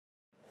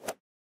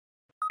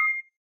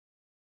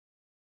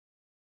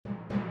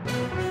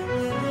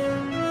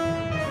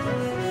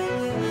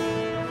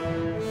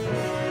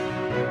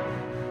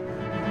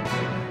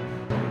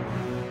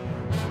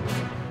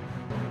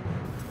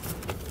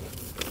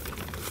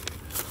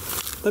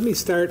Let me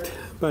start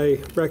by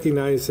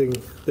recognizing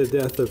the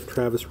death of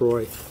Travis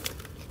Roy,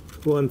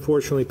 who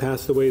unfortunately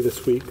passed away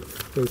this week.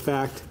 In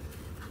fact,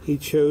 he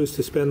chose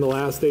to spend the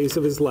last days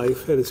of his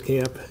life at his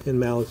camp in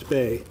Mallett's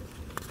Bay,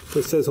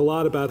 which says a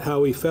lot about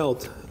how he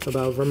felt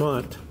about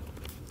Vermont.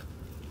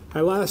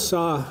 I last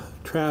saw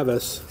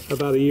Travis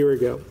about a year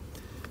ago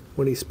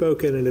when he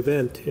spoke at an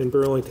event in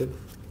Burlington.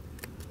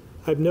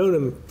 I've known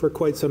him for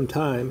quite some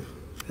time,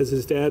 as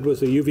his dad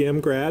was a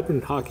UVM grad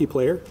and hockey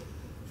player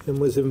and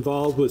was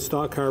involved with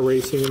stock car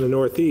racing in the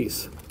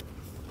Northeast.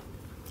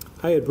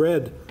 I had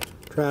read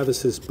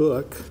Travis's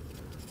book,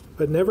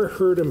 but never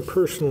heard him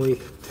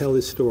personally tell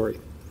his story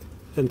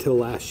until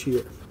last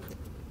year.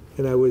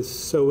 And I was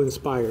so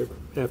inspired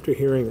after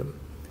hearing him.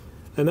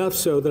 Enough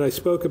so that I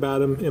spoke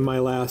about him in my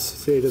last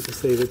State of the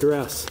State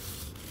address.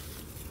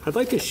 I'd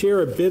like to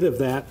share a bit of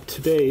that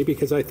today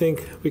because I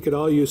think we could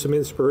all use some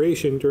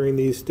inspiration during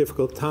these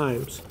difficult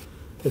times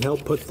and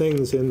help put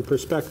things in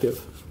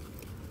perspective.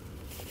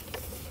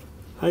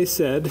 I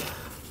said,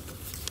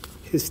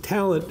 his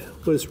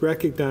talent was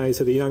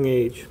recognized at a young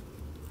age.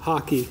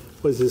 Hockey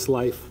was his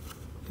life,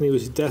 and he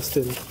was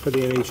destined for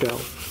the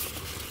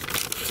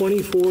NHL.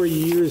 24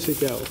 years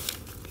ago,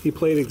 he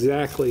played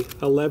exactly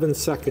 11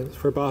 seconds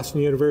for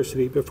Boston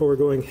University before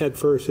going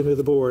headfirst into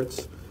the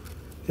boards,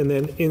 and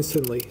then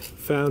instantly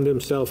found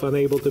himself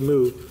unable to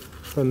move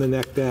from the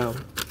neck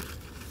down.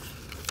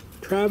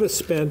 Travis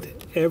spent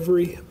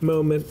every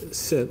moment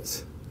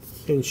since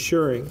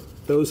ensuring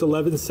those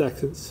 11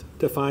 seconds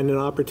to find an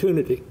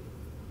opportunity,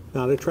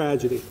 not a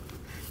tragedy.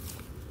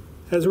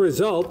 As a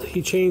result,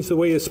 he changed the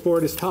way his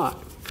sport is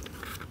taught.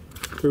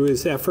 Through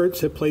his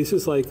efforts at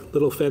places like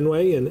Little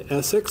Fenway and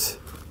Essex,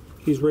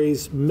 he's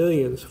raised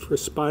millions for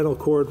spinal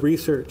cord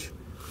research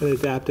and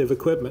adaptive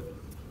equipment.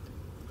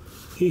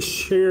 He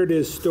shared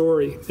his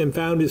story and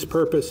found his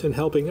purpose in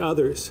helping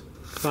others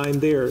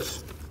find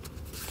theirs.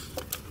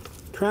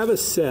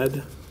 Travis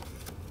said,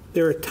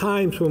 "There are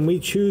times when we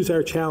choose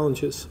our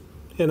challenges,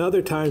 and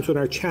other times when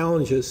our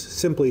challenges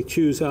simply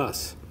choose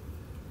us.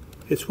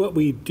 It's what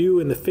we do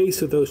in the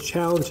face of those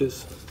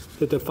challenges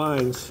that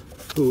defines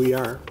who we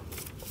are."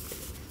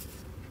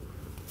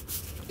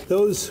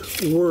 Those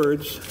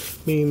words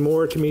mean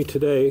more to me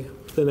today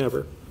than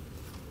ever.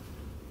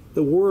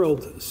 The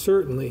world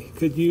certainly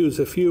could use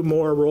a few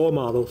more role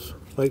models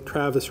like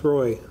Travis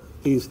Roy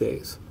these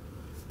days.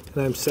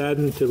 And I'm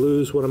saddened to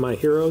lose one of my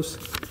heroes.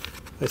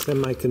 I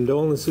send my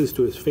condolences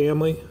to his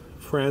family,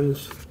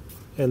 friends,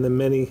 and the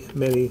many,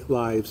 many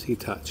lives he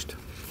touched.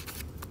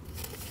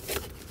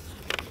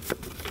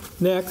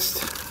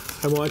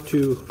 Next, I want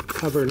to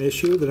cover an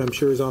issue that I'm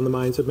sure is on the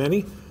minds of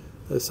many,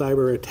 a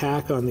cyber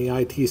attack on the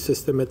IT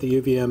system at the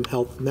UVM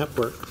Health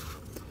Network.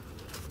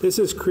 This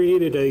has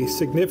created a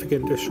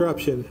significant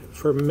disruption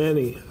for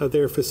many of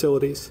their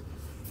facilities,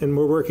 and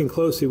we're working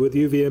closely with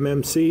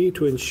UVM-MC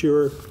to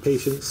ensure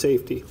patient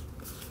safety.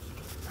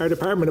 Our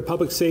Department of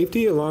Public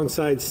Safety,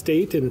 alongside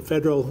state and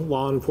federal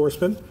law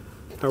enforcement,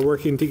 are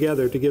working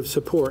together to give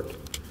support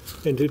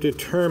and to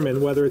determine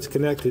whether it's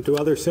connected to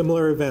other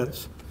similar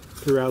events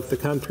throughout the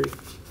country.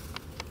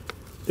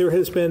 There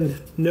has been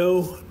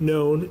no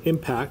known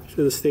impact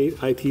to the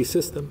state IT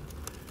system,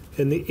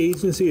 and the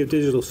Agency of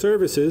Digital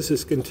Services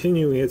is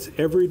continuing its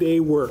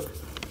everyday work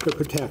to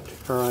protect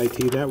our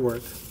IT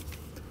network.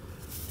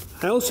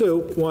 I also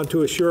want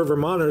to assure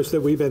Vermonters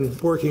that we've been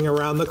working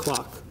around the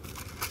clock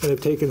and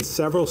have taken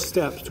several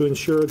steps to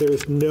ensure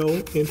there's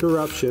no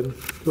interruption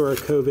to our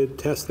COVID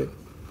testing.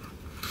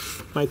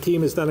 My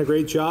team has done a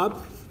great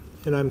job,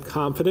 and I'm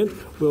confident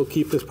we'll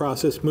keep this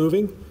process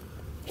moving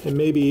and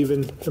maybe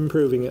even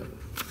improving it.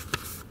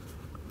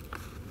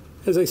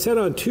 As I said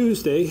on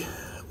Tuesday,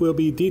 we'll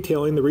be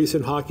detailing the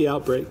recent hockey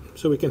outbreak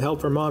so we can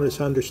help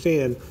Vermonters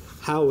understand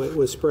how it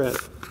was spread.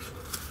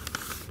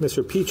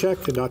 Mr.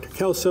 Pichek and Dr.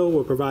 Kelso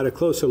will provide a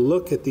closer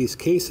look at these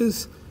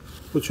cases,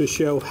 which will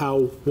show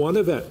how one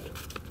event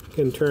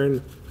can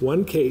turn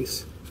one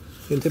case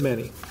into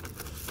many.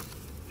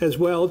 As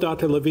well,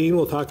 Dr. Levine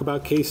will talk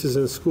about cases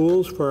in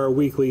schools for our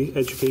weekly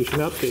education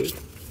update.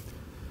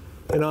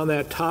 And on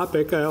that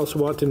topic, I also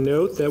want to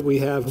note that we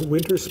have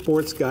winter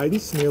sports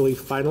guidance nearly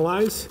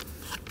finalized,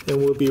 and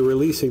we'll be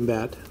releasing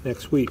that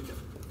next week.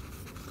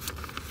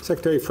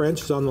 Secretary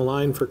French is on the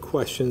line for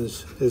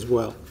questions as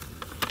well.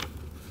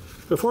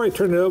 Before I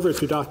turn it over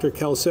to Dr.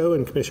 Kelso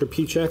and Commissioner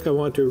Pichek, I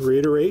want to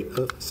reiterate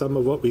some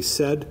of what we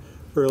said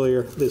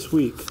earlier this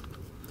week.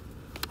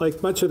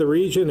 Like much of the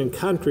region and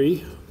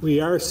country, we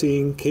are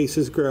seeing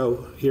cases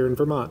grow here in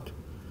Vermont.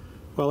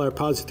 While our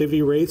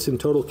positivity rates and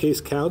total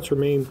case counts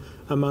remain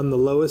among the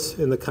lowest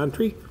in the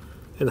country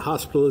and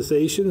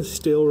hospitalization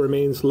still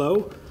remains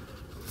low,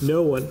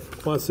 no one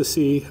wants to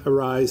see a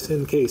rise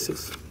in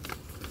cases.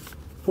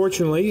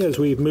 Fortunately, as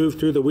we've moved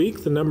through the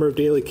week, the number of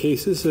daily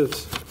cases has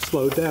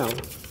slowed down.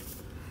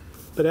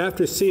 But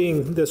after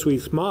seeing this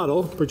week's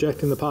model,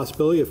 projecting the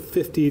possibility of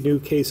 50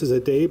 new cases a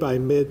day by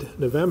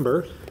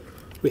mid-November,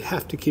 we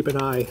have to keep an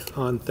eye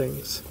on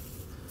things.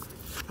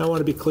 I want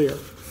to be clear.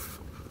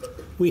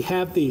 We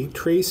have the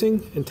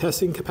tracing and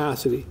testing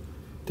capacity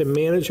to to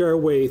manage our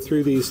way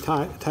through these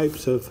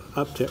types of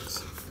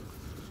upticks.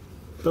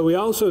 But we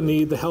also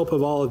need the help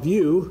of all of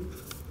you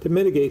to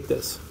mitigate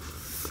this.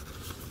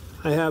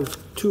 I have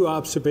two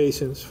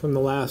observations from the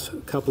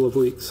last couple of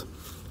weeks.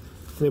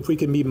 And if we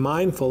can be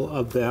mindful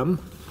of them,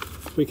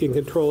 we can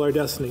control our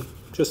destiny,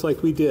 just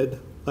like we did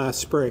last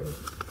spring.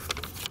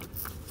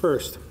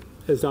 First,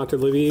 as Dr.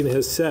 Levine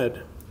has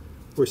said,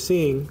 we're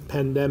seeing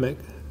pandemic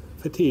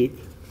fatigue.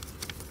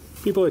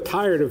 People are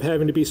tired of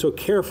having to be so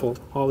careful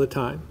all the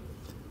time,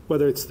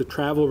 whether it's the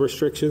travel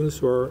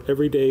restrictions or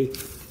everyday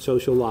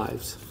social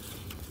lives.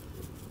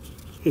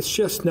 It's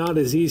just not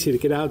as easy to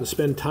get out and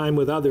spend time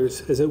with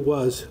others as it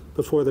was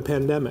before the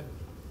pandemic,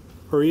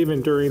 or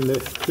even during the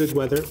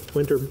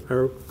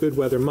good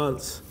weather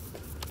months.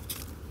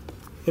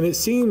 And it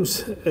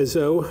seems as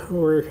though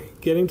we're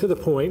getting to the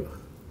point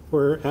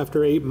where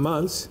after 8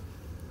 months,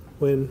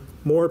 when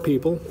more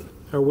people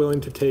are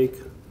willing to take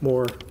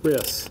more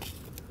risks.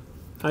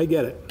 I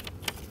get it.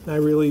 I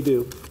really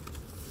do.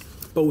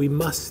 But we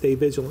must stay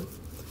vigilant.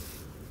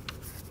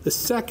 The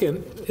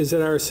second is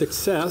that our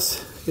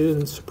success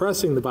in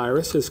suppressing the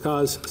virus has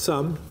caused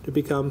some to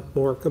become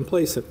more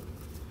complacent.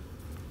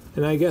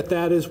 And I get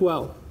that as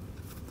well.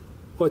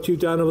 What you've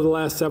done over the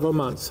last several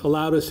months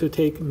allowed us to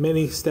take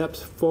many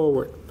steps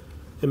forward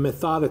and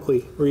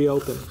methodically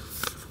reopen.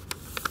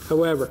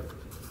 However,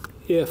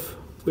 if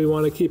we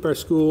want to keep our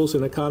schools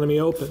and economy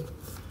open,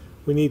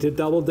 we need to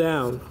double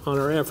down on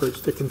our efforts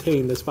to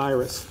contain this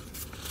virus.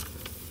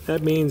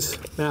 That means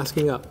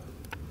masking up,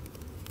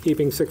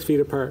 keeping 6 feet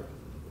apart,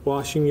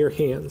 washing your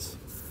hands,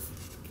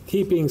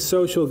 keeping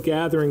social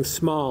gatherings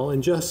small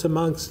and just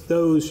amongst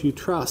those you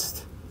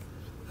trust,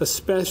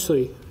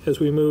 especially as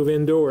we move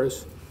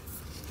indoors,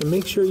 and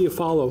make sure you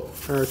follow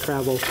our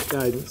travel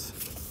guidance.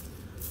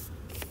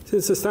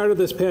 Since the start of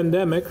this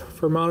pandemic,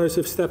 Vermonters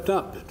have stepped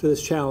up to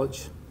this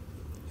challenge,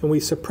 and we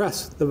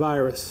suppressed the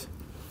virus,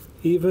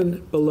 even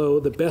below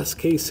the best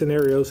case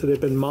scenarios that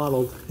have been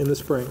modeled in the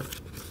spring.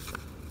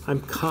 I'm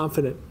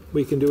confident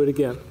we can do it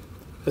again,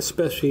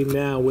 especially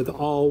now with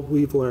all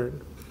we've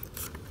learned.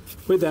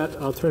 With that,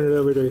 I'll turn it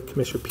over to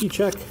Commissioner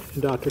Pichek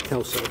and Dr.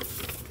 Kelso.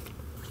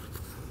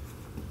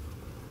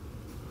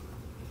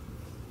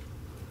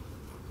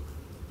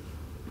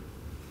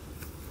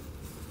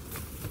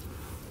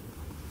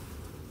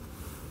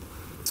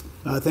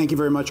 Thank you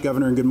very much,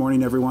 Governor, and good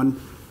morning, everyone.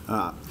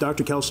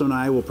 Dr. Kelso and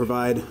I will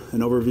provide an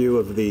overview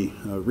of the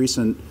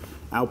recent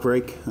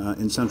outbreak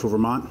in central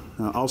Vermont.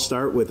 I'll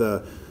start with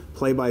a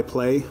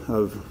play-by-play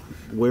of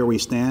where we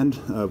stand,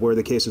 where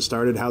the cases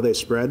started, how they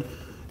spread,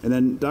 and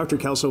then Dr.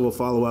 Kelso will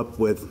follow up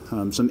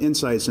with some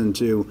insights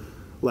into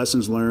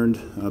lessons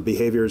learned,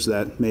 behaviors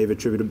that may have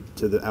attributed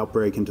to the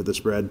outbreak and to the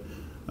spread,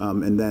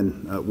 and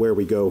then where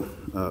we go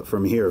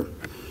from here.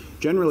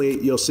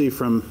 Generally, you'll see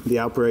from the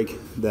outbreak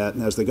that,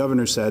 as the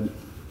governor said,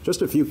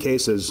 just a few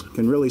cases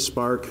can really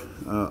spark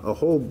a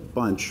whole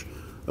bunch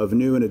of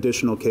new and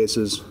additional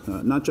cases,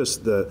 not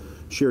just the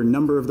sheer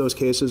number of those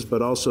cases,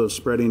 but also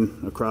spreading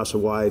across a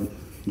wide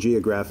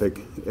geographic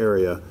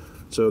area.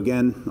 So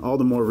again, all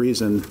the more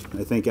reason,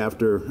 I think,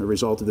 after a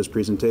result of this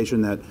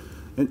presentation, that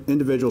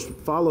individuals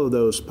follow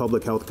those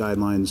public health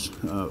guidelines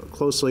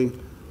closely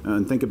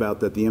and think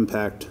about that the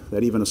impact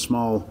that even a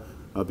small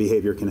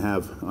behavior can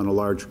have on a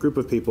large group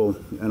of people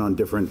and on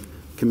different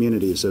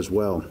communities as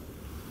well.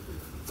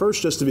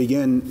 First, just to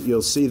begin,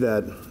 you'll see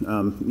that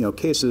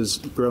cases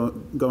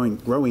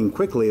growing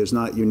quickly is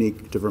not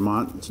unique to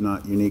Vermont. It's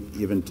not unique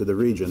even to the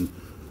region.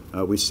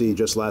 We see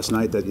just last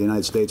night that the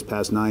United States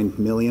passed 9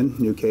 million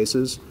new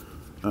cases.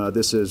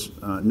 This is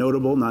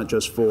notable not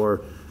just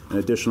for an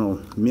additional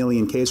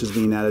million cases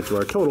being added to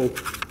our total,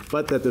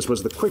 but that this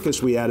was the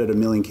quickest we added 1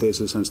 million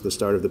cases since the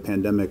start of the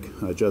pandemic,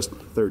 just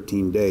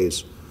 13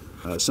 days.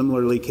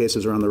 Similarly,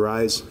 cases are on the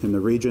rise in the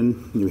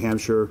region. New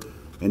Hampshire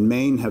and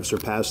Maine have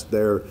surpassed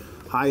their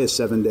highest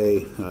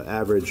 7-day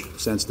average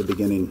since the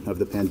beginning of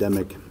the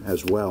pandemic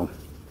as well.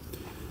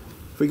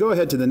 If we go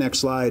ahead to the next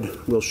slide,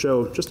 we'll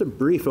show just a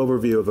brief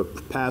overview of a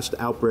past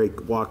outbreak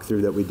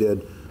walkthrough that we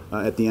did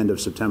at the end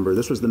of September.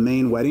 This was the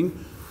Maine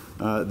wedding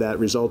that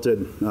resulted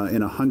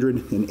in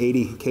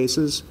 180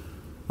 cases,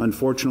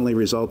 unfortunately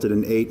resulted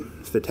in 8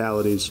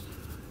 fatalities,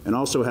 and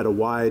also had a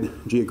wide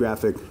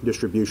geographic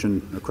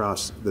distribution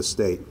across the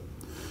state.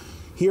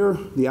 Here,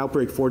 the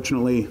outbreak,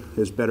 fortunately,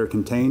 is better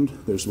contained.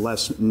 There's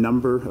less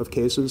number of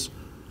cases,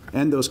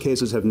 and those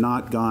cases have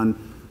not gone,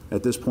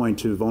 at this point,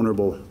 to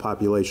vulnerable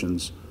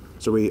populations.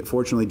 So we,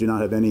 fortunately, do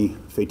not have any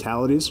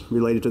fatalities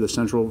related to the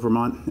central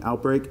Vermont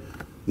outbreak.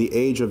 The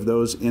age of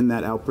those in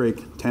that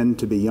outbreak tend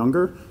to be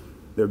younger.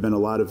 There have been a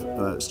lot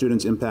of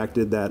students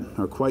impacted that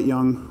are quite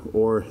young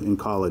or in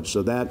college.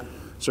 So that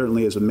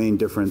certainly is a main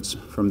difference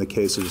from the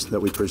cases that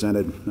we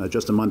presented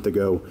just a month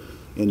ago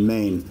in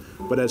Maine.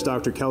 But as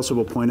Dr. Kelso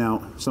will point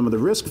out, some of the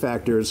risk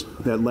factors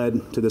that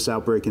led to this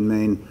outbreak in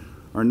Maine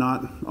are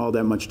not all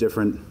that much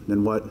different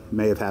than what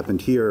may have happened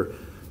here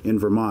in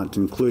Vermont,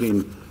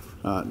 including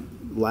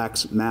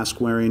lax mask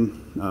wearing,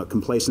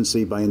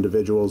 complacency by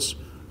individuals,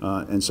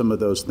 and some of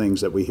those things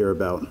that we hear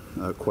about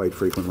quite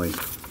frequently.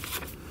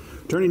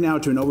 Turning now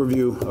to an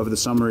overview of the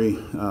summary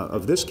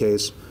of this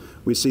case,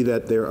 we see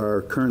that there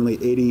are currently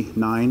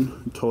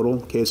 89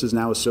 total cases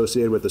now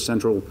associated with the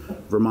Central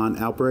Vermont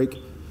outbreak,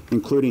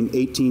 including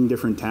 18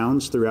 different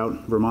towns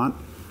throughout Vermont,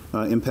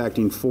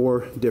 impacting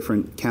 4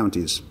 different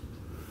counties.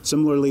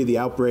 Similarly, the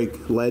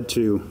outbreak led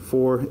to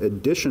 4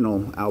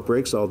 additional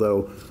outbreaks,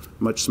 although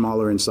much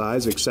smaller in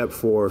size, except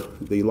for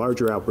the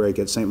larger outbreak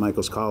at St.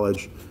 Michael's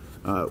College,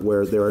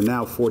 where there are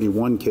now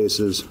 41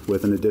 cases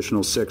with an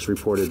additional 6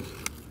 reported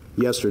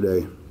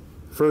yesterday.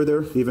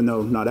 Further, even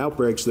though not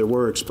outbreaks, there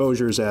were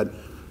exposures at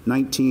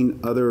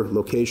 19 other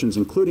locations,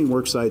 including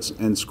work sites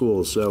and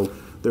schools. So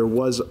there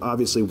was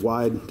obviously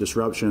wide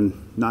disruption,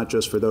 not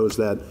just for those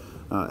that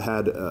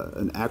had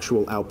an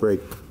actual outbreak,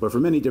 but for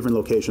many different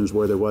locations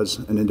where there was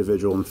an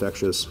individual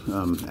infectious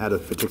at a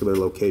particular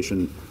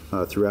location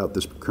throughout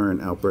this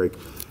current outbreak.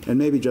 And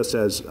maybe just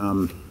as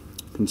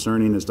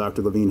concerning as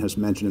Dr. Levine has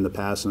mentioned in the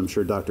past, and I'm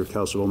sure Dr.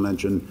 Kelso will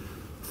mention,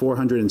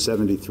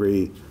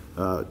 473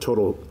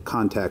 total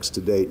contacts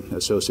to date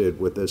associated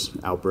with this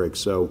outbreak.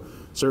 So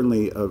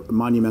certainly a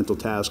monumental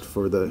task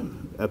for the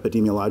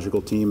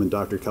epidemiological team and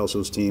Dr.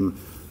 Kelso's team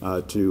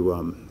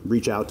to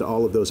reach out to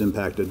all of those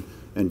impacted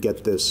and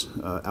get this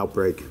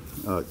outbreak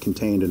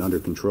contained and under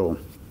control.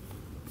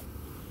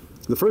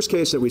 The first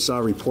case that we saw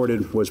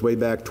reported was way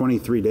back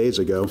 23 days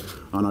ago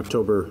on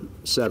October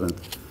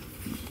 7th.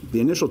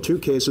 The initial 2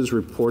 cases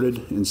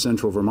reported in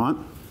Central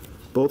Vermont.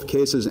 Both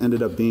cases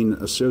ended up being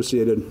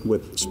associated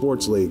with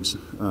sports leagues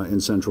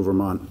in Central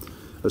Vermont,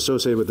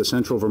 associated with the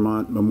Central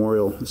Vermont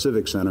Memorial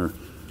Civic Center,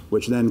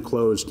 which then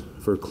closed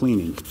for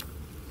cleaning.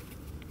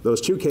 Those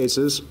 2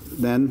 cases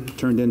then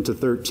turned into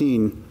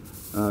 13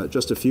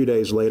 just a few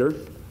days later.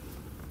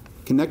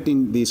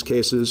 Connecting these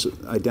cases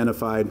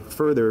identified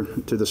further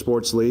to the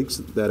sports leagues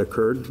that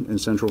occurred in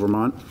Central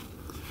Vermont.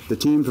 The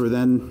teams were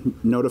then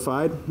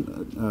notified,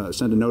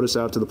 sent a notice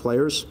out to the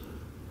players,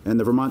 and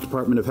the Vermont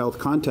Department of Health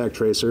contact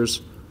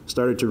tracers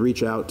started to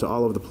reach out to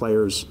all of the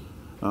players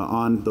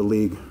on the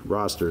league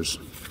rosters.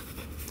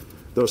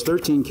 Those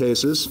 13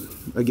 cases,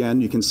 again,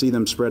 you can see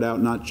them spread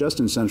out not just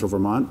in Central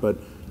Vermont, but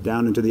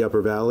down into the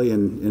Upper Valley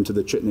and into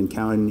the Chittenden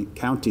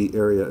County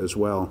area as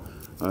well,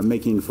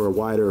 making for a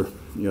wider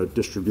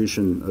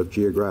distribution of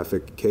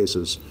geographic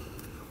cases.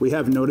 We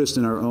have noticed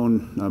in our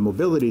own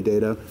mobility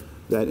data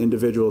that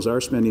individuals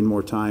are spending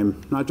more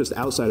time, not just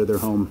outside of their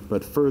home,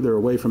 but further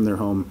away from their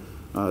home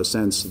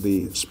since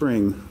the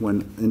spring,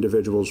 when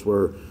individuals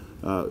were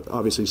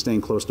obviously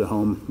staying close to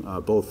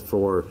home, both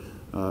for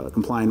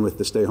complying with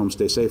the stay home,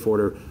 stay safe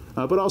order,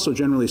 but also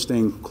generally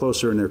staying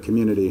closer in their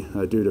community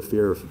due to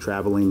fear of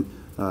traveling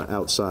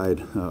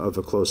outside of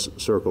a close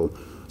circle.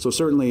 So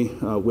certainly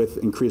with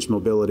increased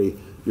mobility,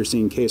 you're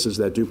seeing cases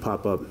that do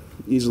pop up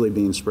easily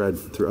being spread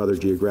through other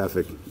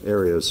geographic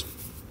areas.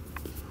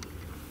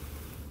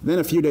 Then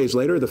a few days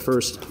later, the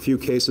first few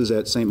cases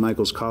at St.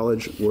 Michael's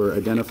College were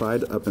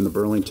identified up in the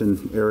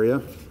Burlington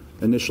area.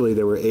 Initially,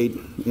 there were 8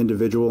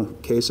 individual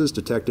cases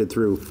detected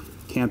through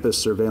campus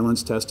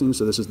surveillance testing.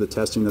 So this is the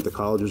testing that the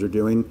colleges are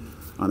doing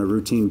on a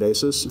routine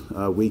basis,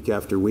 week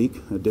after week,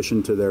 in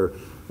addition to their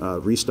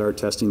restart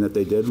testing that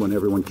they did when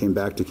everyone came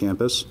back to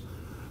campus.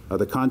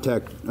 The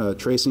contact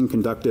tracing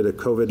conducted at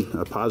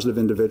COVID positive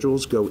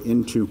individuals go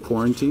into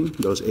quarantine,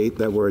 those 8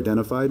 that were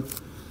identified.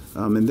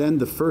 And then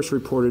the first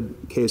reported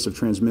case of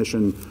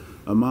transmission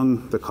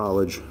among the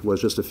college was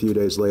just a few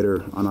days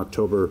later on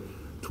October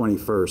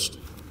 21st,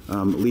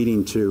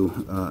 leading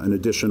to an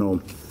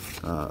additional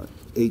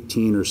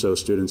 18 or so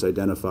students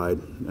identified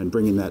and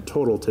bringing that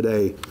total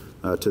today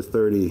to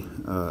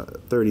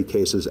 30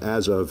 cases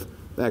as of,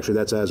 actually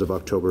that's as of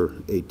October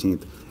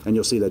 18th. And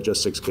you'll see that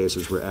just 6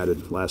 cases were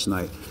added last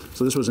night.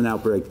 So this was an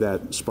outbreak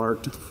that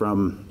sparked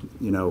from,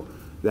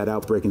 that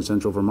outbreak in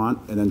Central Vermont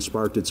and then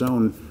sparked its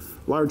own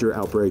larger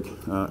outbreak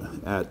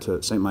at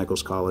St.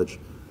 Michael's College,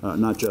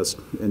 not just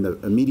in the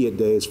immediate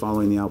days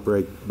following the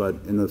outbreak, but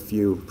in the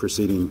few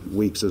preceding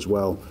weeks as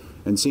well,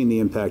 and seeing the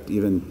impact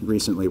even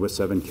recently with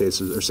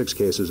 6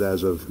 cases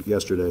as of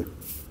yesterday.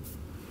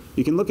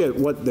 You can look at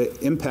what the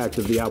impact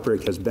of the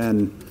outbreak has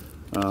been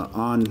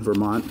on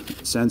Vermont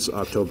since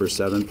October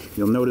 7th.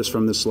 You'll notice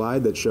from this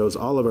slide that shows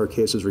all of our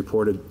cases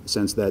reported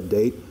since that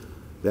date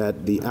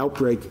that the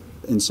outbreak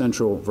in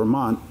Central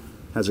Vermont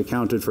has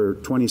accounted for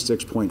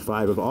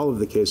 26.5 of all of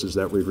the cases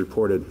that we've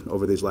reported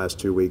over these last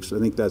 2 weeks. I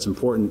think that's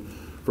important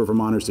for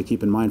Vermonters to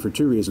keep in mind for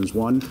 2 reasons.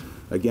 One,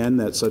 again,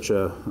 that such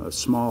a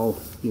small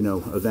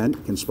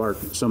event can spark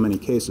so many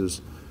cases.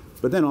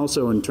 But then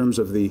also in terms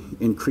of the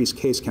increased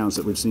case counts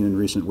that we've seen in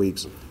recent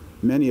weeks,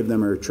 many of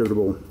them are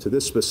attributable to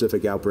this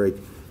specific outbreak.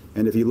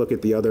 And if you look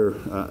at the other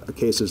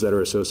cases that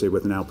are associated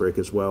with an outbreak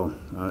as well,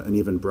 an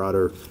even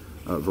broader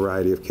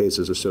variety of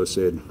cases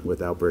associated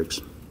with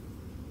outbreaks.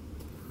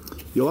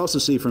 You'll also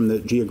see from the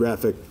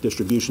geographic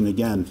distribution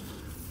again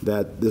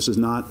that this is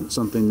not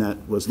something that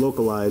was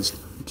localized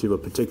to a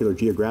particular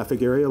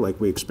geographic area like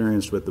we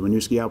experienced with the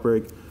Winooski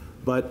outbreak,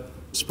 but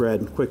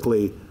spread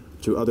quickly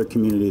to other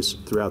communities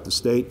throughout the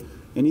state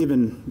and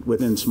even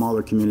within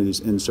smaller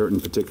communities in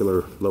certain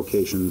particular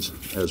locations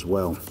as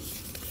well.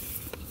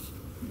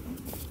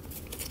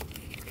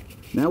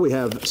 Now we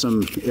have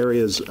some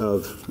areas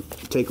of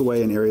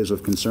takeaway and areas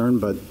of concern,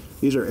 but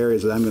these are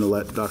areas that I'm going to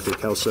let Dr.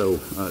 Kelso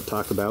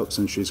talk about,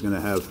 since she's going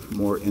to have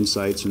more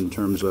insights in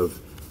terms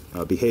of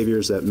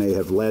behaviors that may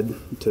have led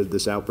to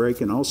this outbreak,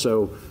 and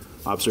also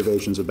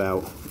observations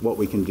about what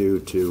we can do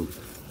to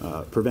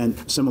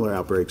prevent similar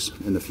outbreaks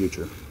in the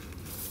future.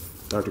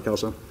 Dr.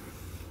 Kelso.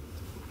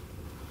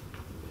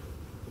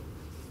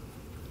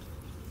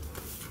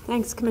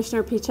 Thanks,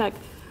 Commissioner Piczek.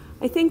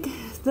 I think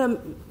the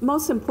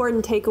most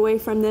important takeaway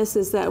from this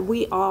is that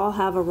we all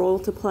have a role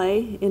to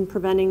play in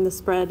preventing the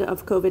spread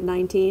of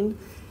COVID-19.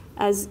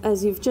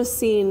 As you've just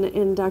seen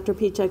in Dr.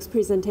 Piczek's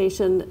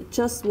presentation,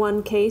 just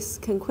one case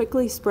can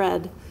quickly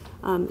spread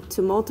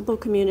to multiple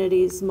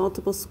communities,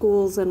 multiple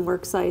schools and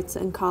work sites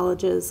and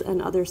colleges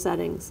and other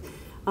settings.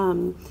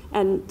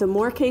 And the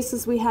more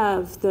cases we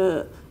have,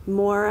 the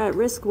more at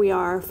risk we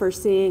are for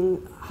seeing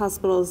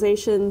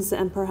hospitalizations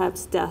and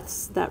perhaps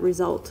deaths that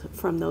result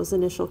from those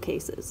initial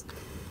cases.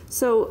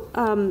 So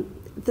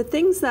the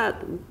things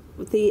that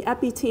the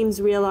EPI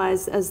teams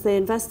realized as they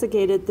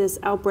investigated this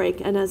outbreak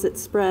and as it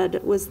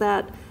spread was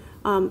that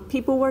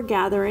people were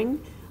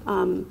gathering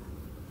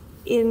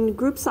in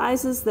group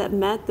sizes that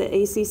met the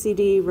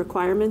ACCD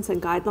requirements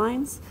and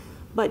guidelines,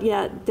 but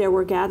yet there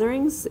were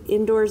gatherings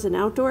indoors and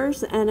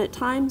outdoors, and at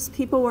times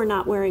people were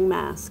not wearing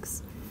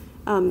masks.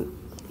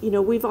 You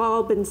know, we've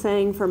all been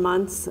saying for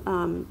months,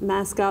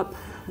 mask up,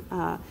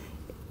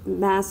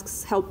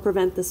 masks help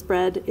prevent the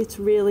spread. It's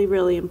really,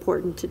 really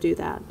important to do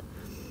that.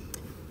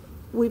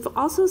 We've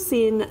also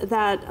seen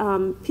that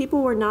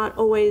people were not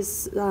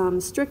always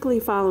strictly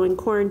following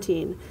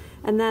quarantine,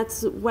 and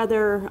that's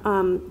whether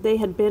they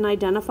had been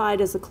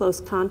identified as a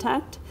close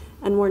contact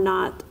and were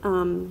not,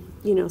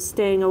 you know,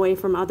 staying away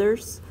from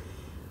others.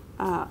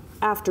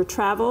 After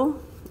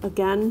travel,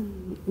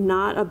 again,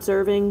 not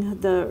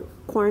observing the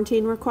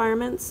quarantine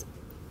requirements.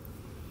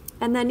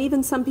 And then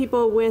even some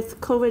people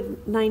with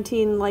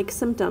COVID-19-like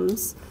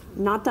symptoms,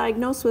 not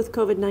diagnosed with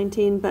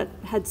COVID-19, but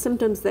had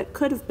symptoms that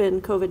could have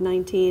been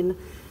COVID-19,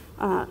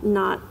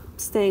 not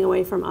staying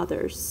away from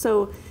others.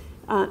 So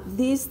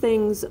these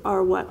things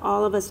are what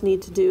all of us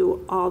need to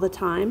do all the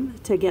time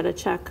to get a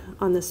check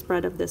on the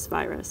spread of this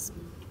virus.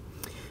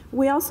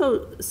 We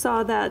also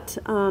saw that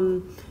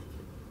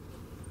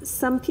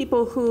some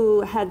people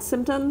who had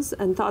symptoms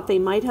and thought they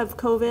might have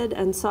COVID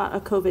and sought a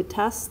COVID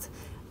test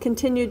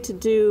continued to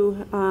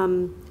do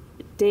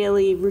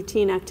daily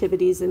routine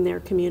activities in their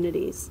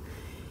communities.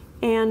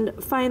 And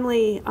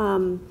finally,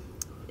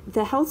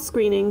 the health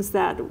screenings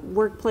that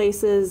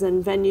workplaces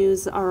and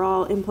venues are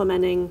all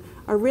implementing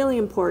are really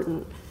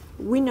important.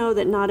 We know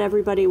that not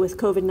everybody with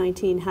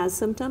COVID-19 has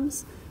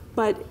symptoms,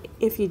 but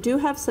if you do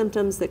have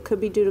symptoms that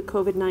could be due to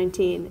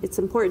COVID-19, it's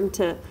important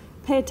to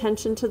pay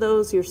attention to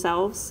those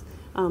yourselves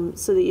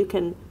so that you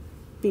can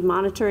be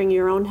monitoring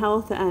your own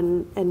health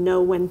and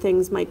know when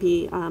things might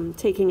be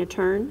taking a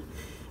turn.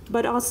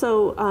 But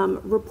also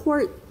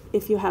report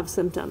if you have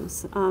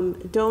symptoms.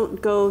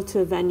 Don't go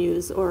to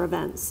venues or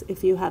events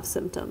if you have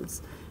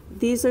symptoms.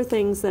 These are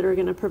things that are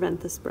going to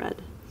prevent the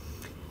spread.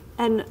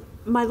 And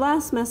my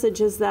last message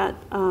is that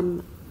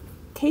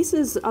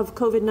cases of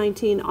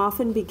COVID-19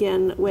 often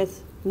begin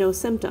with no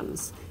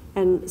symptoms,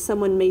 and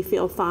someone may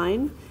feel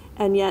fine,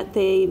 and yet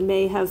they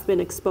may have been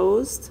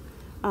exposed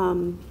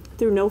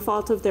through no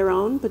fault of their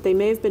own, but they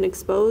may have been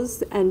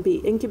exposed and be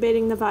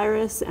incubating the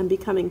virus and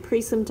becoming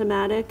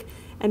pre-symptomatic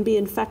and be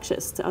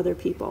infectious to other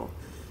people.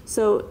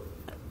 So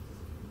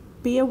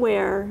be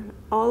aware,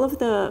 all of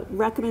the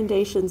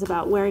recommendations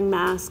about wearing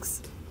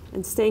masks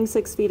and staying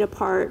 6 feet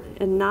apart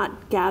and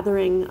not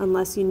gathering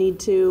unless you need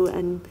to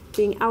and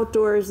being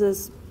outdoors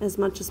as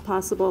much as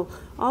possible,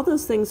 all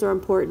those things are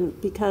important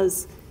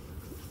because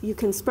you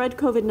can spread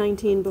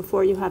COVID-19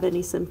 before you have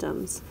any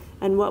symptoms.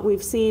 And what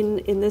we've seen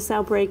in this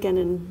outbreak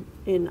and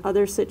in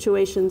other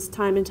situations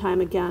time and time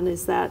again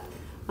is that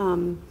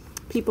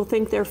people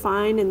think they're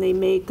fine and they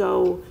may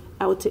go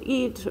out to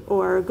eat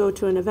or go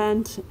to an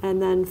event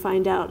and then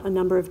find out a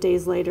number of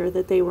days later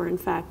that they were in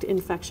fact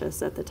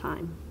infectious at the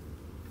time.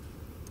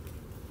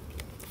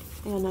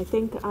 And I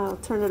think I'll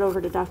turn it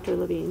over to Dr.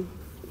 Levine.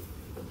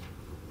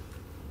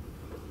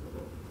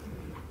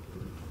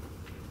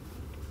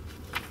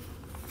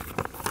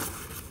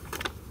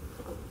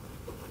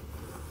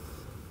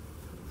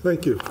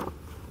 Thank you.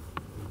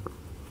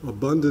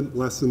 Abundant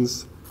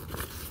lessons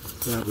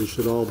that we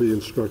should all be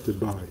instructed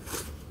by.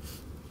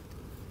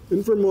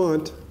 In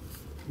Vermont,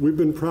 we've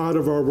been proud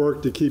of our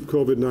work to keep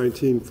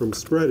COVID-19 from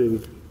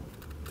spreading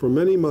for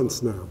many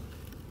months now.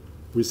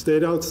 We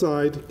stayed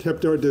outside,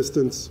 kept our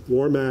distance,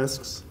 wore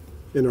masks,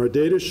 and our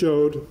data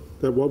showed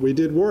that what we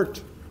did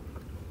worked,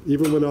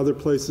 even when other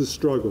places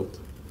struggled.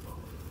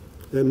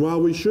 And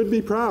while we should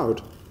be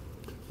proud,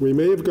 we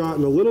may have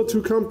gotten a little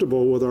too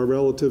comfortable with our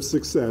relative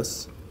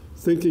success,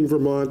 thinking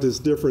Vermont is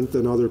different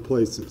than other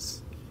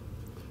places.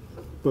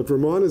 But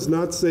Vermont is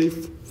not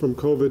safe from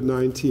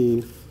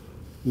COVID-19.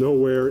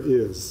 Nowhere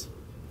is.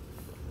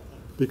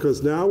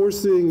 Because now we're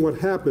seeing what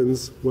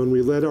happens when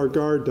we let our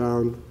guard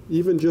down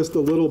even just a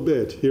little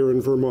bit here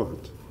in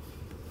Vermont.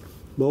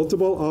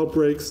 multiple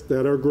outbreaks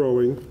that are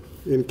growing,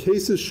 and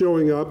cases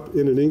showing up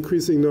in an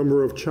increasing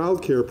number of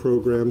child care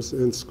programs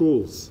and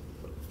schools.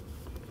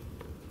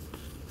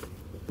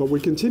 But we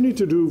continue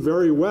to do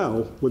very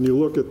well when you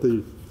look at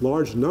the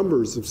large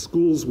numbers of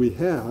schools we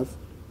have,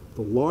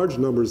 the large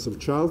numbers of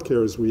child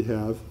cares we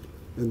have,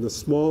 and the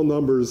small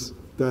numbers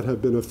that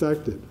have been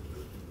affected.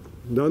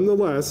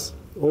 Nonetheless,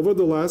 over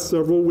the last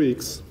several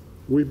weeks,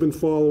 we've been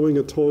following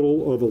a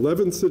total of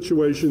 11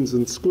 situations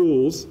in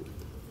schools,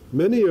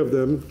 many of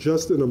them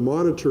just in a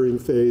monitoring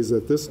phase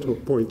at this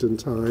point in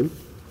time,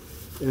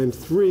 and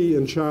 3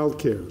 in child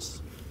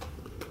cares.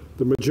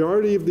 The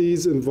majority of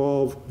these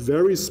involve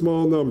very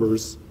small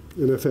numbers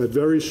and have had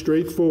very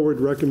straightforward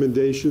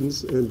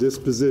recommendations and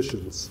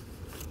dispositions.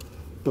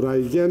 But I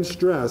again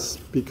stress,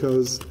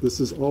 because this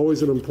is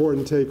always an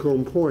important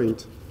take-home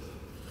point,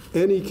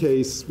 any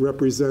case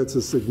represents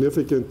a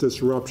significant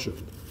disruption.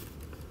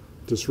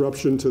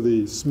 Disruption to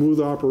the smooth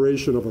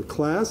operation of a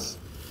class,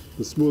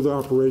 the smooth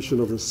operation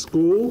of a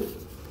school,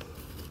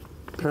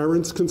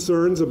 parents'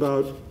 concerns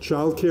about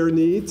child care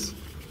needs,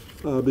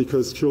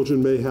 because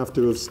children may have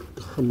to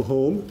come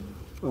home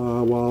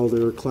while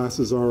their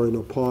classes are in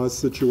a pause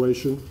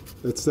situation,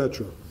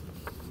 etc.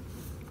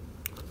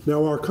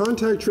 Now, our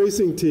contact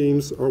tracing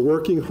teams are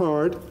working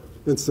hard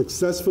and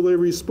successfully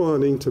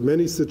responding to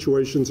many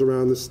situations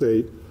around the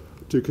state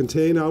to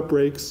contain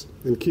outbreaks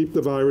and keep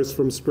the virus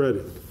from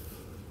spreading.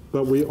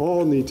 But we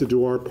all need to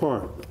do our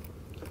part.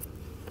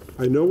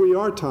 I know we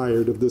are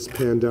tired of this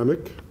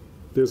pandemic.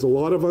 There's a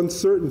lot of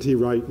uncertainty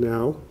right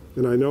now,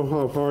 and I know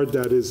how hard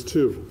that is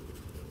too.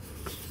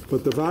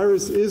 But the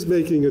virus is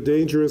making a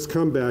dangerous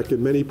comeback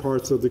in many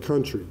parts of the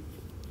country.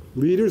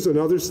 Leaders in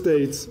other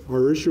states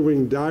are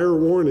issuing dire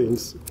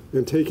warnings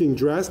and taking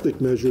drastic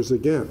measures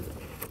again.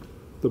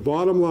 The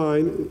bottom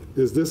line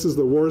is this is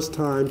the worst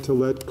time to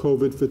let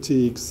COVID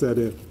fatigue set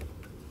in.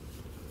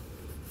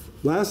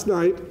 Last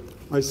night,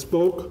 I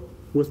spoke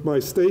with my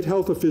state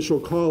health official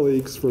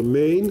colleagues from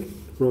Maine,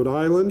 Rhode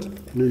Island,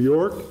 New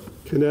York,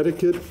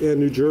 Connecticut,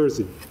 and New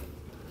Jersey,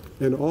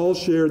 and all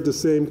shared the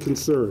same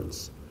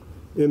concerns.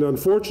 And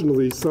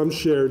unfortunately, some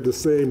shared the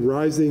same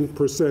rising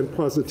percent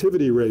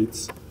positivity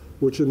rates,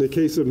 which in the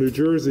case of New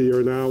Jersey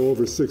are now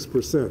over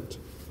 6%,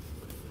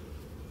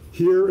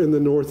 here in the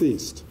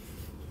Northeast.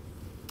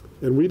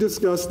 And we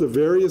discussed the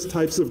various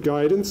types of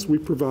guidance we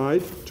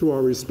provide to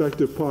our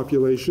respective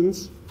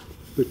populations,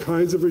 the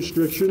kinds of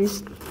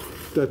restrictions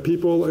that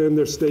people and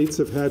their states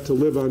have had to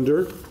live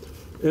under,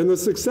 and the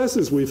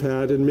successes we've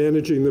had in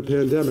managing the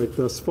pandemic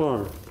thus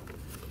far.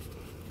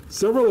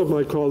 Several of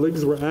my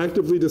colleagues were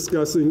actively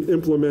discussing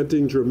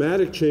implementing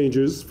dramatic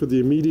changes for the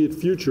immediate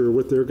future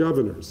with their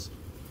governors.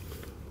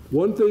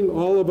 One thing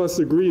all of us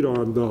agreed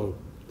on, though,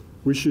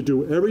 we should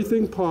do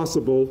everything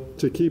possible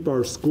to keep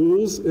our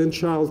schools and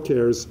child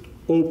cares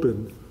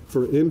open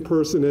for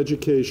in-person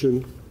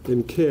education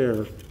and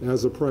care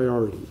as a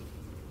priority.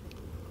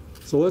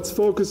 So let's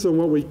focus on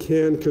what we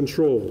can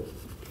control.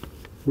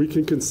 We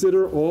can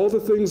consider all the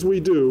things we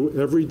do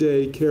every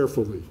day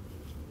carefully.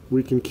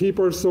 We can keep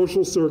our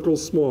social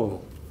circles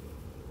small.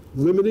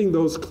 Limiting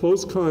those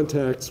close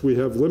contacts, we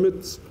have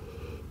limits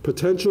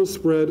potential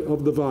spread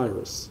of the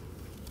virus.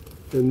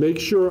 And make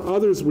sure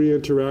others we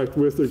interact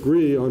with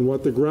agree on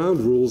what the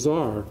ground rules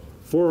are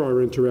for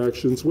our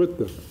interactions with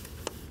them.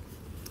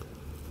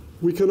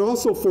 We can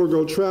also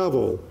forego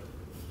travel.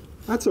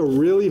 That's a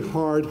really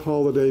hard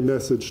holiday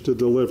message to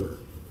deliver.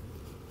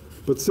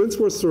 But since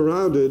we're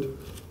surrounded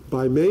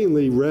by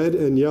mainly red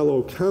and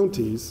yellow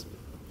counties,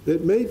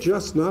 it may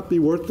just not be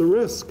worth the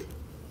risk.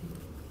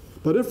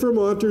 But if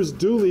Vermonters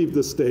do leave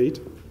the state,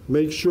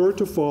 make sure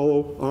to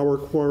follow our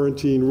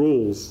quarantine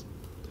rules.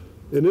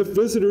 And if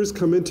visitors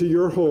come into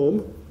your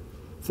home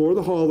for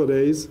the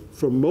holidays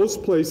from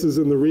most places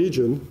in the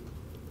region,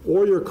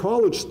 or your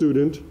college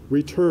student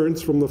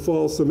returns from the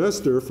fall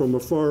semester from a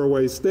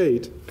faraway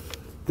state,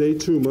 they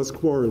too must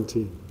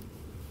quarantine.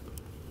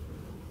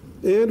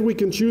 And we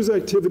can choose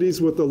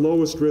activities with the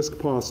lowest risk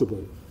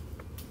possible.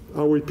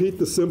 I'll repeat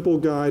the simple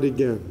guide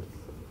again.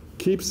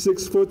 Keep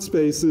 6-foot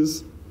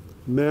spaces,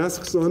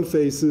 masks on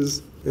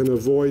faces, and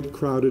avoid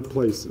crowded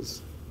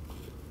places.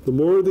 The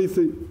more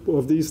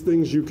of these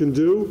things you can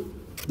do,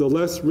 the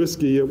less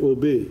risky it will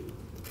be.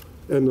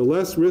 And the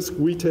less risk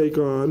we take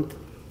on,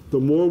 the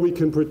more we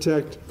can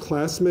protect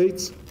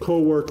classmates,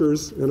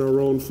 coworkers, and our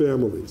own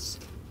families.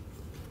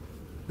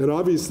 And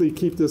obviously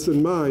keep this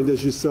in mind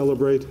as you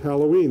celebrate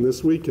Halloween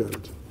this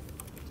weekend.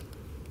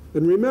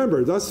 And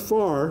remember, thus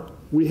far,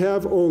 we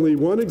have only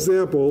one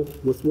example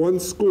with one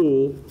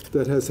school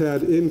that has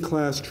had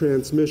in-class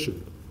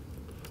transmission.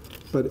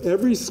 But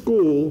every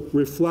school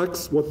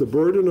reflects what the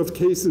burden of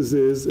cases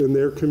is in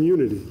their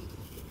community,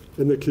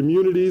 and the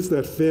communities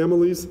that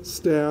families,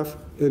 staff,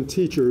 and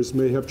teachers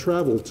may have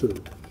traveled to.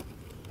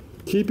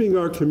 Keeping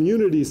our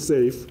community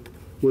safe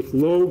with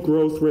low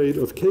growth rate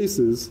of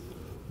cases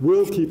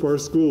will keep our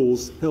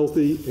schools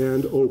healthy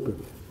and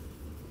open.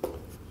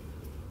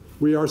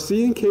 We are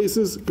seeing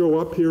cases go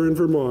up here in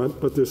Vermont,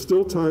 but there's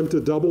still time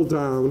to double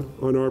down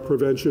on our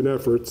prevention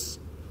efforts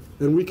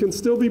and we can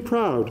still be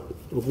proud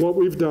of what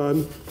we've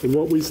done and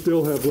what we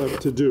still have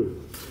left to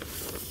do.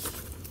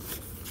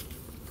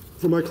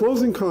 For my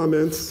closing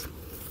comments,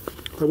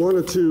 I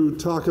wanted to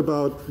talk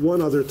about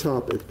one other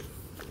topic.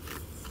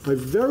 I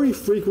very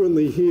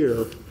frequently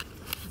hear,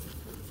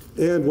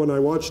 and when I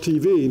watch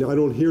TV, and I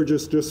don't hear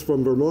just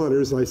from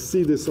Vermonters, I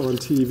see this on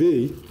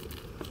TV,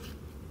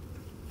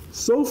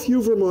 so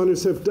few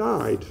Vermonters have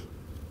died.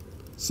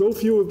 So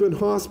few have been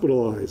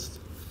hospitalized.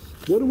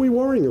 What are we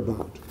worrying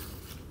about?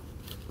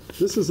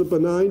 This is a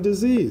benign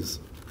disease.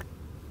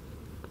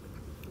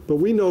 But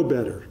we know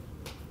better.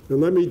 And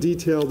let me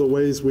detail the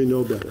ways we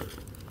know better.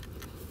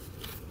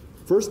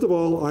 First of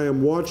all, I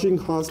am watching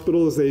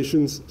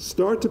hospitalizations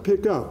start to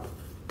pick up,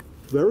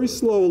 very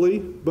slowly,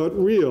 but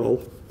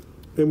real,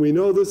 and we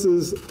know this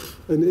is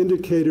an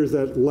indicator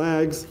that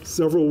lags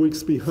several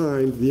weeks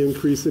behind the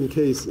increase in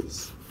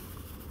cases.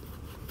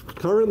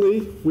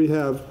 Currently, we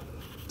have,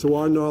 to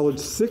our knowledge,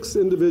 6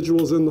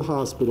 individuals in the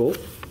hospital,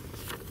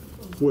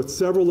 with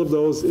several of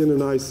those in an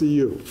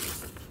ICU.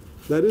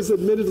 That is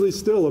admittedly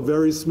still a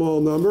very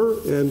small number,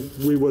 and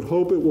we would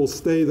hope it will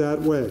stay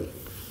that way.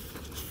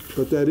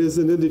 But that is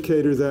an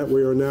indicator that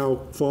we are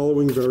now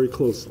following very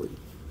closely.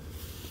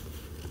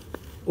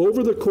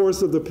 Over the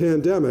course of the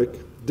pandemic,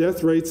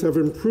 death rates have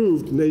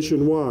improved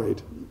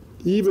nationwide,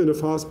 even if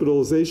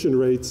hospitalization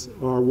rates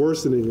are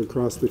worsening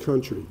across the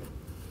country.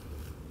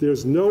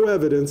 There's no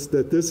evidence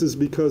that this is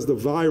because the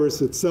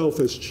virus itself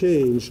has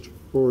changed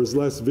or is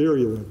less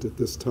virulent at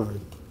this time.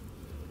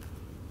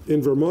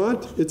 In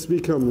Vermont, it's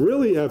become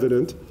really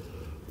evident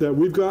that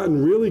we've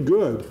gotten really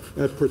good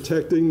at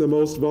protecting the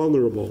most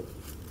vulnerable,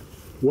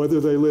 whether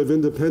they live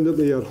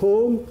independently at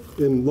home,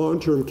 in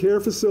long-term care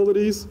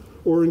facilities,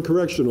 or in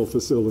correctional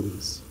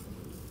facilities,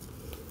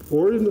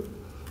 or in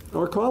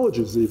our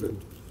colleges even,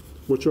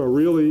 which are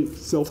really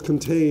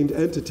self-contained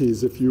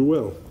entities, if you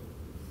will.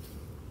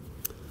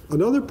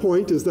 Another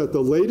point is that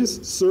the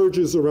latest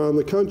surges around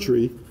the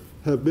country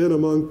have been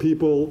among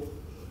people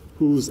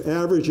whose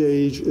average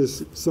age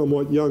is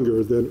somewhat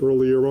younger than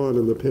earlier on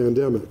in the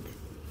pandemic.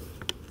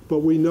 But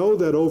we know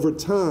that over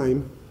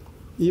time,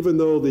 even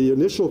though the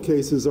initial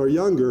cases are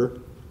younger,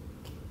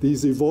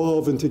 these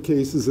evolve into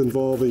cases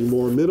involving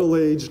more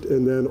middle-aged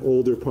and then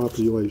older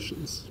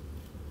populations.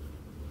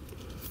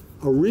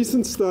 A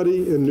recent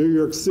study in New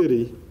York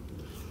City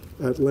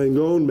at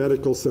Langone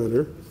Medical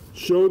Center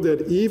showed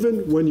that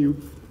even when you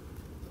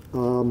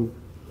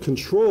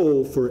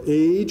control for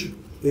age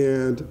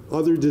and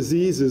other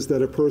diseases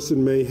that a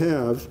person may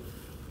have,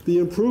 the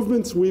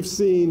improvements we've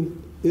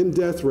seen in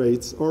death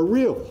rates are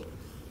real.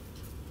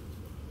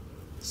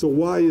 So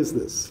why is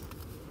this?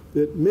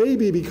 It may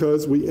be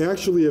because we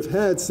actually have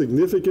had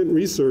significant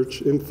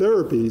research in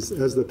therapies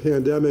as the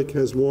pandemic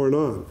has worn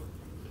on.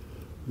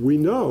 We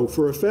know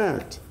for a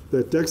fact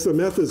that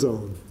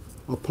dexamethasone,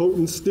 a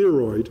potent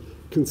steroid,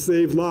 can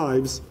save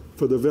lives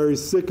for the very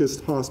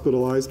sickest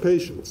hospitalized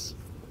patients.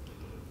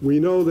 We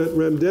know that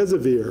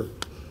remdesivir,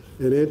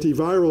 an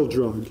antiviral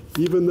drug,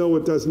 even though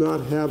it does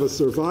not have a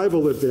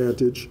survival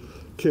advantage,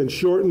 can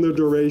shorten the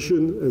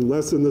duration and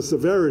lessen the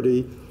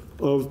severity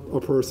of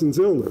a person's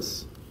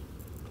illness.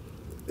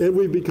 And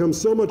we've become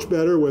so much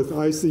better with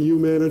ICU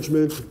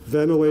management,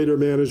 ventilator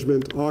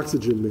management,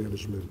 oxygen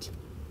management.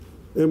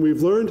 And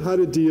we've learned how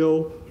to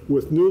deal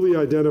with newly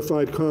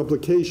identified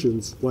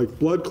complications like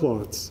blood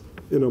clots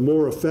in a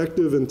more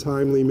effective and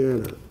timely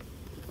manner.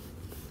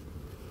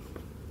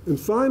 And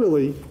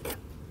finally,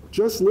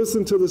 just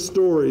listen to the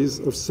stories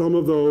of some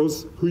of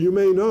those who you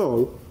may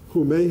know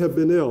who may have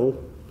been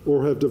ill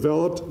or have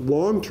developed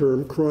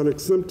long-term chronic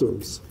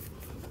symptoms.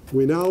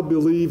 We now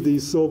believe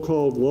these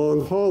so-called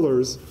long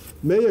haulers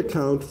may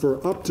account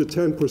for up to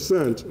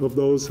 10% of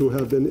those who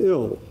have been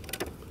ill.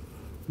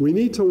 We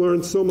need to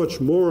learn so much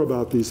more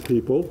about these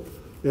people,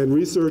 and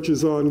research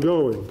is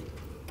ongoing.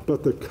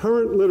 But the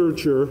current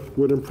literature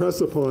would impress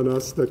upon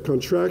us that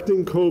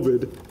contracting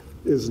COVID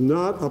is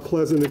not a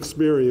pleasant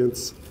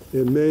experience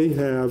and may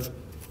have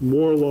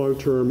more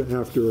long-term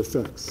after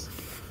effects.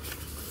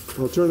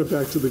 I'll turn it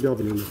back to the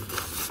governor now.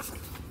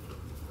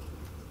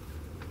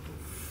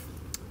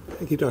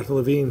 Thank you, Dr.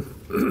 Levine.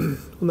 We'll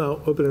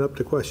now open it up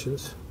to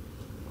questions.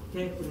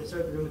 Okay, we're going to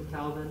start the room with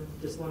Calvin.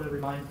 Just want to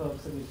remind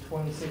folks that we have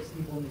 26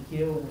 people in the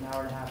queue and an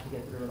hour and a half to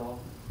get through it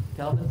all.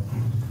 Calvin?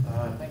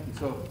 Thank you.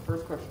 So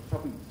first question,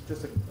 probably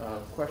just a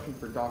question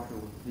for Dr.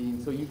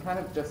 Levine. So you kind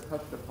of just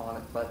touched upon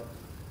it, but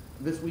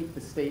this week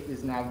the state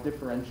is now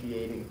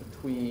differentiating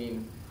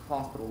between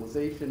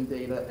hospitalization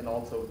data and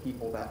also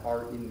people that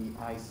are in the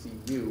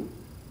ICU.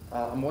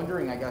 I'm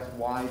wondering, I guess,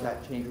 why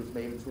that change was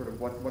made and sort of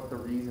what the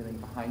reasoning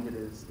behind it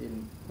is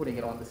in putting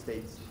it on the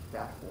state's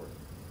dashboard.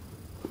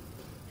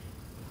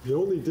 The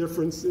only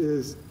difference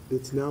is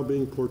it's now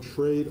being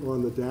portrayed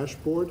on the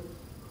dashboard.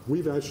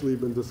 We've actually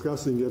been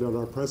discussing it at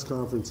our press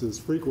conferences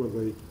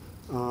frequently.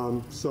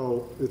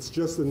 So it's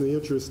just in the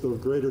interest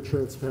of greater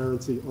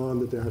transparency on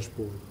the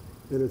dashboard.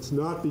 And it's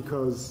not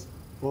because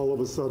all of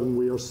a sudden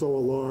we are so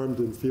alarmed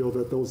and feel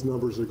that those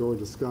numbers are going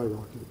to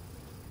skyrocket.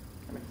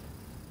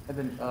 And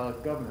then,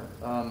 Governor,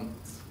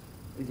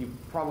 is you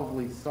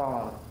probably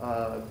saw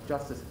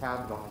Justice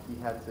Kavanaugh,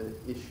 he had to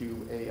issue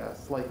a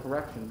slight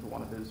correction to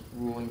one of his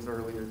rulings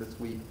earlier this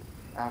week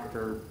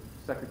after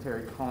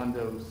Secretary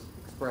Kondo's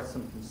expressed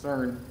some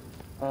concern.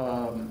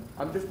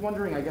 I'm just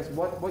wondering, I guess,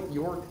 what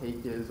your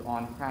take is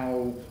on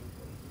how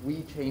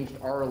we changed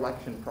our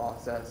election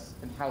process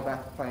and how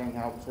that's playing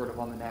out sort of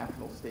on the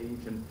national stage,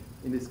 and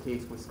in this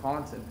case,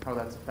 Wisconsin, how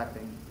that's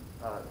affecting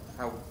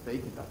how they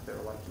conduct their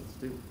elections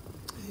too.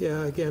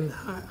 Yeah, again,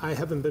 I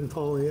haven't been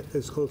following it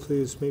as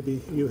closely as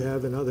maybe you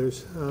have and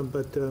others,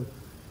 but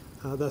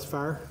thus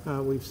far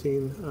we've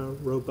seen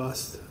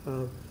robust,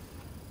 I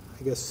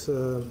guess,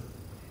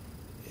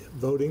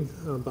 voting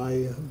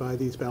by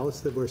these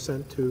ballots that were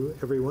sent to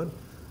everyone.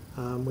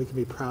 We can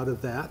be proud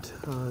of that.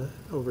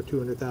 Over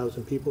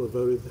 200,000 people have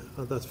voted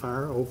thus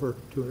far, over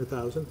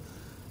 200,000,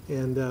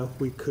 and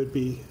we could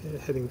be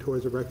heading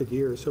towards a record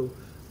year. So,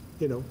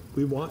 you know,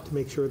 we want to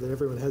make sure that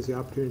everyone has the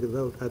opportunity to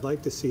vote. I'd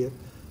like to see it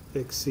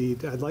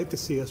exceed. I'd like to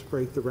see us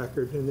break the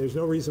record, and there's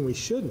no reason we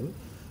shouldn't,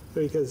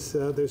 because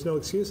there's no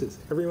excuses.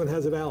 Everyone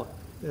has a ballot,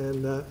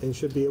 and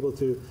should be able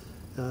to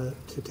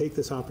take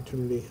this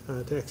opportunity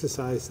to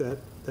exercise that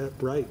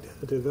right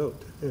to vote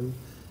and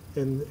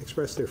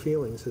express their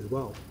feelings as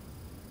well.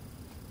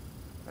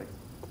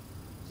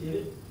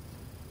 David?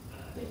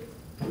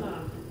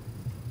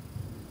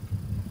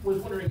 Was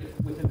wondering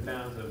if within the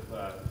bounds of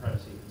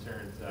privacy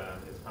concerns,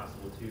 it's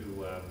possible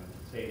to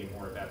say any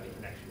more about the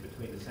connection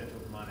between the Central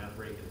Vermont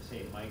outbreak and the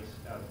St. Mike's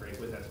outbreak.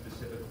 Was that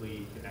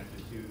specifically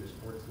connected to the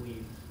sports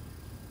league?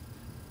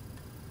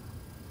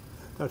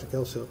 Dr.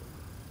 Kelso.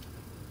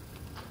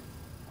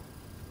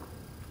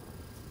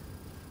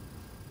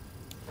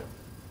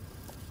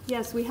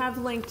 Yes, we have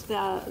linked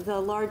the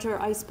larger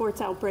ice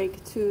sports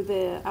outbreak to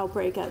the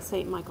outbreak at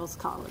St. Michael's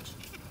College.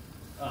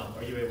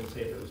 Are you able to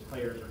say if it was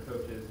players or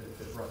coaches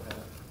that brought that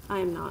up? I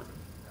am not.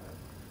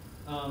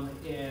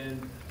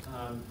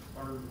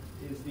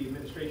 Is the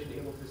administration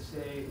able to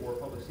say, or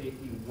public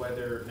safety,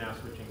 whether, now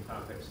switching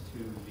topics to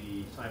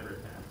the cyber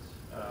attacks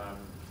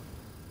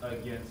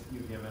against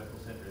UVM Medical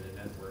Center and the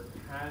network,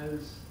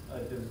 has a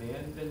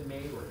demand been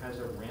made or has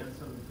a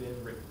ransom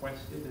been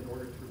requested in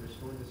order to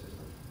restore the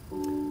system?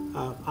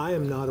 I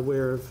am not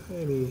aware of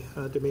any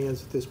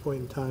demands at this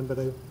point in time, but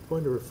I'm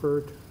going to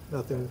refer to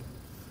nothing.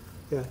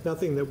 Yeah,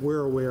 nothing that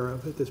we're aware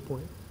of at this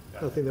point.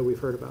 Nothing that we've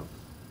heard about.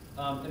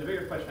 And a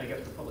bigger question, I guess,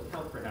 for public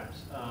health,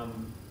 perhaps.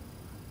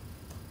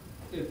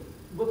 If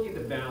looking at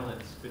the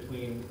balance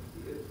between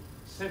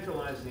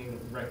centralizing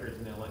records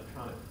in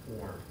electronic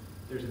form,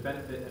 there's a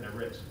benefit and a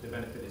risk. The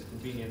benefit is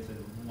convenience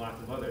and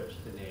lots of others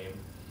to name.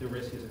 The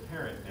risk is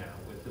apparent now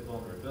with the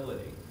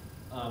vulnerability.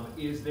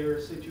 Is there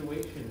a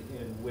situation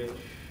in which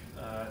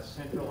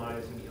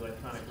centralizing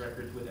electronic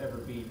records would ever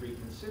be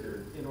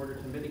reconsidered in order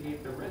to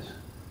mitigate the risk?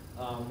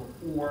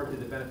 Or did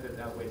the benefit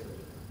outweigh such a thing?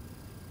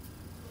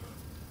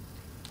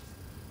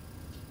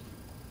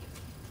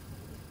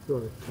 You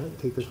want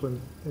to take this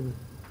one in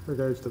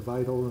regards to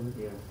vital and?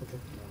 Yeah. Okay.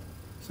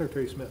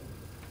 Secretary Smith.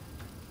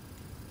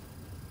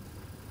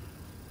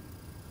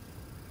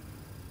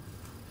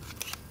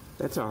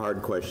 That's a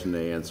hard question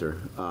to answer,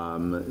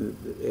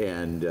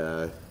 and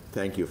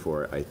thank you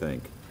for it, I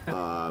think.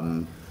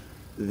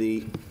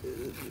 We've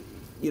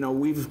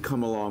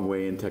come a long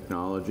way in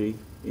technology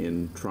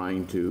in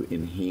trying to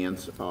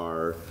enhance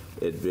our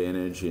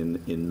advantage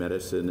in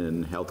medicine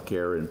and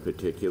healthcare in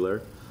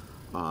particular.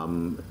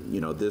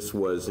 This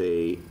was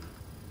a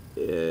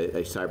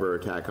cyber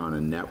attack on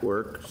a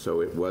network,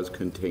 so it was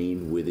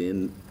contained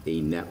within a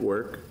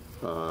network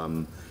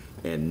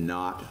and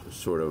not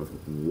sort of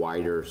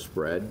wider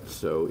spread.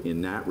 So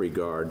in that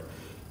regard,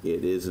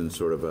 it isn't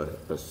sort of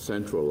a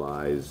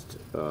centralized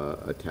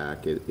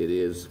attack. It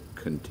is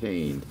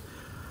contained.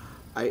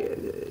 We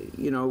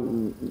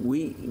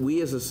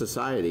as a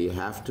society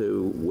have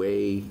to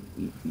weigh,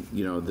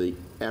 the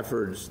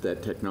efforts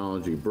that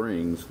technology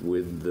brings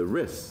with the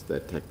risks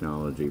that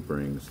technology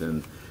brings,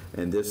 and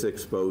this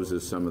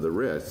exposes some of the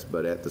risks.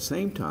 But at the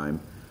same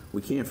time,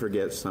 we can't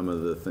forget some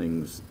of the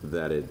things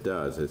that it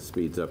does. It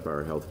speeds up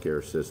our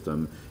healthcare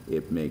system.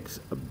 It makes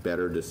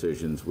better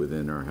decisions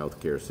within our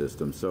healthcare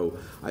system. So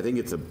I think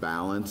it's a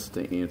balance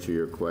to answer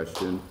your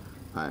question.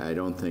 I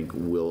don't think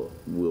we'll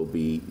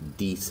be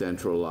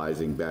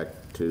decentralizing back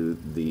to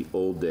the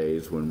old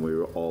days when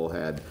we all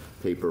had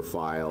paper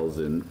files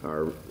in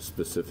our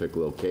specific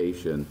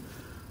location.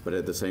 But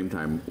at the same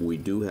time, we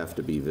do have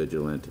to be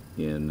vigilant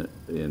in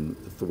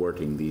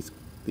thwarting these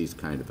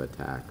kind of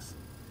attacks.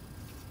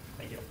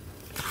 Thank you.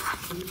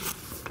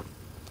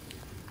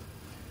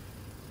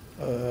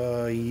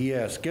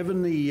 Yes,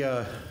 given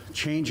the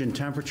change in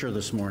temperature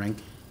this morning,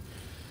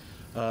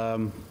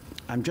 I'm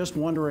just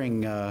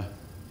wondering,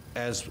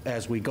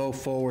 as we go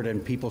forward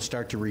and people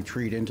start to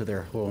retreat into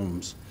their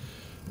homes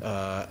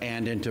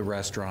and into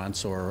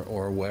restaurants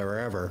or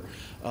wherever,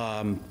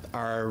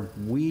 are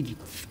we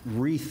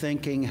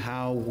rethinking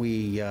how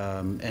we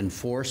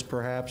enforce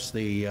perhaps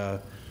the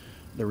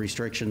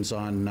restrictions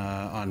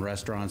on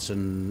restaurants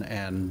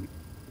and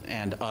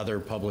other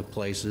public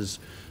places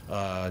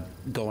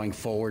going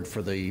forward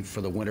for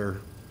the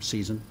winter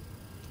season?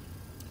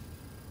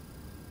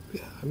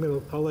 Yeah,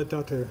 I'll let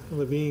Dr.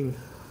 Levine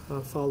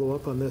follow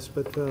up on this,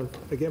 but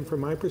again, from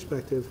my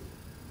perspective,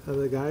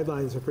 the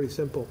guidelines are pretty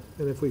simple,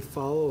 and if we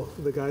follow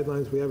the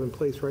guidelines we have in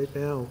place right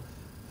now,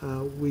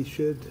 we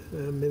should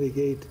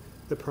mitigate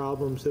the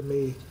problems that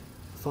may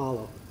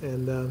follow.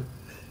 And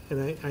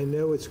I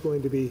know it's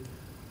going to be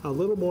a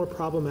little more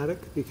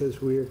problematic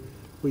because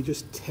we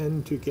just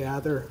tend to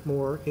gather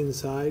more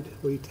inside.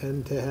 We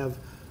tend to have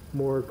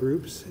more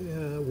groups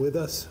with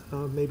us,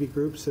 maybe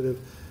groups that have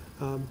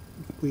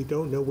we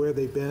don't know where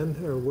they've been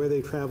or where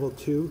they traveled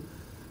to.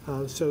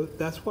 So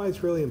that's why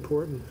it's really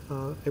important,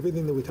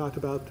 everything that we talked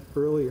about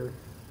earlier,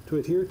 to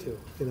adhere to.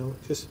 You know,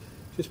 just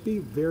be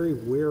very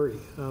wary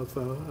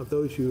of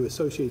those you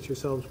associate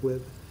yourselves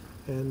with,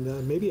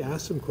 and maybe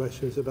ask some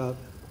questions about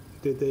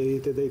did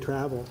they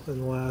travel in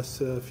the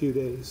last few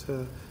days?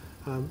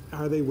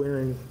 Are they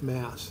wearing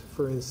masks,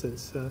 for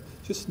instance?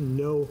 Just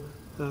know,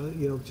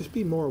 just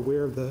be more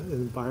aware of the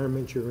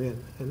environment you're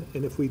in,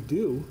 and if we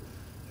do,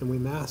 and we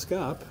mask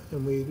up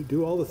and we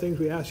do all the things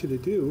we ask you to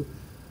do,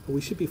 we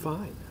should be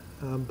fine.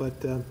 But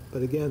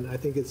again, I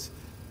think it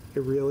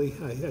really,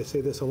 I say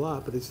this a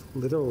lot, but it's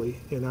literally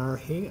in our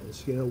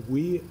hands. You know,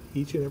 we,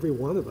 each and every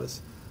one of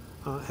us,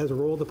 has a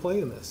role to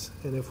play in this.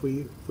 And if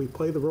we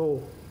play the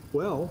role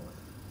well,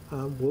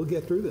 we'll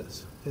get through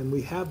this. And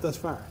we have thus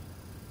far,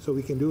 so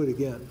we can do it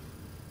again.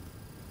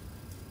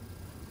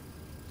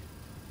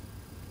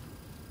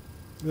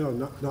 No,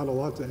 not a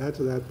lot to add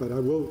to that, but I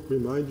will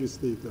remind you,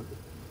 Steve, that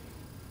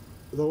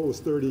although it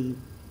was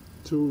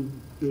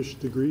 32-ish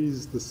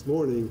degrees this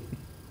morning,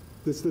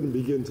 this didn't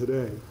begin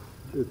today.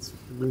 It's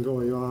been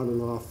going on and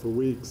off for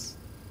weeks,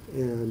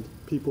 and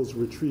people's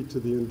retreat to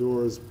the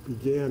indoors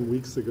began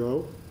weeks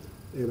ago,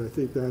 and I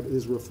think that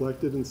is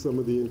reflected in some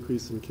of the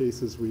increase in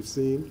cases we've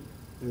seen,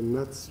 and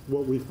that's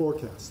what we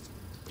forecast.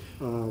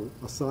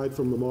 Aside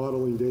from the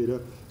modeling data,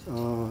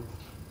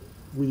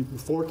 we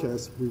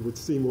forecast we would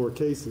see more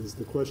cases.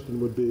 The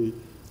question would be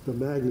the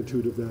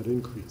magnitude of that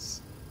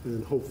increase,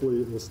 and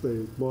hopefully it will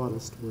stay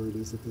modest where it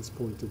is at this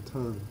point in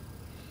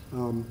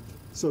time.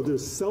 So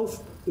there's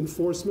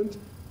self-enforcement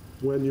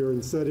when you're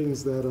in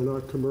settings that are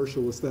not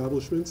commercial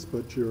establishments,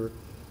 but you're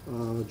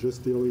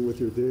just dealing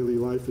with your daily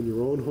life in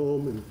your own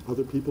home and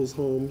other people's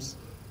homes,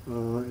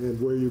 and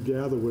where you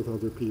gather with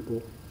other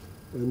people.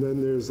 And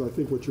then there's, I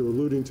think, what you're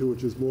alluding to,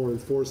 which is more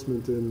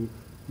enforcement in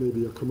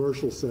maybe a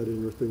commercial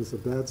setting or things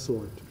of that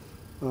sort,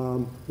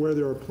 where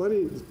there are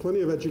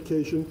plenty of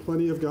education,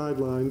 plenty of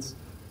guidelines,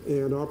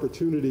 and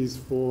opportunities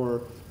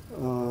for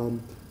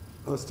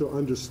us to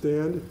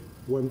understand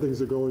when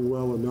things are going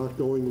well and not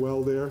going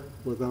well there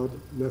without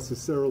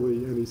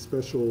necessarily any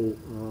special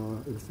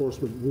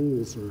enforcement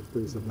rules or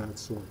things of that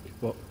sort.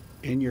 Well,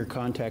 in your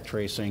contact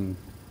tracing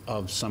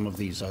of some of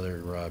these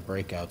other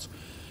breakouts,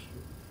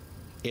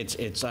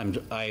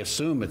 I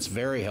assume it's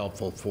very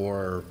helpful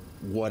for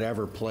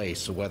whatever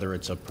place, whether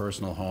it's a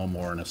personal home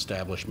or an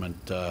establishment,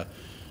 that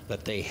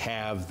they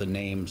have the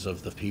names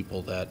of the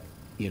people that,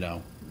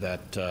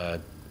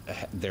 that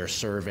they're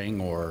serving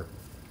or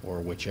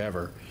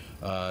whichever.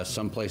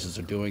 Some places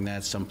are doing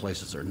that, some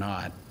places are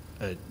not.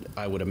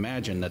 I would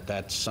imagine that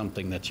that's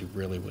something that you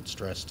really would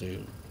stress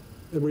too.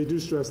 And we do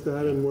stress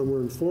that, and when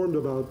we're informed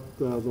about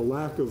the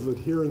lack of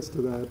adherence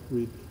to that,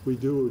 we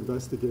do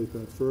investigate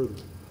that further.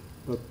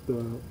 But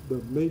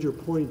the major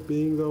point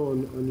being, though,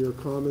 on your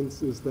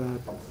comments is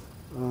that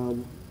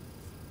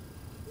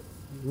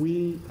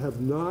we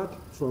have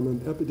not, from an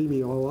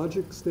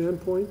epidemiologic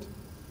standpoint,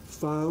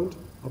 found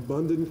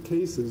abundant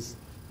cases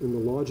in the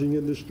lodging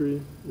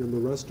industry, in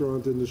the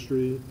restaurant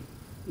industry,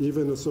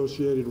 even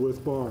associated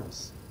with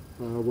bars,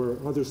 where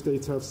other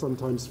states have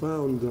sometimes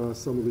found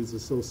some of these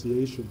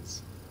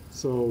associations.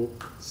 So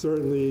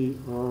certainly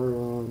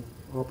our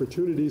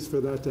opportunities for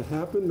that to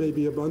happen may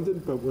be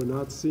abundant, but we're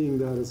not seeing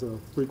that as a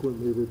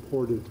frequently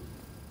reported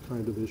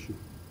kind of issue.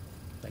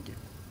 Thank you.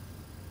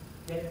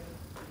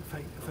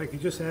 If I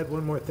could just add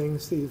one more thing,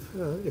 Steve,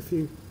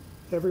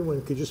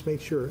 everyone could just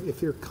make sure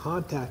if you're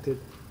contacted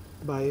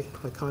by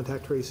a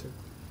contact tracer,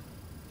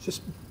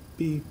 just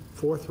be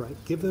forthright.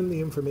 Give them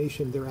the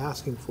information they're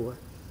asking for,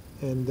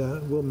 and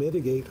we'll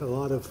mitigate a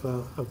lot of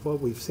what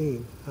we've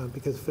seen.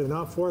 Because if they're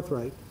not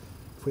forthright,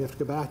 if we have to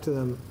go back to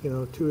them,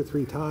 2 or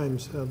 3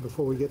 times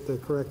before we get the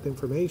correct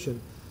information,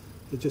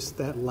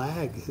 that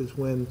lag is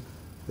when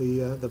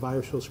the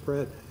virus will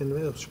spread, and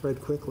it'll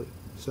spread quickly.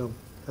 So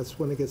that's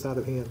when it gets out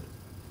of hand.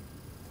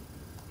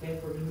 Okay,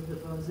 we're going to move the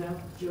phones now.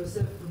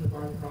 Joseph from the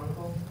Barton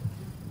Chronicle.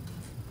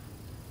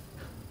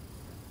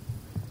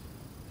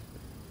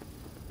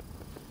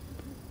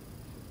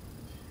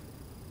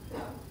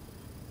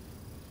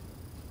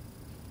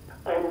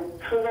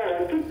 Hello,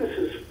 I think this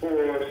is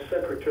for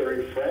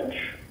Secretary French.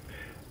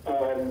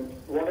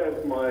 One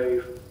of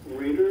my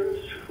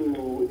readers,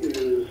 who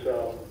is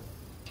a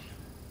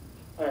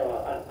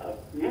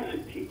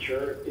music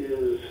teacher,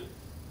 is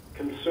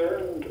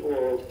concerned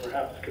or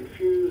perhaps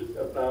confused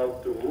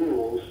about the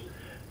rules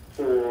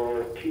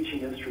for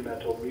teaching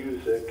instrumental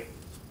music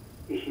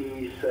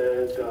He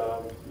said,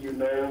 you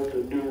know,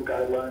 the new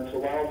guidelines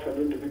allow for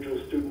an individual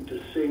student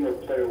to sing or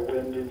play a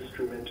wind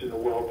instrument in a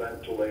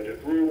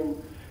well-ventilated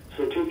room,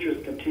 so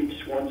teachers can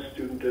teach one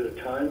student at a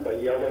time by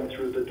yelling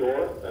through the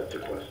door. That's a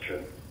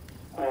question.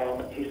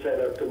 He said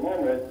at the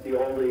moment, the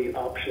only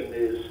option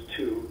is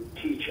to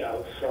teach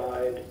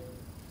outside,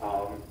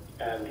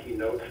 and he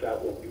notes that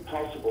won't be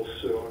possible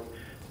soon.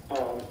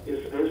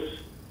 Is this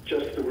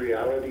just the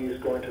reality he's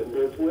going to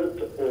live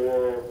with,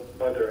 or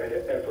are there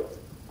ever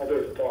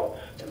other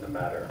thoughts in the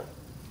matter?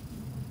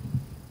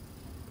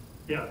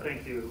 Yeah,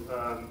 thank you.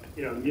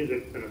 You know,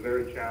 music's been a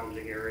very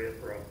challenging area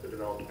for us to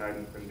develop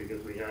guidance in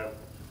because we have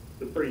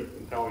some pretty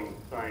compelling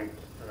science,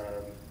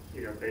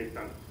 you know, based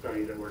on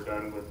studies that were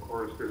done with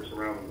chorus groups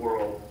around the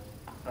world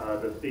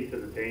that speak to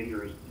the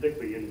dangers,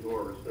 particularly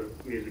indoors,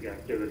 of music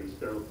activity.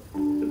 So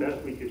the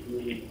best we could do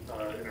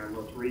in our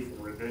most recent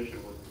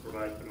revision was to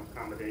provide some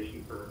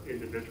accommodation for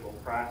individual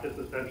practice,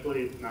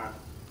 essentially. It's not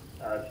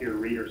to your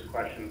reader's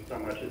question so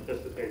much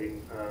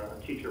anticipating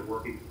a teacher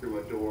working through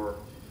a door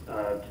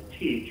to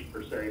teach,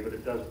 per se, but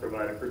it does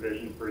provide a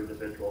provision for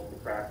individuals to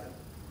practice.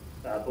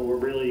 But we're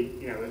really,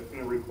 you know, it's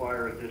going to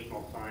require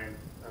additional science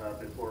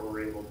before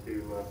we're able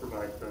to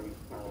provide some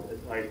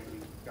advice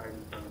and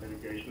guidance on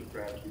mitigation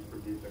strategies for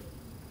music.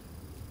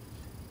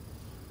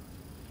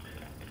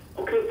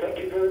 Okay, thank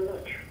you very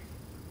much.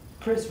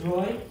 Chris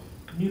Roy,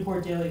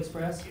 Newport Daily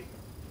Express.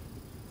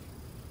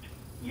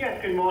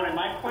 Yes, good morning.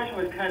 My question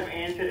was kind of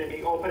answered in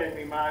the opening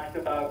remarks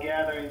about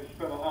gatherings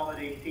for the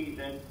holiday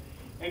season.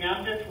 And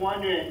I'm just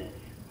wondering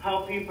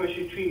how people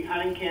should treat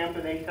hunting camp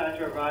when they start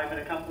to arrive in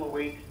a couple of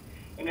weeks.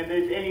 And if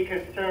there's any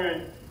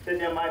concern that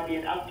there might be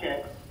an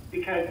uptick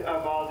because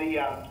of all the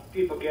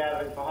people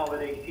gathering for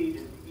holiday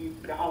season,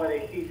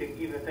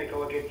 even if they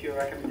go against your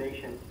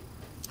recommendations.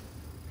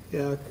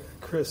 Yeah,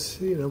 Chris,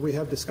 you know, we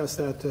have discussed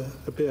that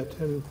a bit,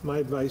 and my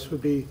advice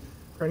would be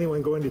for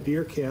anyone going to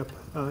deer camp,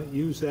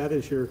 use that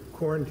as your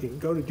quarantine.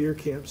 Go to deer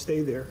camp,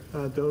 stay there.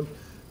 Don't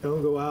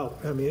go out.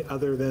 I mean,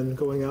 other than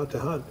going out to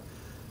hunt,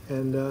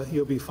 and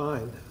you'll be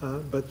fine.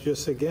 But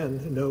just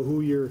again, know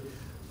who you're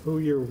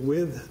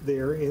with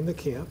there in the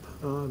camp.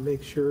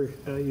 Make sure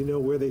you know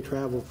where they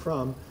traveled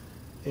from,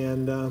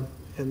 and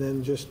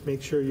then just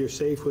make sure you're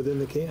safe within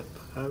the camp.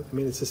 I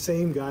mean, it's the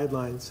same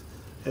guidelines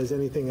as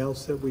anything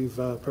else that we've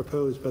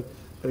proposed. But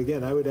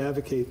again, I would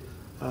advocate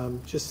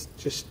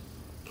just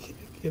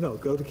you know,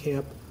 go to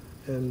camp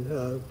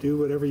and do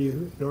whatever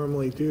you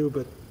normally do,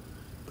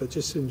 but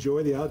just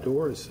enjoy the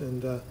outdoors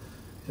and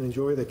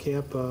enjoy the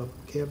camp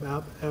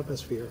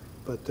atmosphere.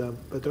 But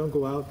don't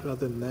go out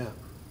other than that.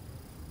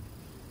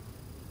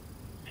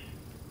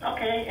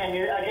 Okay, and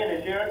again,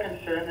 is there a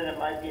concern that it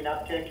might be an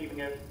uptick even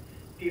if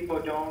people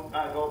don't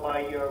go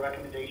by your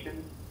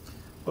recommendations?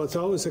 Well, it's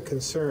always a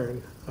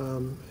concern,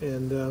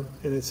 and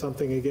it's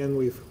something again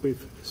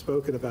we've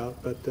spoken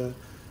about,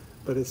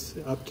 but it's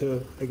up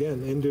to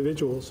again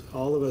individuals,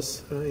 all of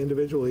us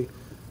individually,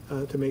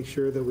 to make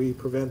sure that we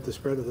prevent the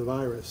spread of the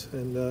virus,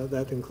 and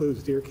that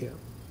includes deer camp.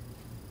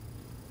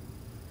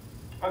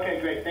 Okay,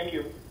 great, thank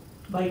you.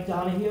 Mike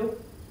Donahue.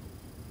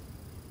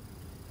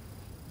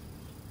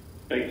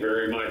 Thanks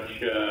very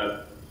much.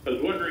 I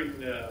was wondering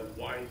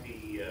why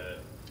the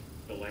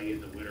delay in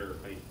the winter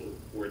high school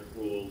sports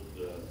rules.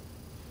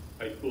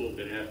 High schools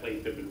and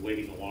athletes have been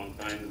waiting a long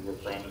time and were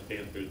promised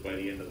answers by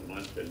the end of the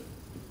month, and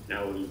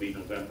now it'll be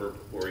November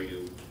before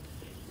you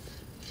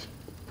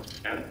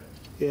have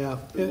Yeah,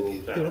 the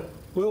rules you know,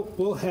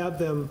 we'll have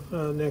them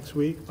next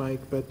week, Mike,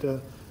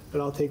 but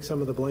I'll take some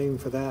of the blame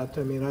for that.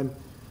 I mean,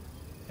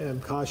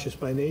 I'm cautious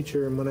by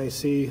nature, and when I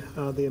see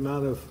the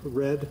amount of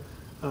red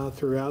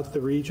throughout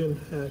the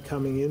region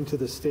coming into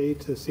the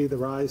state, to see the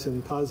rise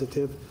in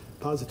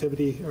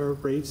positivity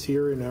rates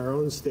here in our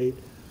own state,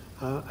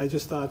 I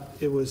just thought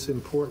it was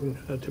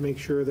important to make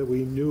sure that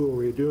we knew what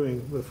we were doing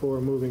before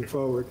moving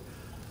forward.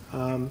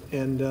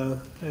 And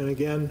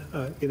again,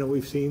 you know,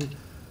 we've seen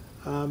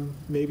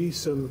maybe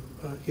some,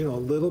 you know,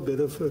 a little bit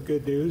of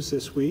good news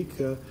this week.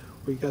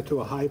 We got to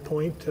a high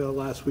point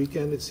last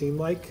weekend, it seemed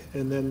like,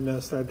 and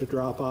then started to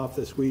drop off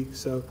this week.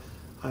 So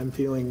I'm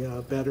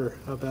feeling better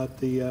about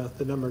the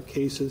number of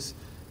cases,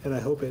 and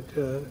I hope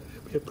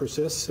it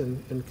persists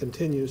and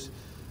continues.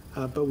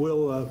 But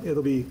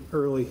it'll be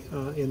early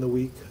in the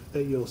week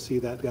that you'll see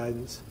that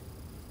guidance.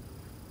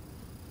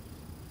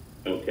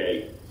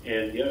 Okay.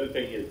 And the other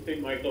thing is,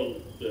 St.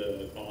 Michael's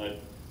College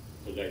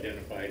was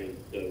identified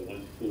as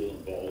one school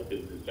involved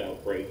in this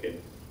outbreak,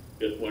 and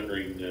just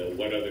wondering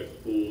what other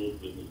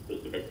schools in the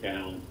specific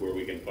towns where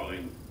we can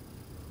find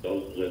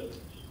those lists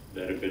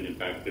that have been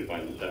impacted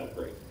by this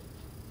outbreak.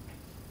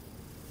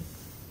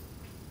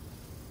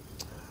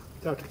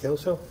 Dr.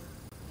 Kelso?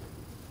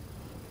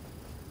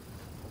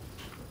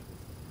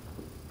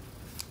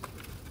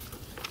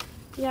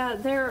 Yeah,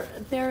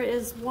 there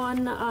is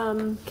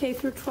one K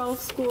through 12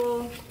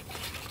 school,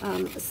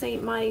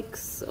 St.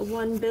 Mike's,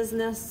 one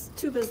business,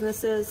 two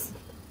businesses.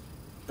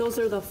 Those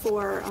are the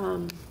four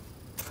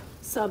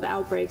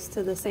sub-outbreaks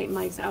to the St.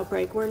 Mike's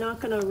outbreak. We're not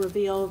going to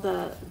reveal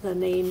the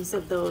names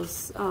of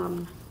those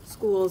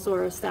schools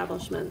or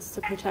establishments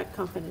to protect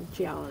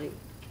confidentiality.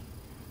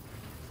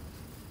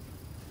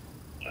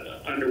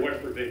 Under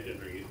what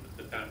provision are you,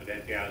 the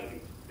confidentiality?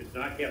 It's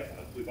not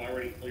HIPAA. We've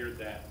already cleared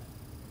that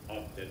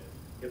up, that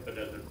HIPAA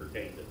doesn't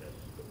pertain to this.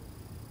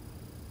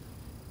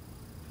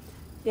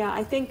 Yeah,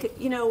 I think,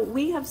 you know,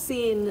 we have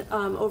seen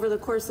over the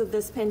course of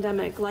this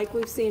pandemic, like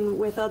we've seen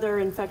with other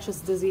infectious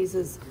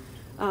diseases,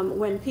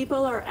 when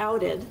people are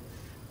outed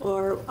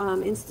or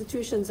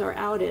institutions are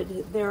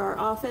outed, there are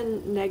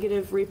often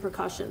negative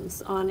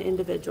repercussions on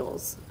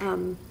individuals.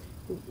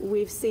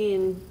 We've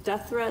seen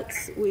death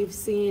threats, we've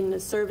seen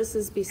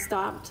services be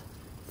stopped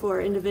for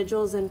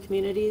individuals and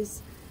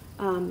communities,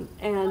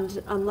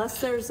 and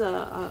unless there's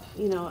a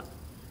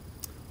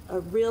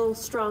real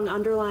strong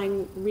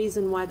underlying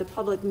reason why the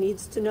public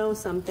needs to know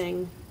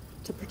something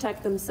to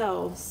protect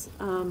themselves,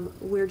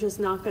 we're just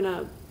not going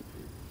to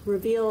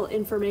reveal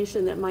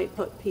information that might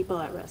put people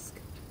at risk.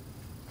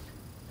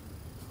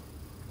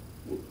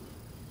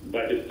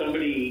 But if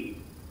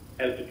somebody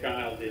has a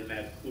child in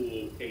that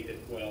school,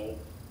 K-12,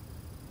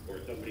 or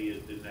somebody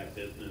is in that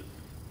business,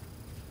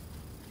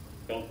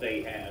 don't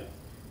they have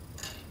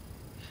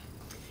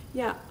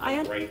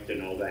rights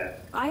and all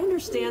that? I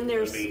understand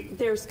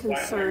there's concern.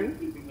 Why are you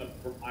keeping the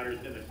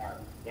vermonters in the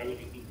dark? Why would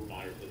you keep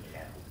vermonters in the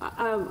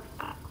dark?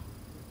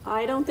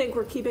 I don't think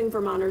we're keeping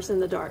Vermonters in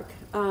the dark.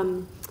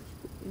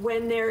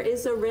 When there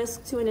is a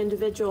risk to an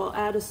individual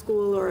at a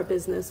school or a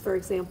business, for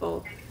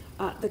example,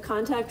 the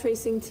contact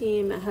tracing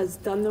team has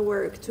done the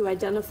work to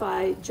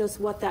identify just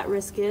what that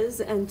risk is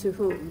and to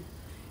whom.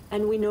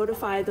 And we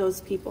notify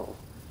those people.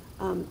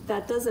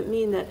 That doesn't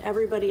mean that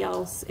everybody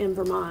else in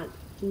Vermont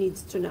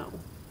needs to know.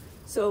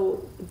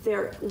 So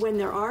when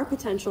there are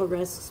potential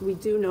risks, we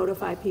do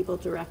notify people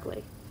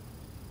directly.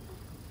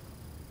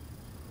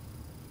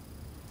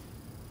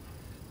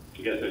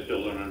 I guess I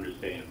still don't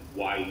understand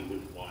why you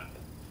would want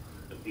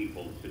the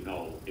people to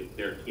know if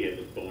their kid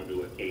is going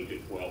to a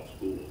K-12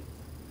 school,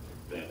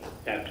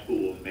 that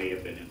school may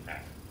have been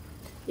impacted.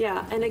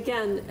 Yeah, and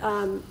again,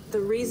 the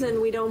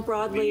reason we don't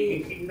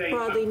broadly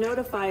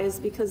notify is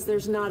because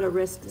there's not a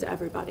risk to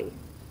everybody.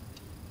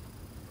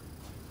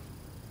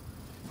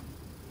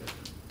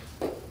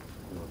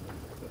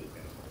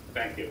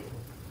 Thank you.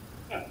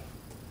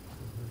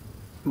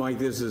 Mike,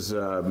 this is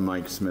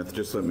Mike Smith.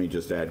 Let me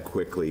add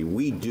quickly.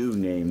 We do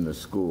name the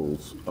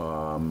schools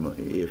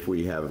if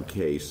we have a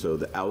case. So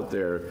out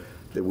there,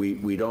 that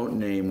we don't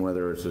name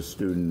whether it's a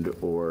student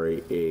or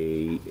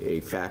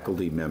a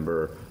faculty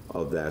member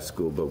of that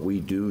school, but we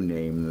do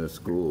name the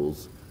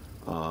schools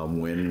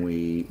when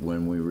we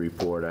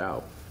report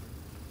out.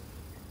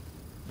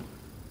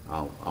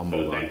 I'll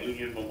move on. So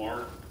Union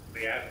Memorial,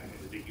 they asked me,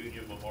 is it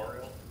Union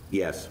Memorial?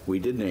 Yes, we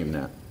did name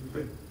that.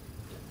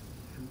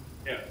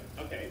 Yeah,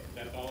 okay,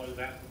 that's all I was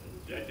asking.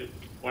 I just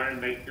wanted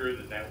to make sure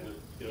that was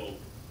still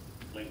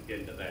linked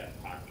into that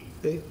hockey.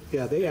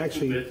 They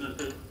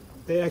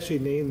actually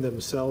named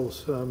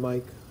themselves,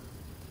 Mike,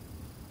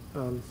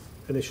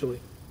 initially.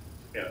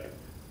 Yeah.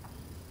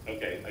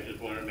 Okay, I just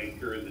wanted to make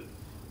sure that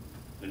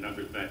the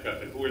numbers match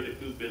up. And who are the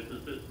two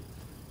businesses?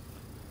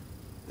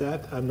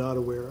 That I'm not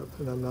aware of,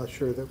 and I'm not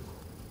sure that,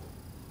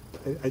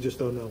 I just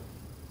don't know.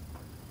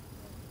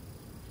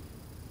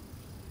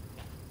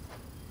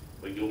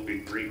 Well, you'll be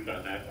briefed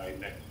on that by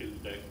next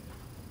Tuesday.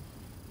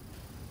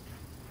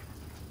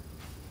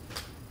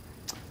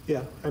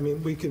 Yeah, I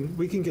mean, we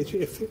can get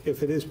you,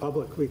 if it is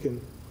public, we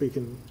can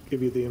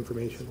give you the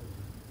information.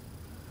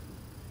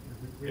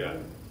 Yeah,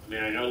 I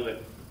mean, I know that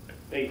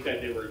they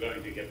said they were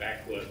going to get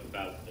back to us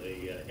about the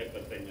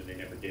HIPAA thing, and they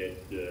never did.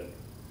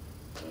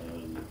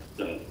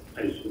 So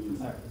I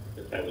assume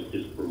that was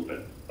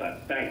disproven.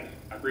 But thanks,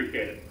 I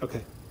appreciate it.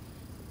 Okay.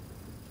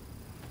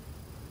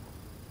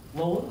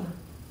 Lola,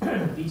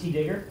 BT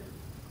Digger.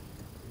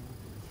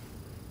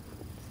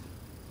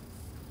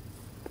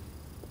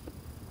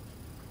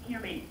 Hear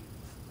me?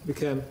 We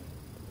can.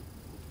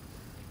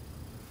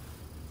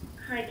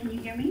 Hi, can you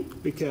hear me?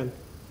 We can.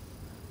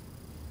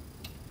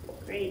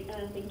 Great,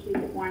 thank you.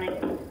 Good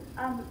morning.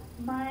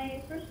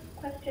 My first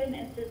question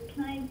is just,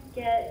 can I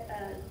get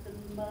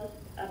the most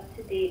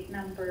up-to-date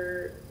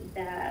number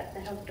that the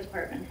health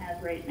department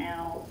has right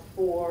now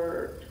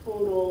for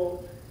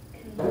total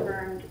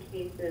confirmed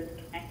cases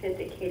connected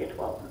to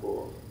K-12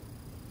 schools?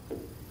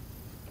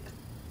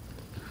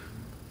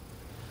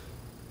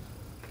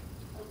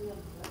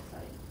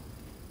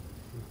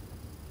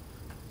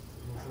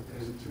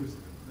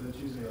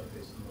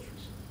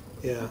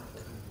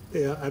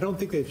 Yeah, I don't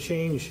think they've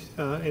changed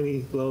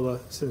any, Lola,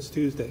 since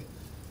Tuesday.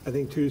 I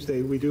think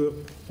Tuesday, we do it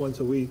once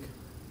a week,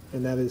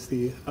 and that is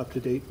the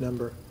up-to-date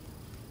number.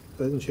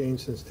 It hasn't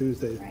changed since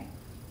Tuesday. Right.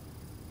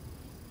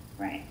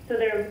 Right. So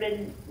there have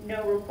been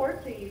no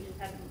reports, or you just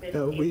haven't been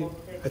able to?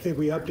 I think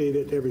we update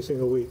it every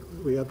single week.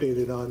 We update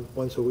it on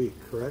once a week,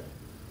 correct?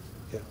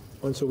 Yeah,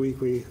 once a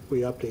week we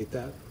update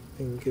that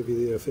and give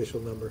you the official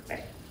number.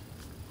 Right.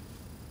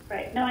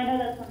 Right. No, I know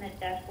that's when the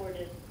dashboard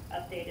is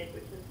updated,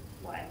 which is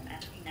why I'm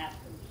asking that.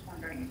 I'm just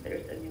wondering if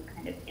there's a new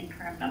kind of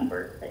interim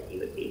number that you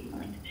would be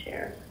willing to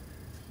share.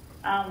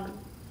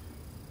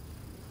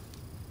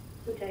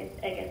 which I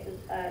guess is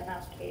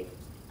not the case.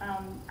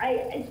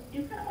 I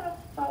do kind of want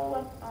to follow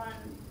up on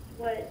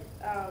what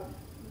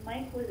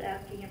Mike was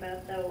asking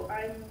about, though.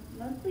 I'm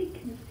mostly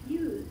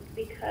confused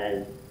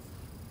because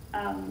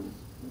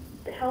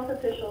the health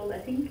officials, I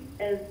think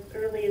as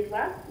early as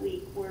last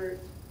week, were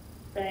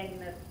saying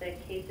that the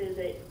cases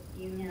at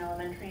Union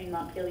Elementary in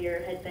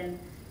Montpelier had been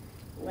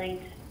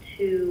linked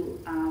to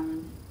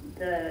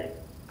the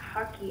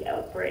hockey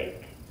outbreak.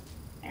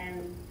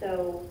 And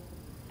so,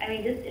 I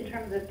mean, just in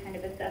terms of kind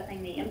of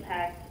assessing the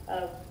impact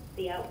of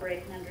the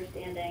outbreak and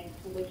understanding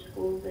to which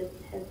schools it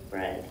has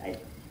spread,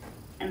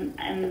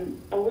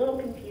 I'm a little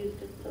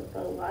confused as to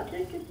the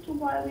logic as to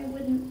why we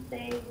wouldn't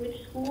say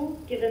which schools,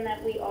 given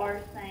that we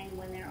are saying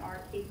when there are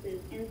cases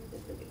in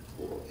specific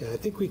schools. Yeah, I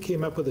think we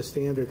came up with a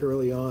standard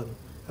early on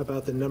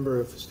about the number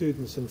of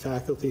students and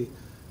faculty,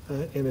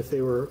 and if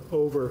they were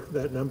over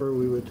that number,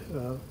 we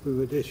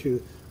would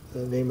issue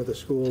the name of the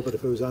school, but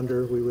if it was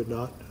under, we would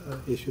not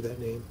issue that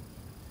name.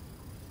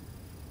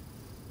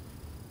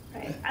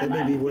 Right. That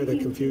may be where the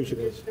confusion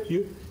is.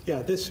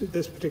 Yeah, this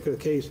particular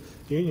case,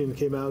 Union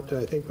came out,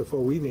 I think,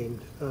 before we named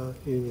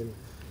Union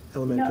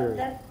Elementary.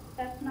 No,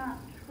 that's not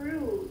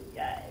true.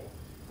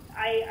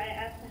 I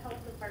asked the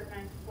health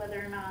department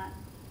whether or not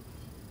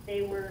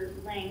they were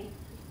linked.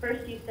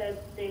 First you said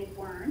they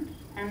weren't,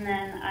 and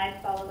then I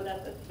followed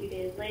up a few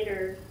days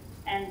later,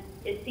 and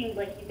it seemed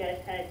like you guys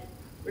had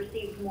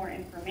received more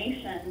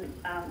information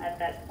at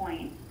that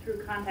point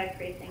through contact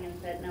tracing and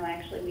said, no,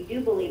 actually, we do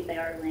believe they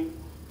are linked.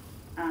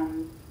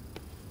 And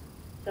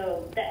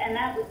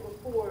that was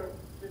before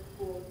the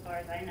school, as far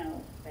as I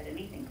know, said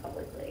anything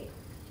publicly.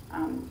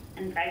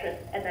 In fact,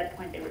 at that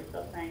point, they were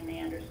still saying they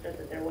understood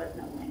that there was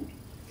no link.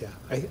 Yeah,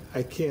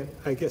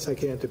 I guess I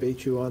can't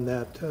debate you on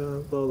that,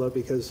 Lola,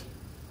 because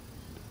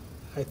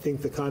I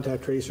think the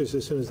contact tracers,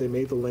 as soon as they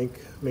made the link,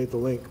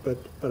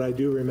 but I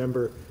do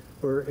remember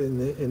or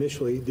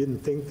initially didn't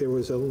think there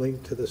was a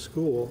link to the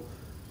school,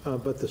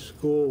 but the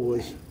school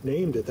was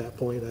named at that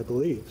point, I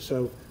believe.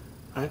 So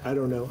I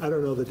don't know. I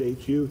don't know the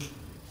dates. You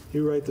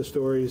write the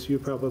stories. You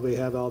probably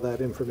have all that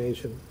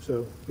information.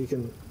 So we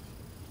can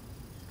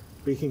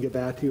get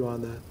back to you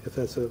on that if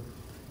that's a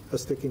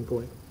sticking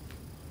point.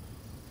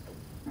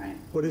 Right.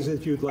 What is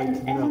it you'd like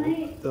to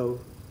know, though,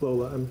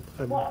 Lola?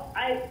 Well,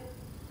 I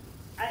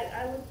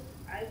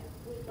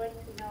would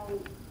like to know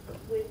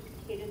which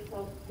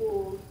K-12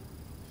 schools,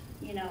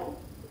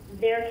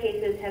 their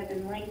cases have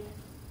been linked,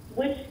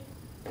 which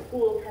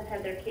schools have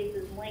had their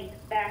cases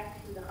linked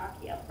back to the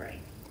hockey outbreak.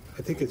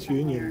 I think it's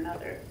Union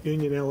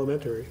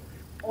Elementary.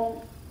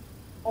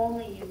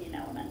 Only Union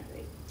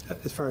Elementary.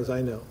 As far as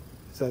I know.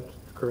 Is that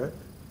correct?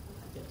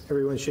 Yes.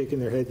 Everyone's shaking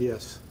their head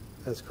yes.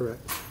 That's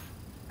correct.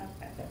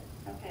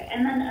 Okay.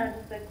 And then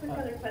just a quick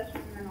other question,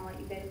 and then I'll let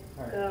you guys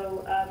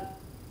go.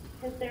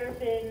 Has there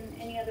been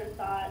any other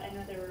thought? I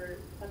know there were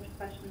a bunch of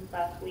questions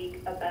last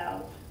week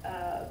about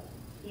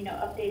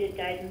updated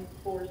guidance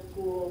for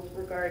schools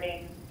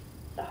regarding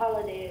the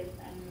holidays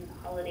and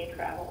holiday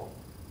travel.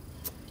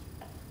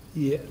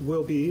 Yeah,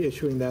 we'll be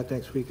issuing that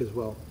next week as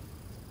well.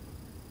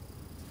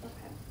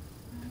 Okay.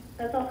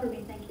 That's all for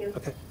me. Thank you.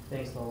 Okay.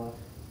 Thanks, Lola.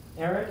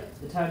 Eric,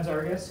 the Times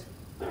Argus.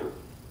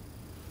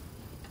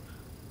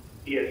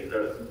 Yes,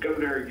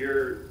 Governor,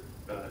 your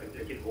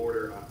executive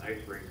order on ice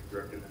rinks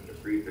directing them to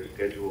freeze their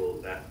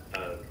schedule that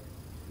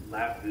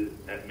lapses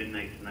at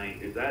midnight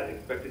tonight, is that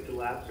expected to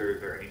lapse, or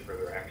is there any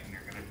further action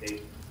you're going to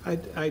take?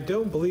 I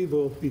don't believe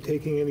we'll be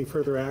taking any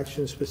further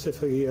action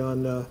specifically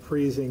on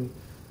freezing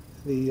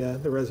the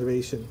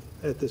reservation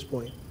at this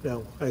point.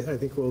 No, I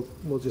think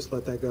we'll just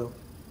let that go.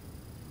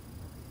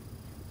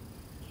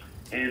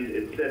 And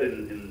it said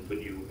in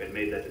when you had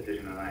made that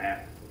decision, and I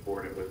asked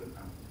before, and it wasn't,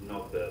 I don't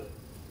know if the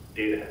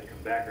data has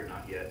come back or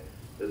not yet,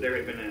 that there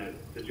had been a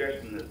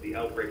suggestion that the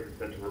outbreak in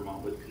Central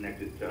Vermont was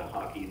connected to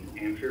hockey in New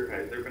Hampshire.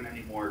 Has there been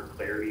any more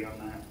clarity on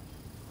that?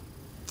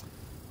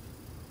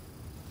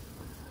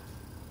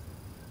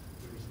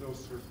 There's no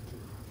certainty.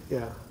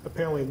 Yeah,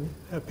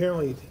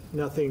 apparently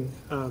nothing.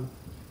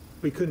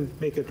 We couldn't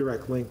make a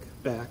direct link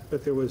back,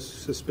 but there was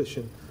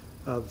suspicion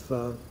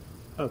of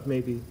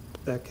maybe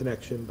that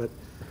connection, but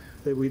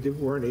that we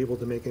weren't able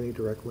to make any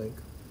direct link.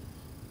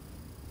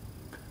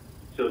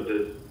 So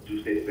do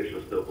state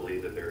officials still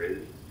believe that there is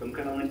some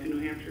kind of link to New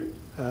Hampshire?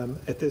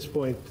 At this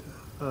point,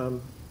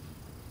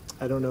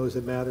 I don't know as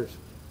it matters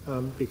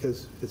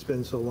because it's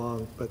been so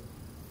long. But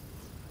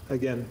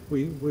again,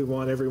 we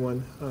want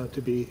everyone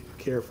to be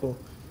careful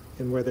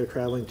in where they're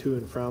traveling to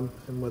and from,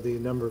 and with the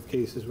number of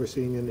cases we're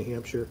seeing in New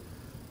Hampshire,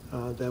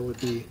 that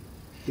would be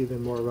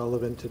even more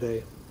relevant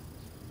today.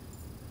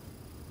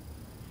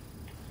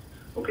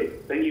 Okay,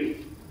 thank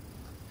you.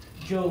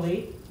 Joe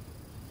Lee,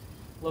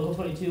 Local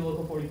 22,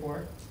 Local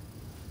 44.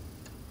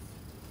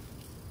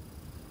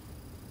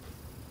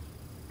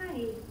 Hi,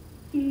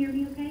 can you hear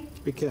me okay?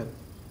 We can.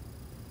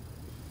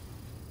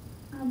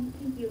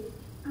 Thank you.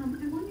 I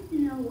wanted to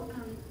know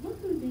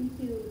what goes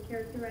into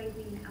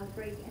characterizing an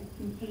outbreak as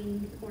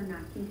contained or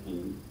not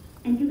contained.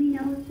 And do we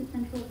know if the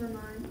Central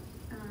Vermont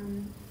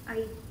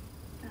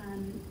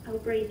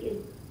outbreak is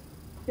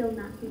still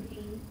not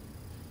contained?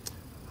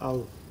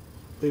 I'll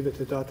leave it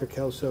to Dr.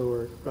 Kelso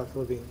or Dr.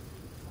 Levine.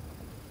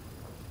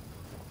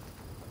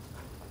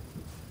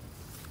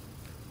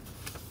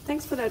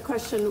 Thanks for that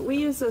question. We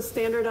use a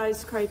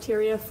standardized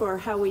criteria for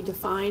how we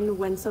define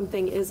when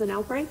something is an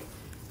outbreak.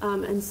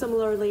 And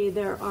similarly,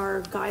 there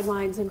are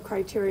guidelines and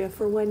criteria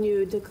for when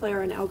you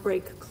declare an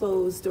outbreak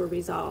closed or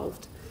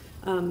resolved.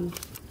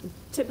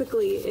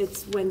 Typically,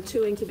 it's when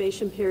 2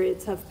 incubation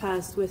periods have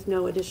passed with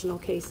no additional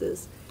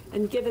cases.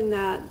 And given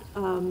that,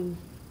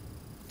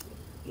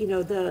 you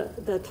know,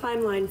 the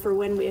timeline for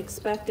when we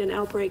expect an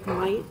outbreak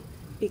might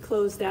be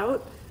closed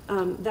out,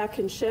 that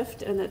can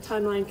shift, and that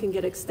timeline can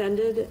get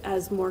extended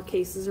as more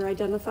cases are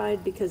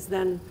identified, because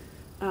then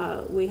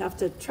we have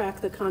to track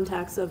the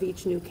contacts of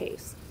each new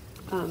case.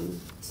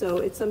 So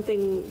it's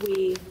something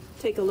we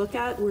take a look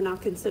at. We're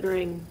not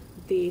considering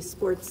the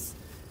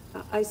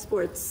ice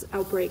sports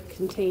outbreak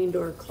contained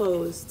or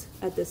closed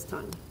at this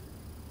time.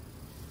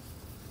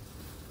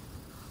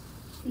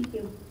 Thank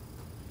you.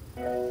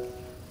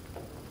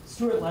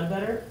 Stuart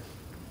Ledbetter,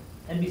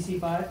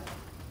 NBC5.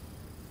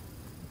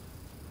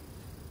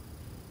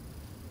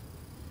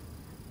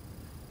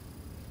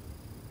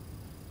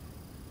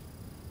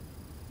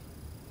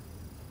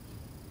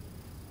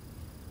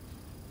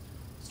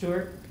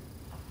 Stuart,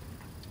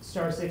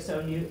 *6 to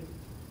unmute.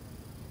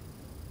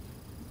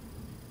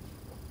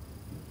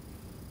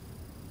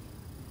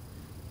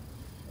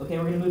 Okay,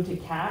 we're going to move to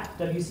Kat,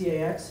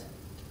 WCAX.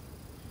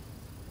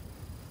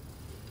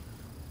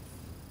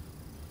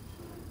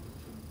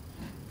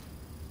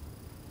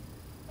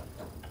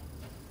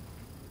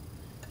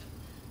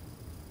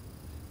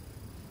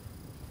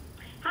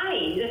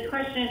 Hi, this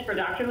question is for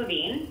Dr.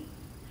 Levine.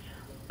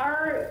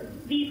 Are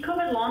these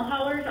COVID long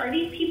haulers, are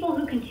these people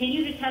who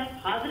continue to test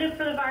positive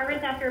for the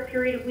virus after a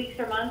period of weeks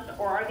or months,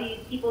 or are these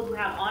people who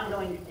have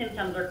ongoing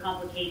symptoms or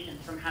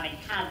complications from having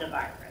had the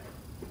virus?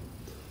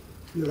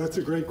 Yeah, that's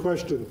a great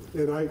question,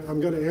 and I'm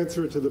going to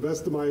answer it to the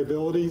best of my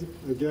ability.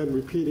 Again,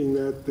 repeating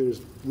that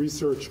there's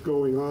research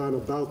going on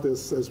about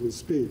this as we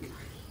speak.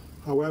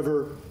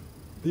 However,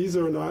 these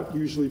are not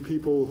usually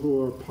people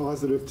who are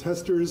positive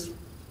testers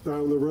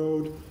down the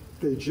road.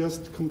 They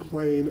just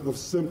complain of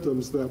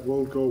symptoms that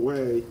won't go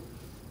away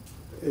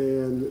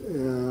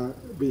and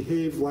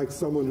behave like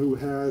someone who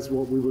has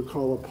what we would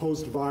call a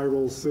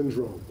post-viral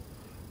syndrome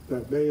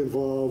that may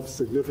involve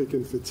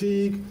significant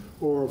fatigue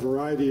or a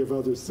variety of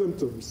other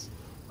symptoms.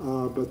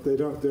 But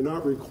they're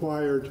not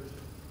required.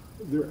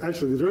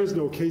 Actually, there is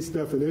no case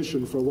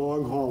definition for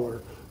long hauler.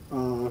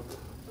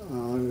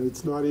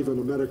 It's not even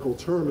a medical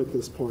term at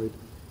this point,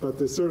 but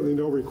there's certainly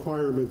no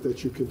requirement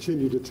that you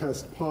continue to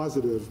test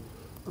positive.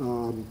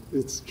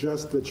 It's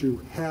just that you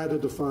had a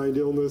defined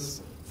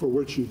illness for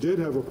which you did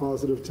have a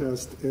positive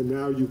test, and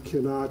now you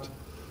cannot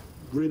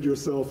rid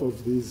yourself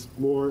of these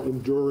more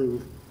enduring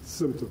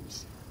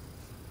symptoms.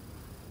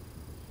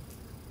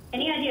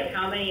 Any idea of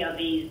how many of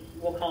these,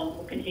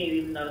 we'll continue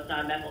even though it's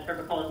not a medical term,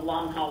 but call it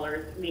long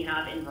haulers, we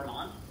have in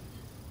Vermont?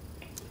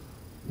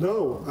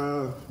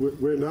 No,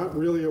 we're not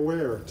really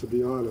aware, to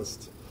be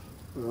honest.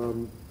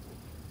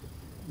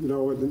 You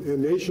know,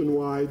 and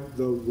nationwide,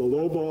 the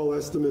low ball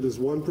estimate is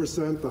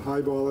 1%, the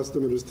high ball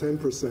estimate is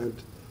 10%,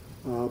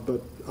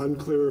 but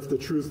unclear if the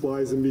truth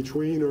lies in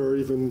between or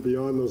even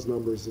beyond those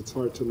numbers. It's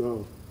hard to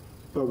know.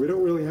 But we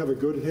don't really have a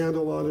good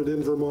handle on it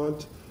in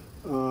Vermont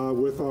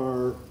with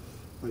our,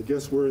 I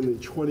guess we're in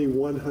the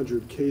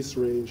 2,100 case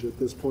range at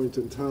this point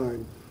in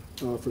time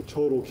for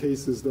total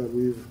cases that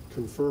we've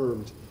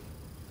confirmed.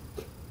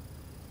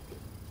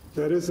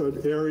 That is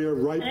an area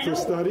ripe for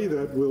study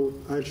that we'll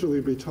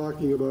actually be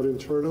talking about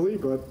internally,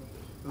 but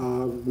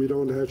we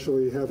don't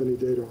actually have any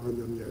data on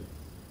them yet.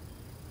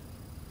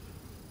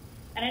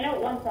 And I know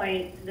at one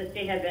point the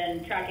state had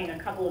been tracking a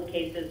couple of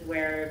cases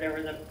where there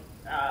was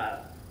a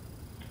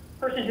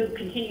person who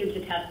continued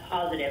to test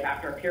positive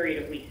after a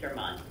period of weeks or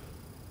months.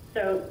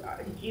 So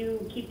do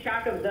you keep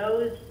track of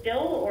those still,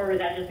 or is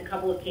that just a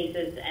couple of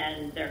cases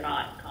and they're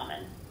not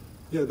common?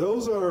 Yeah,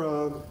 those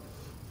are,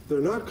 they're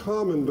not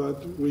common,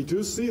 but we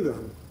do see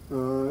them.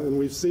 And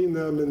we've seen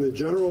them in the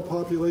general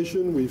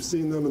population. We've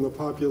seen them in the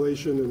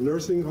population in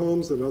nursing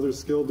homes and other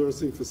skilled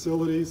nursing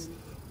facilities.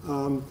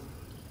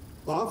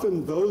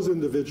 Often those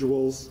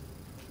individuals,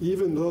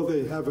 even though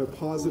they have a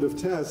positive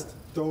test,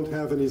 don't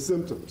have any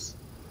symptoms.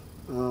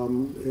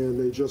 And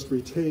they just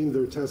retain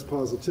their test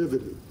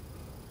positivity.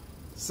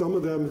 Some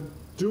of them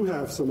do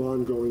have some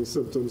ongoing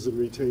symptoms and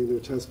retain their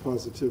test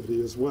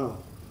positivity as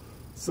well.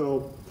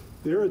 So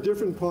they're a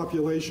different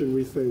population,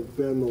 we think,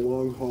 than the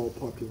long-haul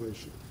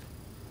population.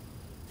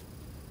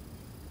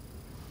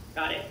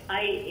 Got it.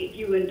 If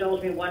you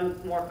indulge me, one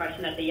more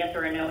question that's a yes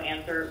or a no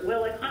answer.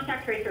 Will a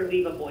contact tracer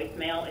leave a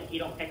voicemail if you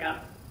don't pick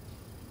up?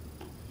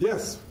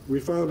 Yes, we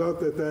found out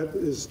that that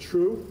is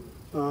true.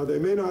 They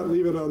may not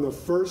leave it on the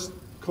first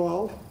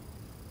call,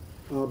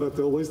 but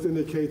they'll at least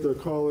indicate they're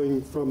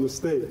calling from the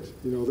state.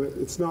 You know, that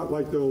it's not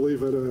like they'll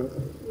leave it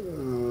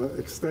an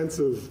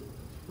extensive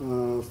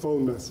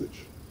phone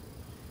message.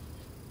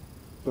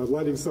 but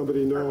letting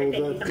somebody know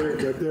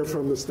that they're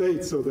from the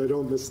state so they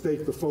don't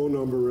mistake the phone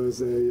number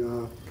as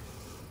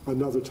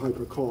another type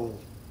of call.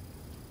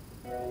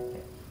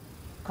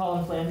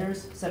 Colin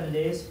Flanders, 7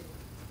 days.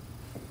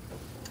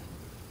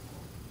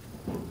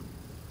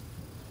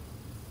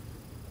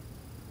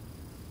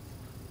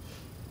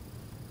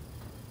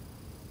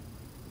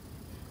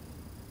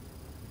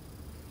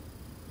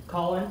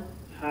 Colin?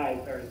 Hi,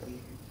 sorry.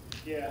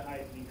 Yeah, hi,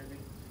 can you hear me?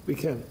 We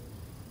can.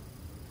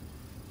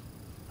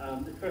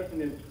 This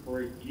question is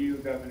for you,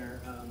 Governor.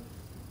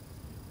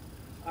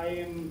 I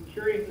am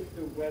curious as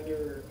to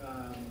whether,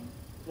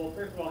 well,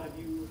 first of all, have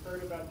you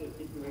heard about the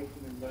situation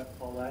in West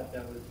Paulette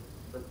that was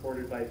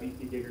reported by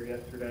BC Digger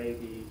yesterday,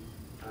 the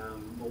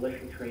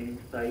militia training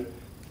site?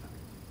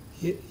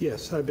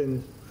 Yes, I've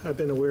been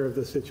aware of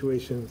the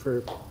situation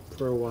for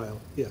a while.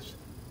 Yes.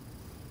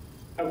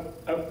 I'm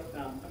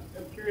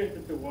curious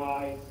as to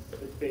why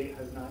the state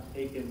has not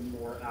taken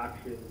more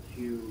action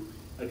to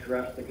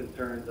address the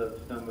concerns of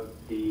some of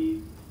the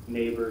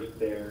neighbors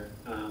there.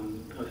 I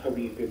was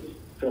hoping you could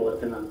fill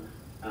us in on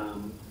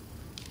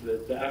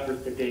the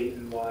efforts to date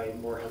and why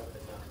more has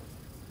been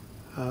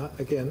done.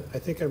 Again, I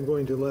think I'm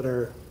going to let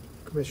our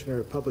Commissioner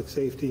of Public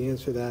Safety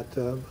answer that.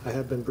 I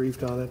have been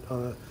briefed on it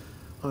on an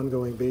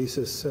ongoing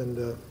basis,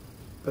 and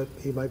but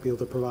he might be able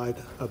to provide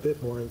a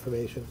bit more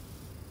information.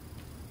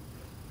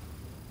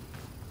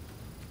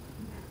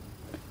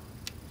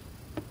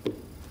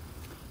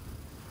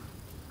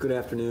 Good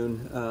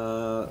afternoon.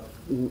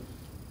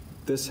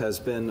 This has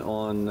been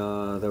on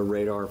the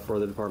radar for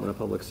the Department of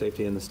Public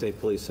Safety and the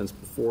State Police since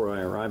before I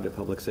arrived at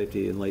Public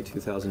Safety in late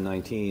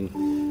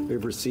 2019.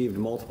 We've received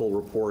multiple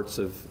reports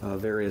of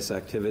various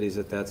activities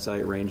at that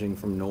site, ranging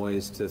from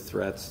noise to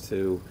threats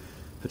to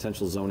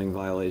potential zoning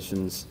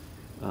violations.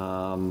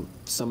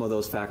 Some of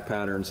those fact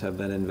patterns have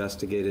been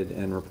investigated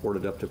and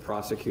reported up to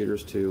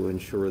prosecutors to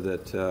ensure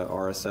that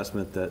our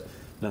assessment that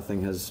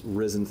nothing has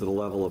risen to the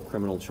level of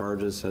criminal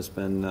charges has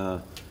been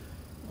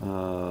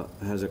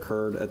has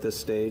occurred at this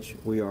stage.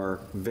 We are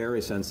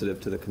very sensitive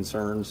to the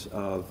concerns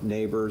of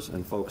neighbors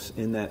and folks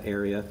in that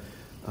area,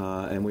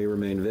 and we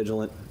remain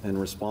vigilant and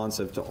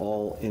responsive to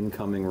all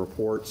incoming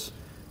reports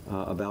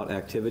about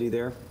activity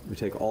there. We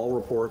take all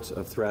reports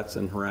of threats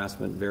and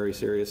harassment very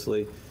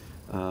seriously.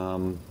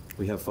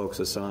 We have folks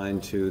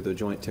assigned to the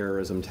Joint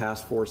Terrorism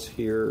Task Force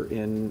here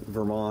in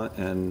Vermont,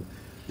 and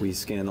we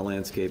scan the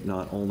landscape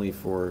not only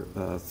for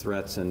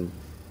threats and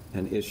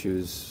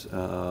issues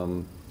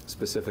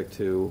specific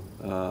to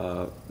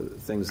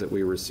things that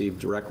we receive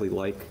directly,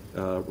 like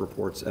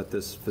reports at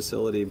this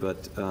facility,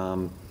 but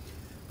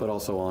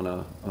also on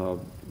a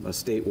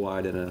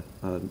statewide and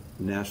a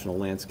national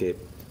landscape.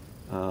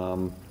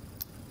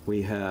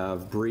 We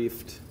have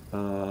briefed.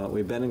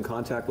 We've been in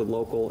contact with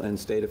local and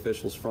state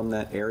officials from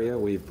that area.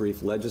 We've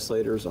briefed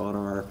legislators on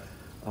our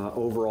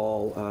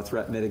overall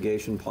threat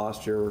mitigation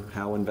posture,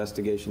 how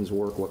investigations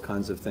work, what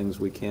kinds of things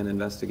we can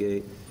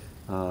investigate.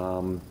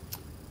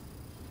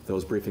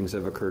 Those briefings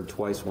have occurred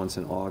twice, once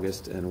in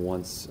August and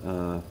once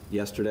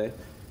yesterday.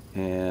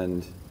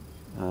 And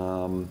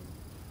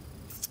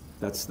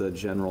that's the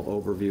general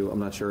overview. I'm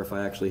not sure if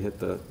I actually hit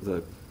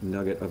the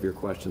nugget of your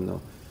question,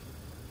 though.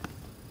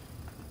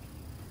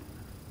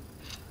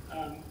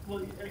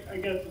 Well, I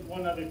guess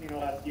one other thing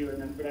I'll ask you,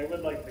 but I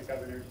would like the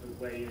governor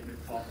to weigh in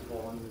if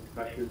possible on this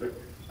question. But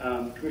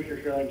Commissioner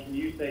Sherling, can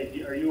you say,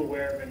 are you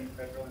aware of any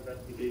federal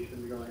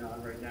investigations going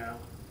on right now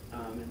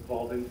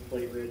involving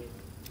Slate Ridge?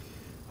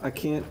 I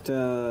can't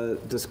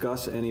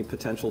discuss any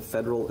potential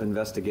federal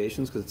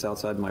investigations because it's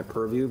outside my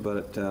purview,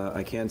 but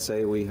I can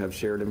say we have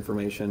shared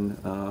information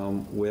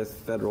with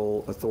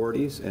federal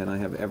authorities, and I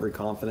have every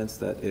confidence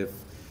that if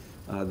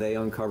they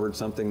uncovered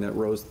something that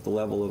rose to the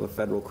level of a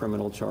federal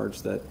criminal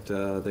charge, that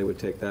they would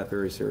take that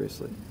very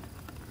seriously.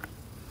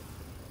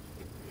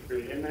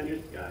 Great. And then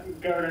just,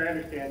 Governor, I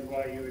understand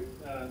why you would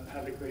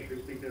have the Commissioner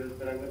speak to this,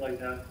 but I would like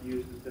to ask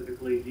you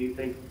specifically, do you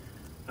think,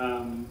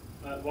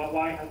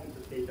 why hasn't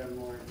the state done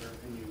more in your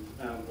opinion?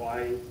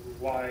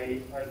 Why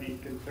are these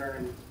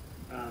concerns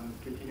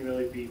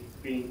continually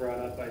being brought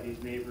up by these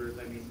neighbors?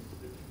 I mean,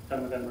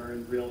 some of them are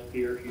in real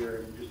fear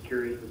here. I'm just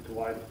curious as to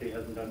why the state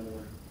hasn't done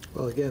more.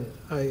 Well, again,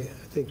 I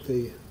think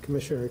the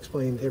Commissioner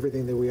explained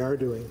everything that we are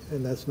doing,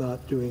 and that's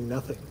not doing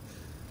nothing.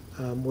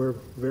 We're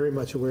very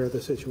much aware of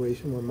the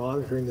situation. We're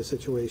monitoring the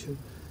situation.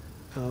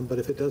 But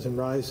if it doesn't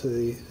rise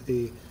to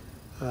the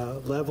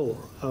level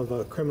of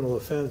a criminal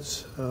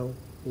offense,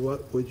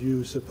 what would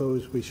you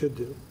suppose we should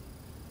do?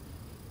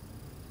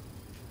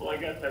 Well, I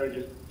guess I would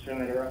just turn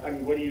that around. I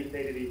mean, what do you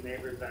say to these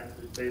neighbors then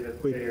to say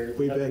that we've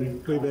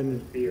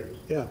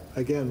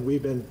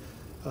been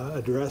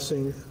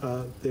addressing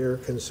their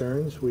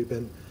concerns. We've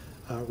been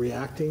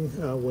reacting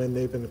when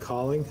they've been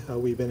calling.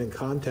 We've been in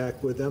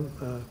contact with them.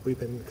 We've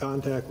been in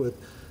contact with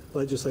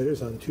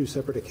legislators on 2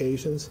 separate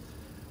occasions.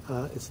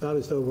 It's not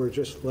as though we're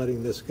just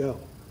letting this go.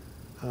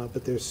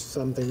 But there's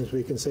some things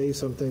we can say,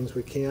 some things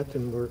we can't,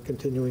 and we're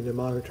continuing to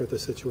monitor the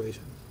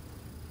situation.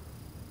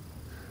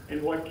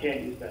 And what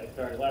can you say?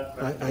 Sorry, last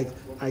question.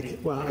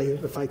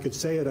 If I could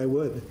say it, I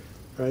would,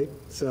 right?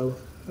 So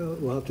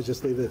we'll have to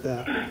just leave it at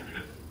that.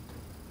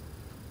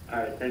 All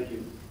right, thank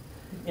you.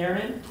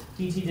 Aaron,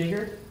 BT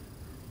Digger.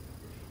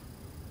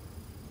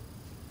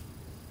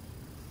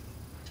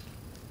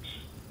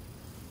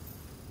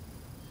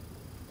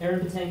 Aaron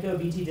Patenko,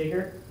 BT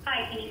Digger.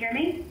 Hi, can you hear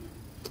me?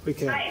 We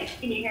can. Hi,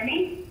 can you hear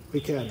me?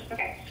 We can.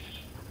 Okay.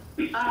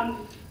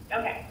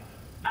 Okay.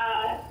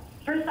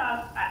 First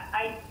off,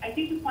 I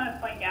do just want to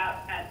point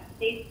out that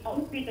Dave's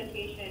own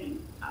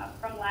presentation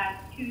from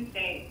last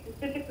Tuesday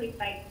specifically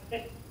cites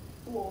 6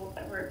 schools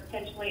that were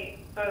potentially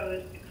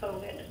exposed to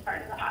COVID as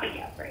part of the hockey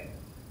outbreak.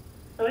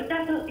 So it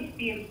definitely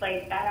seems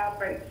like that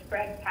outbreak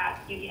spread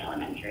past Union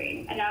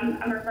Elementary, and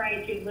I'm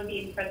referring to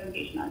Levine's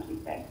presentation on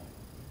Tuesday.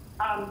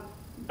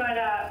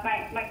 But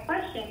my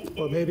question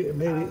Well,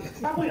 is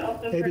probably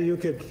also maybe you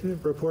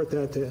could report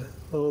that to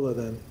Lola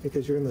then,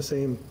 because you're in the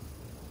same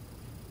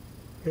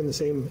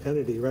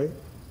entity, right?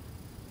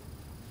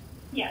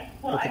 Yes.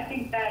 Well, Okay. I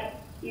think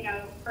that, you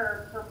know,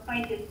 her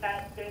point is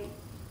that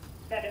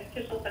that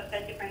officials have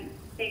said different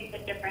things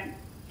at different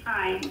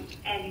times,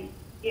 and,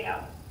 you know,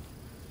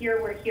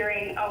 here we're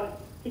hearing,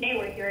 today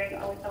we're hearing,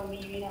 it's only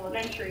Union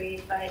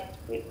Elementary, but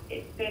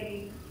it's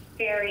been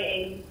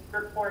varying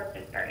reports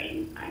at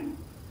varying times.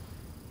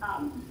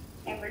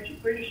 And we're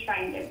just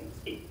trying to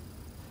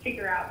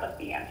figure out what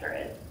the answer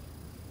is.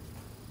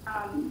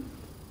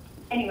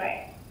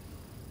 Anyway,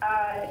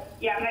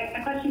 yeah,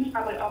 my question is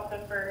probably also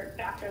for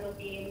Dr.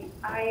 Levine.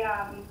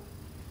 I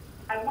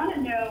want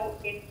to know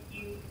if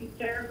you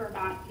consider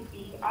Vermont to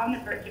be on the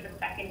verge of a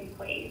second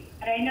wave.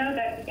 And I know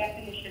that the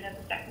definition of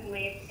a second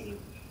wave can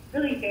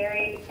really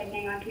vary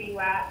depending on who you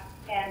ask,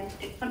 and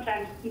it's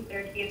sometimes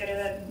considered to be a bit of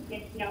a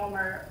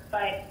misnomer,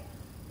 but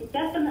it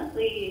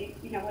definitely,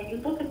 you know, when you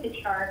look at the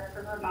chart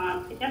for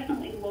Vermont, it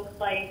definitely looks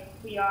like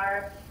we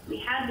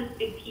had this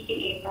big peak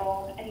in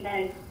April, and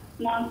then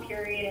long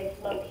period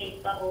of low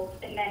case levels,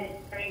 and then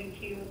it's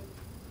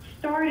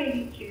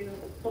starting to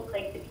look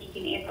like the peak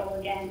in April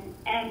again.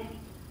 And,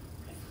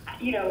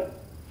 you know,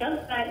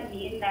 does that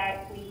mean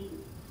that we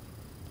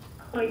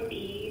could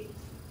be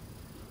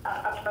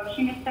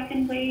approaching a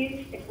second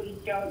wave if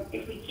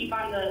we keep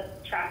on the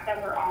track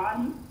that we're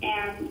on?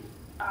 And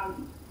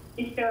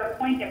is there a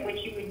point at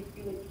which you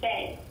would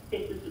say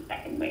this is the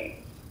second wave?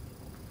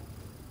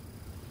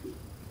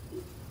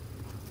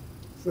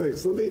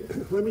 Thanks.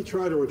 Let me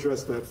try to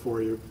address that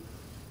for you,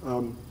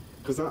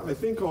 because I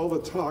think all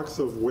the talks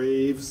of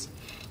waves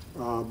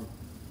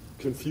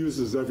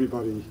confuses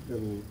everybody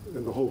in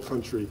the whole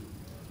country,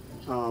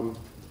 and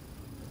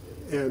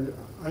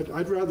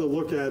I'd rather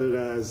look at it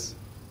as,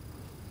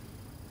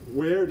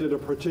 where did a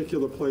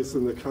particular place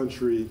in the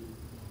country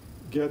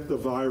get the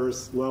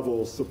virus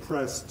level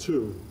suppressed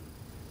to,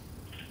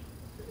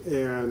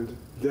 and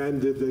then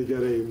did they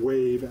get a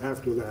wave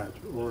after that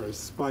or a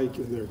spike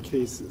in their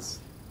cases?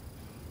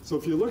 So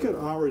if you look at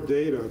our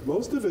data,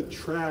 most of it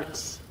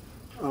tracks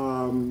the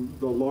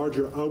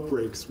larger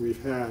outbreaks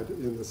we've had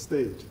in the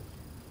state.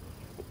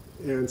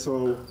 And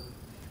so,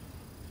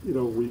 you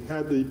know, we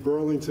had the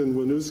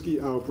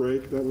Burlington-Winooski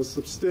outbreak that was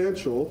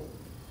substantial,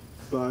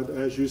 but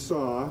as you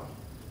saw,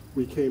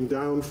 we came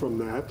down from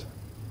that.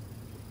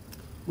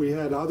 We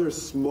had other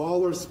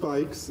smaller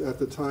spikes at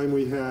the time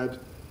we had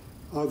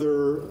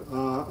other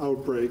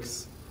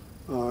outbreaks,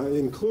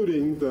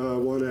 including the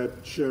one at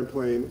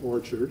Champlain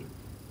Orchard.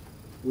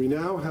 We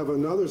now have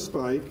another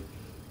spike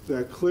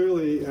that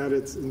clearly at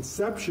its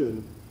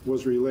inception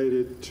was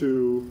related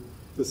to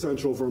the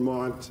central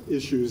Vermont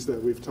issues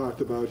that we've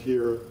talked about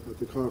here at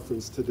the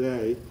conference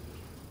today.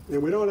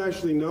 And we don't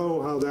actually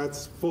know how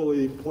that's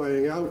fully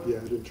playing out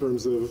yet in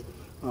terms of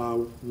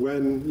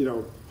when, you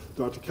know,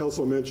 Dr.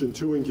 Kelso mentioned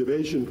 2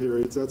 incubation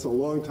periods. That's a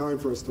long time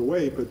for us to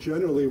wait, but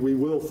generally we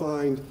will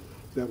find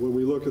that when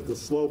we look at the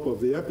slope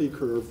of the epi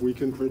curve, we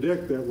can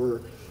predict that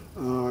we're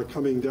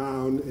coming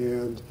down,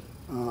 and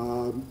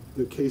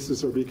the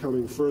cases are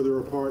becoming further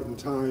apart in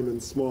time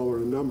and smaller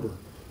in number.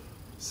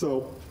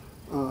 So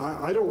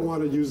I don't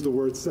want to use the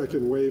word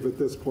second wave at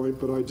this point,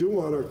 but I do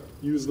want to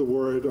use the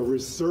word a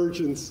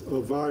resurgence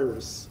of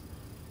virus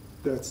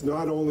that's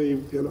not only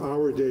in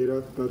our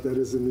data, but that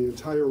is in the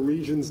entire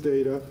region's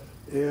data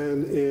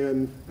and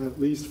in at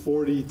least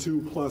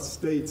 42 plus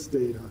states'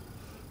 data.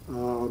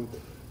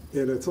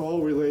 And it's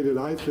all related,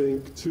 I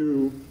think,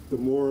 to the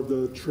more of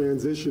the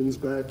transitions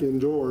back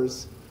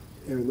indoors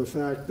and the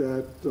fact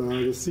that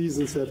the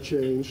seasons have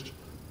changed,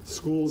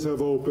 schools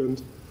have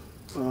opened,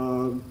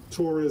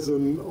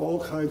 tourism, all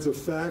kinds of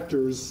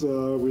factors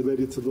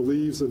related to the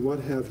leaves and what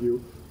have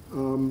you.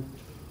 And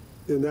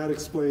that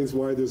explains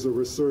why there's a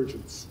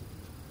resurgence.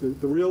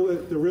 The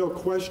real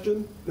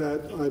question that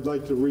I'd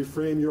like to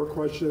reframe your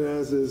question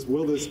as is,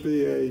 will this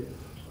be a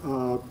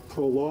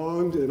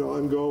prolonged and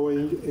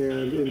ongoing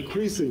and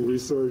increasing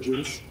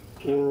resurgence,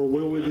 or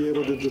will we be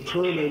able to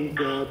determine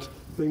that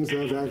things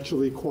have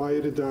actually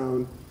quieted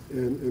down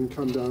and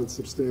come down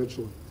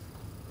substantially?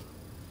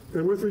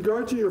 And with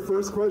regard to your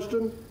first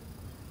question,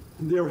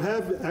 there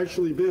have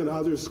actually been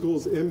other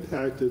schools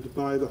impacted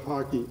by the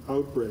hockey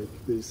outbreak,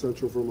 the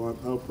Central Vermont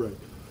outbreak.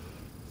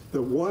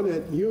 The one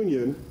at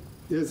Union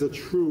is a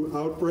true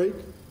outbreak.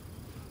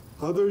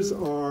 Others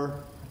are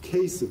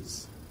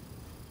cases.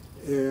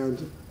 And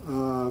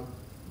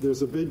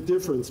there's a big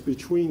difference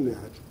between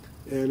that.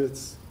 And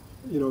it's,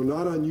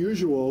 not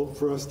unusual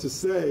for us to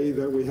say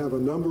that we have a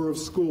number of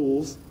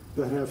schools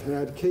that have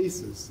had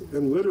cases.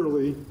 And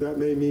literally, that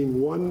may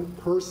mean one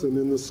person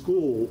in the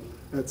school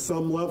at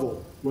some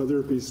level, whether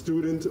it be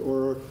student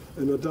or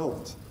an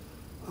adult.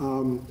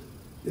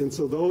 And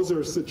so those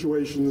are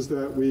situations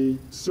that we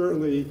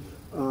certainly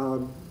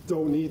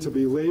don't need to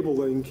be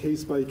labeling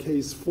case by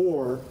case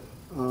for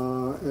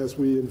as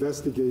we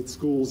investigate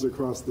schools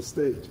across the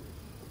state.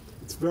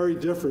 It's very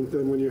different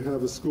than when you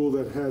have a school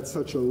that had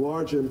such a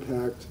large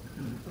impact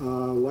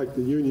like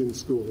the Union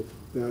School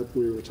that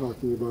we were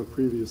talking about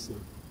previously.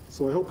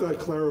 So I hope that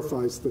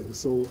clarifies things.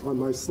 So on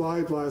my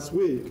slide last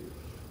week,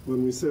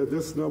 when we said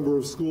this number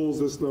of schools,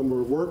 this number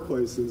of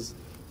workplaces,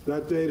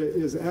 that data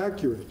is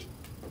accurate,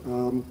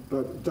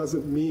 but it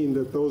doesn't mean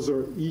that those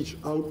are each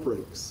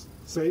outbreaks.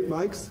 St.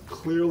 Mike's,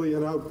 clearly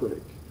an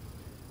outbreak.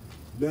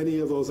 Many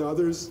of those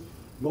others,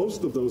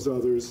 most of those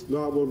others,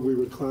 not what we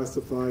would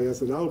classify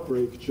as an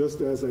outbreak,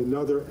 just as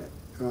another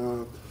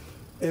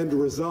end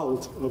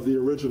result of the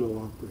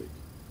original outbreak.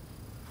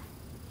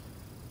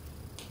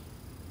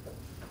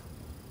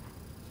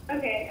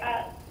 Okay.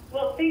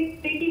 Well,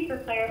 thank you for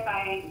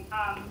clarifying.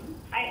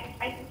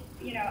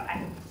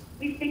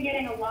 We've been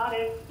getting a lot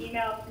of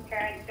emails from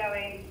parents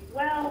going,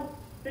 well,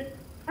 the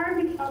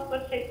Department of Health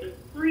website says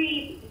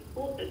 3, the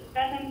school says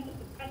 7,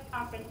 the press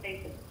conference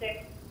they said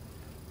 6,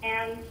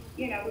 and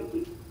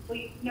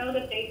we know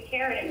that they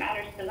care and it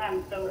matters to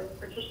them. So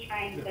we're just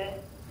trying to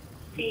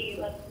see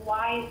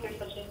why is there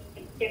such a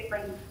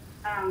difference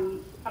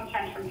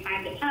sometimes from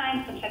time to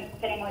time, sometimes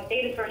depending on what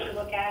data source you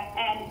look at,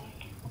 and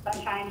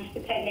sometimes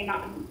depending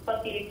on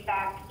what the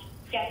exact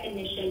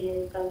definition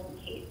is of the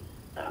case.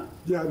 So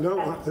yeah, no,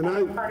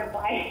 that's part of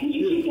why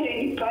you keep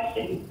getting these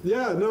questions.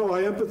 Yeah, no,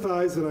 I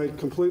empathize and I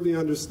completely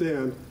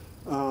understand.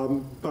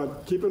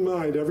 But keep in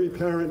mind, every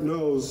parent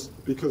knows,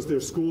 because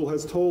their school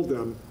has told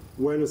them,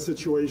 when a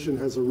situation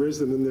has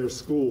arisen in their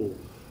school.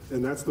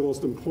 And that's the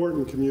most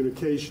important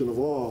communication of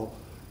all.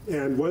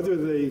 And whether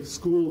the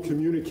school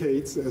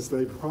communicates, as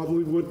they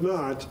probably would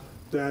not,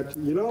 that,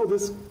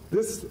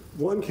 this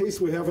one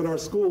case we have in our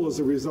school is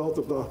a result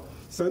of the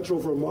Central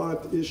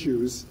Vermont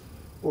issues,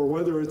 or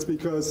whether it's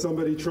because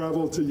somebody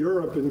traveled to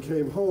Europe and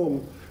came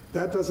home,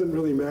 that doesn't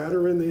really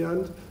matter in the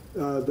end.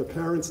 The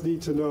parents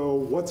need to know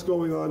what's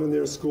going on in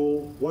their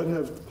school, what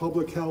have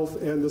public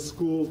health and the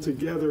school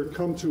together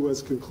come to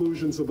as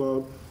conclusions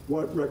about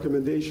what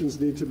recommendations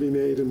need to be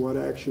made and what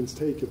actions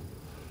taken.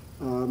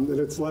 And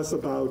it's less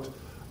about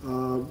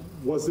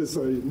was this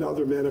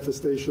another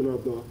manifestation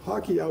of the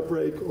hockey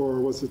outbreak, or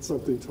was it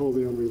something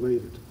totally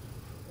unrelated?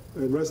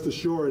 And rest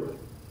assured,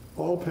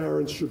 all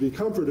parents should be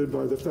comforted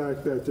by the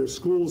fact that their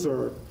schools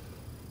are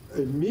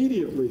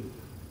immediately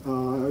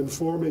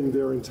informing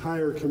their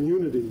entire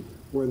community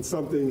when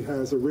something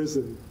has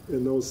arisen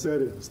in those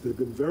settings. They've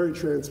been very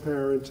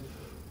transparent.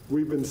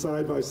 We've been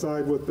side by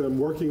side with them,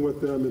 working with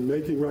them and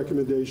making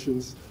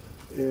recommendations.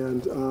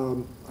 And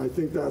I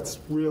think that's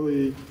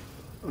really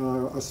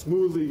a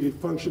smoothly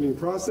functioning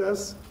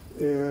process.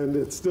 And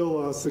it's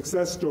still a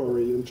success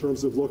story in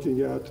terms of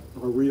looking at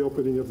a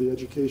reopening of the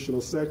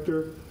educational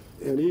sector,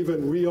 and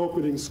even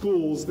reopening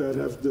schools that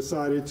have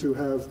decided to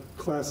have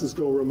classes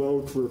go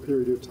remote for a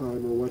period of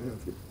time or what have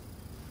you.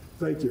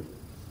 Thank you.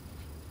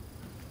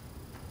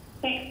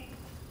 Thanks.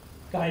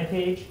 Guy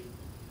Page.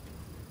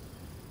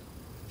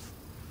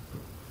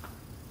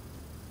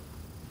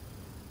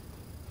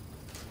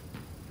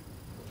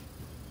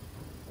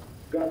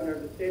 Governor,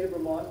 the state of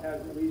Vermont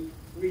has released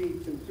 3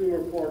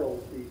 consumer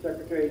portals: the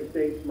Secretary of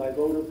State's My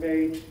Voter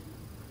page,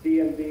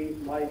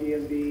 DMV's My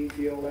DMV,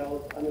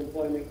 DOL's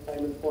Unemployment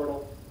Claimant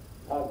portal.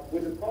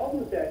 With the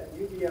problems at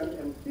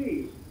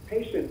UVMMC's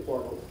patient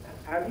portal,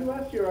 have you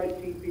asked your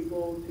IT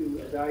people to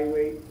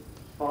evaluate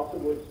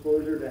possible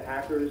exposure to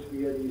hackers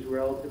via these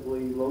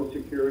relatively low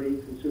security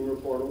consumer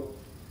portals?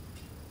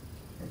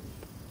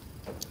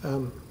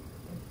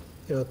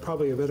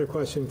 Probably a better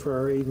question for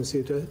our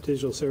Agency of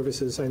Digital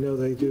Services. I know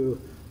they do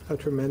a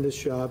tremendous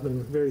job,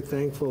 and very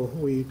thankful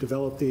we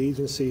developed the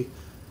agency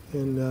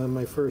in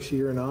my first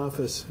year in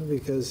office,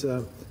 because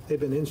they've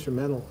been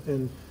instrumental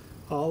in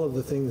all of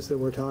the things that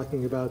we're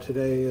talking about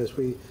today as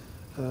we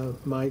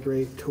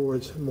migrate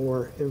towards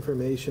more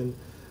information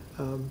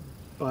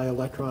by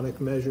electronic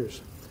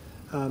measures.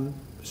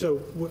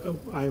 So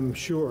I'm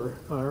sure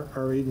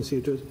our Agency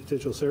of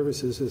Digital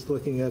Services is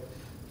looking at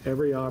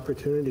every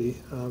opportunity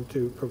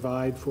to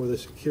provide for the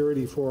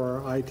security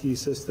for our IT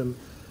system,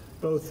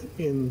 both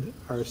in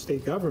our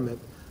state government,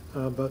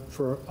 but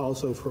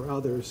also for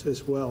others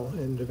as well,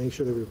 and to make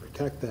sure that we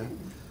protect that.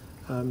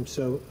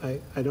 So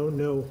I don't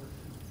know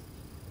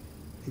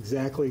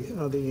exactly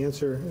the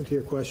answer to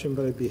your question,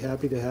 but I'd be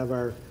happy to have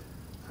our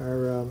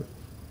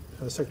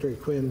Secretary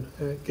Quinn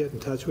get in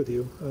touch with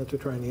you to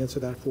try and answer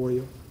that for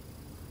you.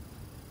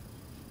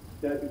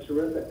 That'd be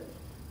terrific.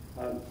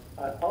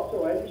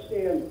 Also, I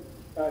understand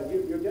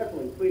you're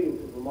definitely pleading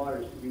for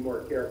Vermonters to be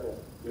more careful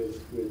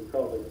with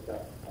COVID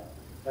stuff.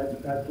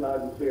 That's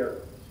loud and clear.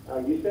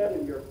 You said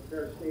in your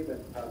prepared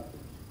statement,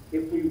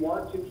 if we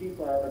want to keep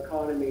our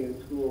economy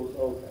and schools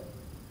open,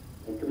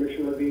 and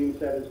Commissioner Levine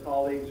said his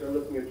colleagues are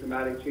looking at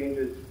dramatic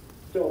changes.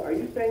 So are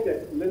you saying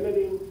that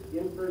limiting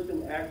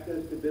in-person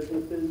access to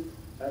businesses,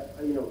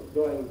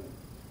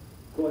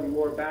 going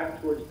more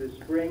back towards the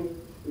spring,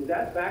 is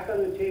that back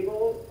on the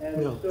table?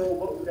 And No. so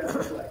what would that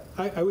look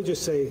like? I would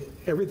just say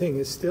everything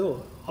is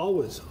still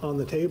always on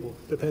the table,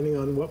 depending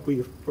on what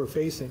we're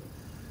facing.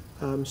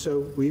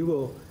 So we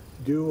will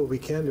do what we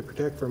can to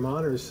protect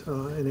Vermonters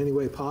in any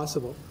way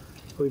possible.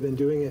 We've been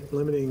doing it,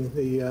 limiting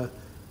the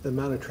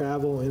amount of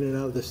travel in and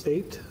out of the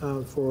state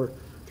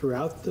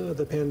throughout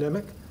the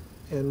pandemic,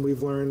 and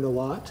we've learned a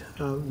lot.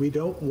 We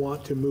don't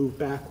want to move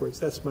backwards.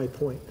 That's my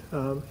point.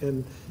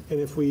 And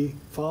if we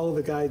follow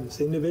the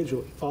guidance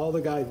individually, follow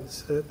the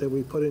guidance that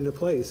we put into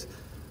place,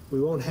 we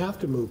won't have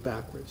to move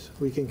backwards.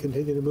 We can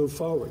continue to move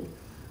forward.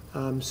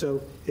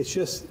 So it's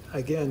just,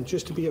 again,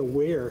 just to be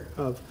aware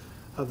of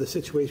the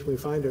situation we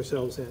find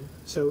ourselves in.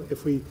 So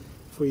if we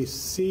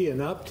see an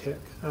uptick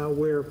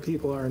where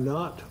people are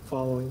not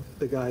following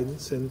the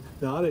guidance and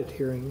not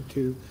adhering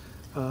to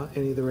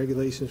any of the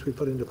regulations we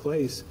put into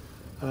place,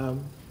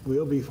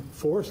 we'll be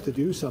forced to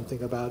do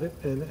something about it.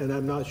 And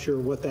I'm not sure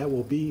what that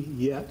will be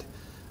yet,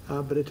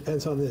 but it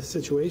depends on the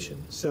situation.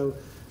 So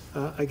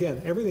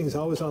again, everything's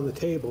always on the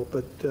table,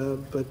 but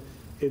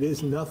it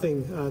is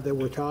nothing that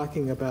we're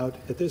talking about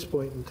at this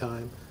point in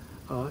time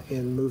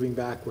in moving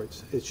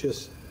backwards. It's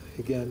just,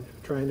 again,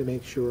 trying to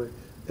make sure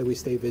that we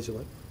stay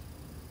vigilant.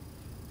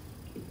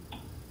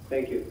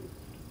 Thank you.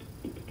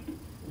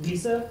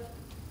 Lisa,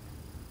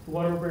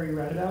 Waterbury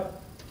Roundabout.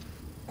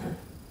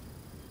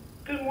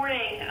 Good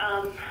morning.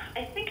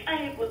 I think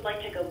I would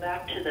like to go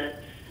back to the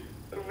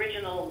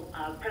original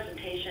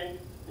presentation,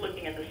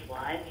 looking at the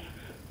slides.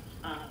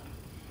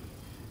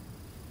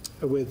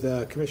 With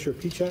Commissioner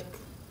Pichek?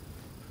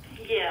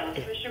 Yeah,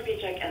 with Commissioner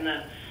Pichek and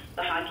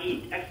the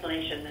hockey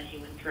explanation that he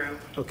went through.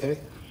 Okay.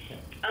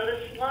 On the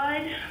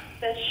slide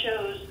that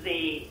shows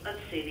the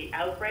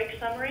outbreak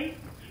summary,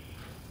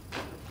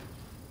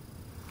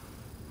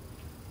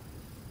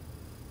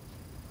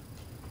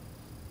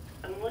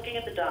 I'm looking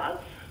at the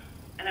dots,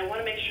 and I want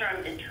to make sure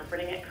I'm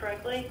interpreting it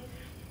correctly.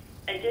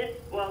 I did,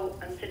 while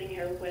I'm sitting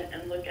here, went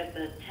and looked at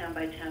the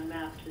town-by-town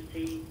map to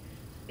see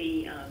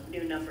the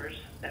new numbers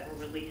that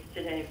were released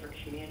today for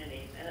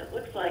communities, and it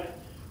looks like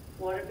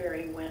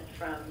Waterbury went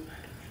from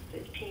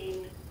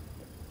 15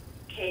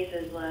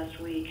 cases last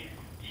week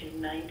to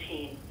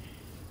 19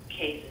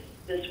 cases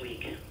this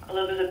week.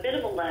 Although there's a bit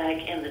of a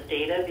lag in the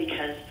data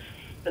because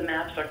the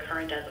maps are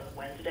current as of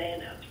Wednesday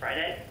and now it's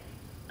Friday.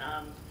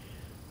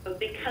 But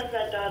because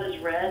that dot is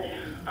red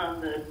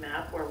on the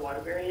map where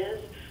Waterbury is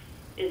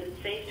it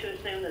safe to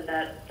assume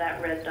that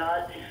that red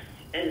dot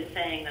is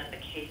saying that the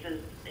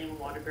cases in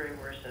Waterbury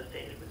were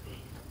associated with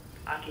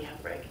the hockey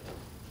outbreak?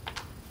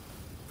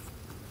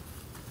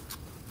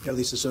 Yeah,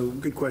 Lisa, so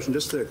good question.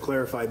 Just to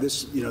clarify,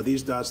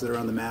 these dots that are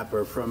on the map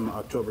are from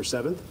October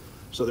 7th.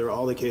 So they're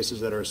all the cases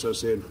that are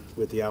associated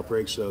with the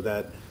outbreak. So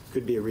that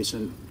could be a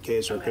recent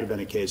case or it could have been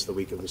a case the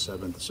week of the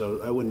 7th.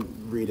 So I wouldn't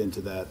read into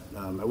that.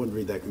 I wouldn't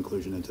read that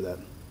conclusion into that.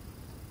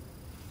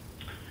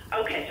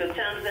 Okay, so it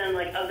sounds then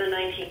like of the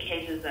 19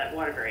 cases that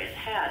Waterbury has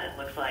had, it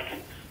looks like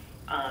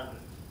not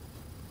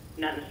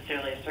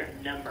necessarily a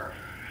certain number.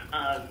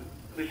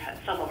 We've had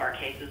some of our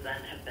cases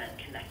then have been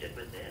connected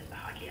with the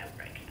hockey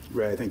outbreak.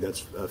 Right, I think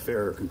that's a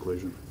fair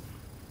conclusion.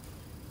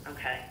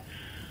 Okay.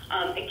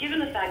 And given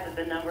the fact that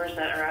the numbers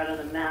that are out of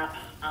the map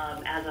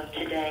as of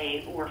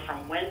today were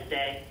from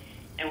Wednesday,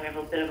 and we have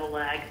a bit of a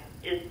lag,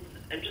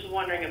 I'm just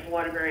wondering if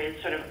Waterbury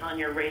is sort of on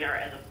your radar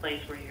as a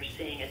place where you're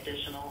seeing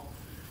additional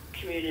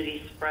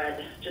community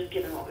spread, just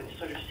given what we've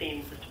sort of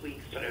seen this week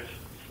sort of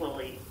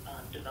slowly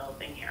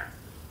developing here.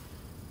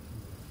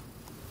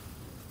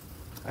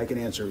 I can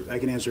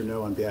answer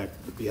no on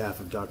behalf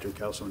of Dr.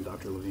 Kelso and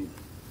Dr. Levine.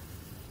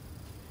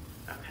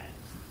 Okay.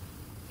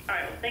 All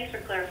right. Well, thanks for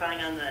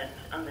clarifying on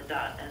the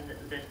dot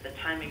and the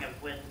timing of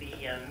when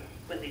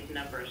these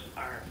numbers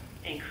are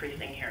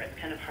increasing here. It's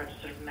kind of hard to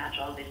sort of match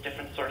all these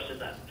different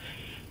sources up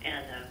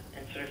and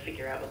sort of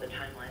figure out what the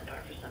timelines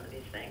are for some of these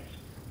things.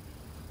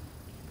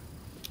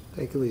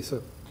 Thank you,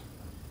 Lisa.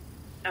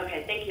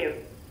 Okay. Thank you.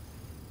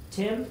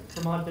 Tim,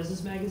 Vermont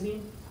Business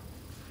Magazine.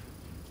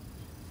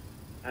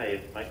 Hi,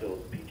 if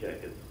Michael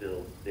Pichek is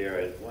still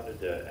there, I wanted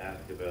to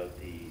ask about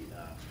the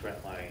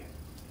Frontline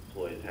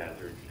Employees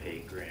Hazard Pay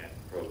Grant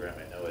Program.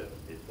 I know it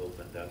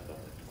opened up on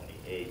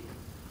the 28th,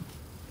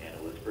 and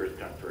it was first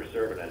come, first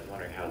served, and I was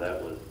wondering how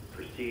that was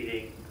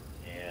proceeding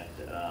and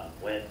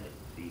when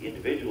the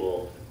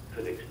individual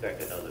could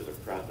expect. I know there's a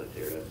process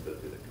here that's go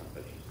through the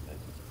companies, and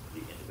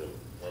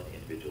when the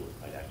individuals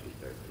might actually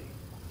start seeing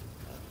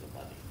some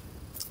money.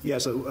 Yeah,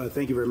 so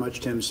thank you very much,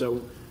 Tim.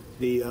 So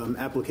the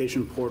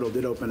application portal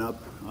did open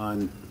up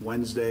on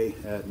Wednesday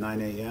at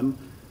 9 a.m.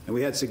 and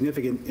we had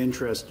significant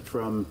interest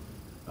from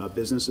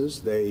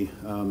businesses.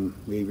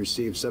 We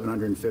received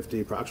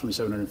approximately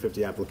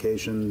 750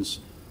 applications,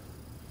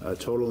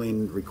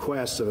 totaling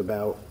requests of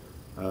about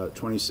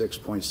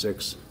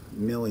 26.6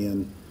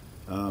 million,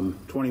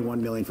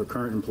 21 million for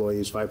current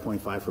employees,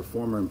 5.5 for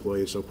former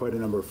employees, so quite a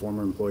number of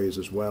former employees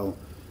as well.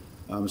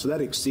 So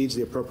that exceeds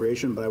the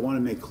appropriation, but I want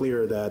to make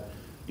clear that,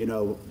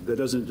 that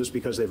doesn't, just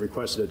because they've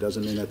requested it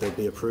doesn't mean that they'll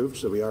be approved.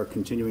 So we are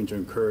continuing to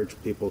encourage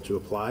people to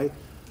apply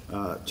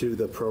to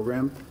the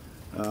program.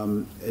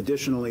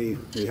 Additionally,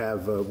 we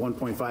have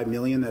 1.5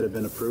 million that have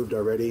been approved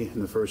already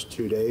in the first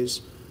 2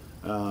 days.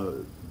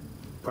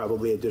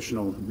 Probably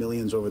additional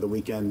millions over the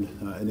weekend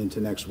and into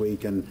next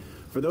week. And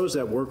for those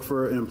that work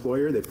for an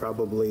employer, they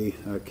probably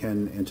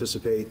can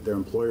anticipate their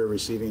employer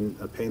receiving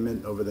a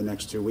payment over the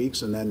next 2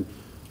 weeks, and then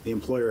the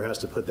employer has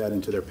to put that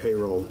into their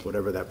payroll,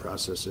 whatever that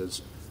process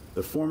is.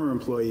 The former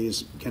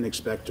employees can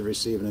expect to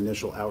receive an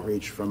initial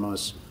outreach from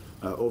us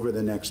over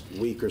the next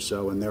week or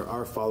so, and there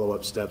are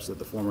follow-up steps that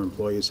the former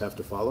employees have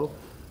to follow,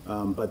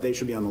 but they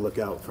should be on the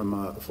lookout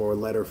for a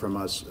letter from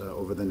us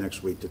over the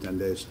next week to 10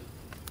 days.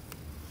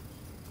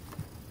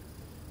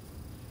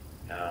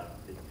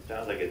 It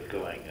sounds like it's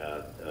going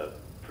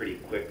pretty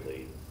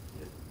quickly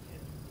in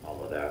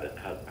all of that. And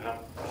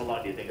how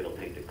long do you think it'll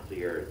take to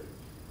clear,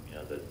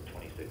 the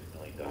 $26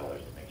 million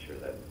to make sure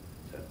that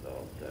that's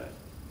all set?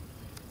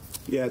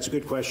 Yeah, it's a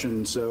good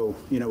question. So,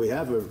 we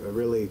have a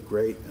really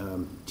great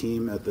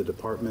team at the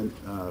Department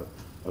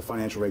of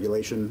Financial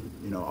Regulation,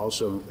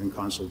 also in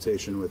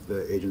consultation with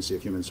the Agency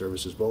of Human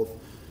Services. Both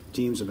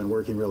teams have been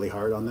working really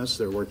hard on this.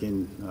 They're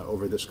working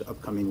over this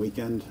upcoming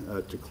weekend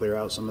to clear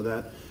out some of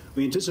that.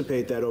 We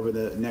anticipate that over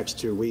the next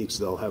 2 weeks,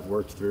 they'll have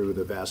worked through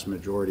the vast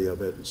majority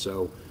of it.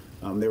 So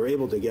they were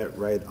able to get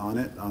right on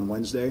it on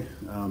Wednesday,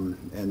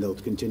 and they'll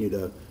continue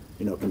to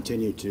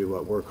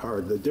work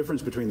hard. The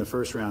difference between the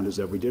first round is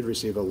that we did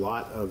receive a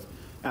lot of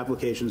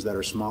applications that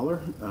are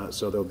smaller,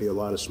 so there'll be a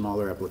lot of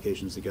smaller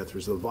applications to get through.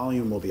 So the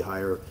volume will be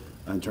higher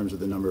in terms of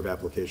the number of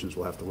applications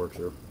we'll have to work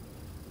through.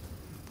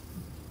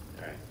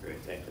 All right, great.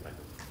 Thanks, Michael.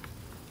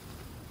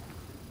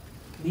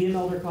 Liam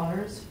Elder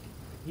Connors,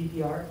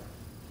 VPR.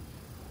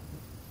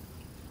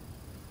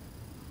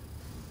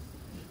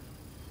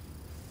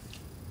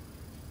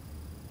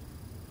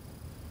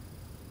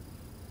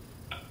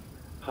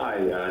 Hi,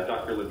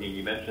 Dr. Levine,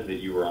 you mentioned that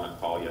you were on a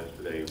call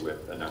yesterday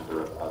with a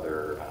number of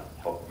other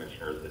health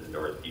commissioners in the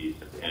Northeast,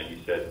 and you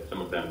said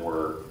some of them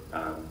were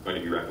going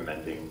to be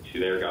recommending to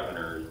their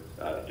governors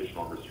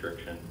additional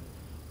restrictions.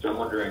 So I'm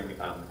wondering,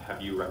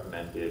 have you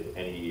recommended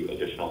any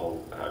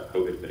additional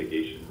COVID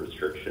mitigation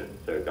restrictions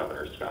to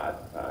Governor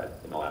Scott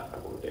in the last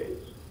couple of days?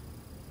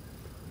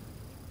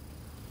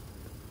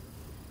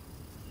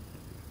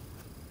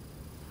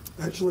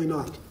 Actually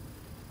not.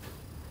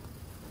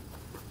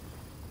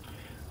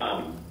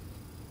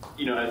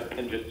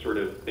 And just sort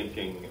of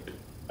thinking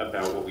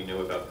about what we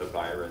know about the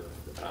virus,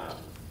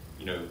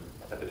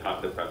 at the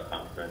top of the press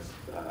conference,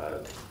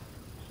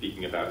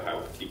 speaking about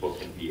how people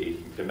can be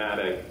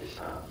asymptomatic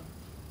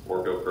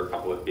or go for a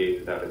couple of days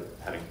without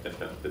having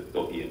symptoms but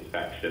still be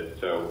infectious.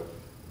 So,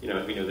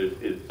 as we know, there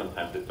is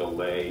sometimes a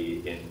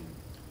delay in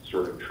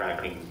sort of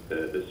tracking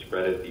the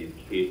spread of these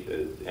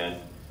cases. And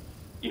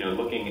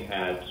looking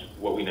at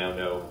what we now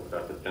know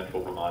about the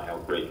Central Vermont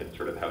outbreak and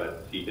sort of how that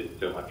seeded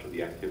so much of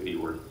the activity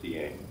we're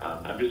seeing,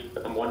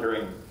 I'm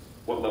wondering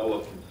what level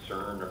of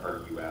concern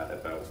are you at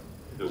about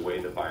the way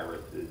the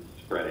virus is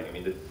spreading? I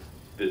mean,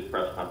 this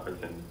press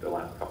conference in the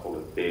last couple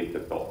of days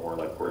have felt more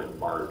like we're in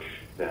March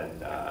than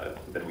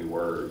we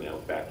were,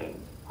 back in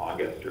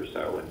August or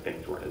so when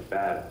things weren't as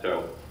bad.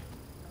 So,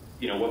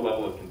 what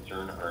level of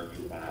concern are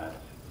you at,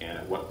 and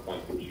at what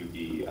point would you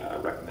be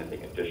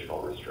recommending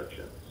additional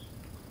restrictions?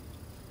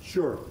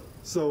 Sure.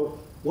 So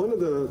one of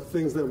the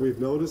things that we've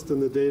noticed in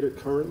the data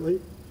currently,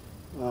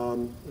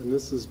 and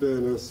this has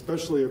been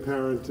especially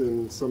apparent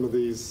in some of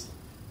these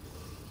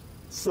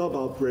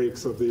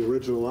sub-outbreaks of the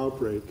original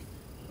outbreak,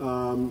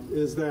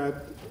 is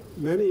that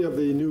many of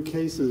the new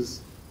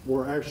cases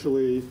were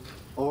actually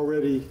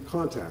already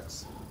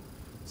contacts.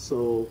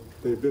 So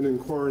they've been in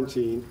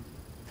quarantine,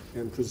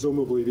 and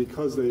presumably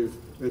because they've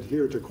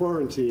adhered to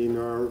quarantine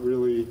are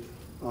really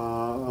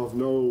of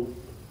no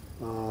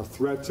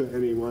threat to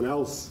anyone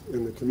else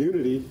in the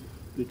community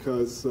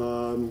because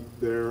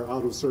they're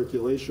out of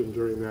circulation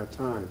during that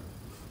time.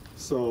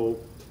 So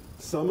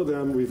some of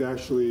them we've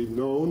actually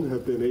known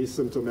have been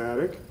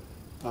asymptomatic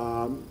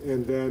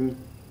and then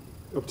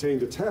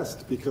obtained a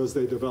test because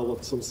they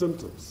developed some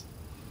symptoms.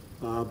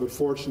 But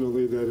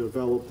fortunately, they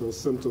developed those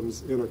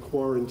symptoms in a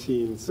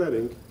quarantine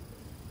setting.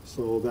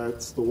 So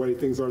that's the way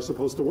things are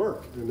supposed to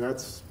work, and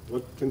that's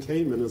what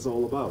containment is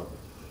all about.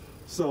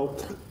 So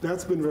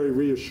that's been very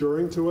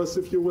reassuring to us,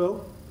 if you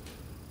will.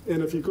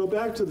 And if you go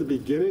back to the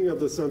beginning of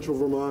the Central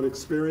Vermont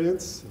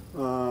experience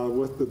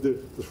with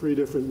the 3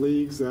 different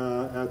leagues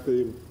at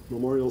the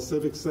Memorial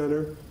Civic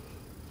Center,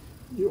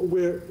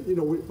 we're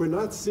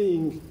not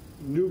seeing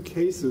new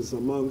cases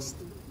amongst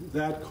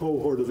that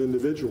cohort of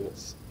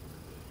individuals.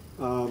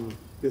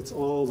 It's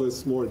all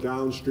this more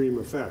downstream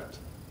effect.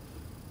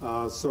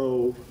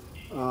 So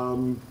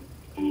And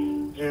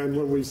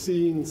when we've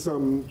seen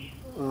some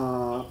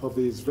of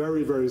these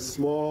very, very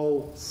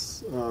small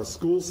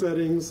school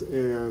settings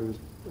and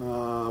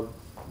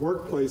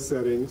workplace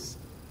settings,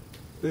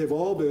 they've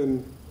all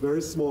been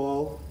very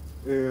small,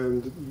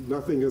 and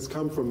nothing has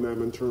come from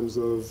them in terms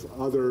of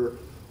other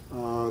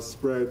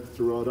spread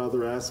throughout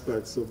other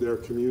aspects of their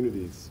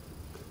communities.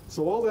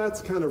 So all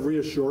that's kind of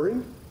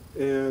reassuring,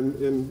 and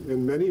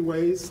in many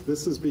ways,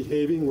 this is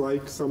behaving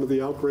like some of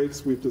the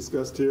outbreaks we've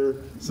discussed here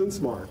since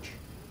March.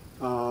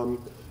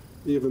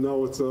 Even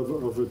though it's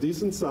of a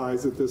decent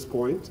size at this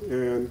point,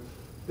 and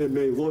it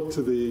may look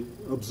to the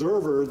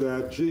observer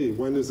that, gee,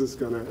 when is this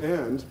going to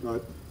end?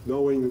 But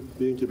knowing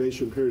the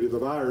incubation period of the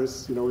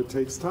virus, you know, it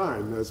takes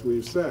time, as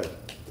we've said.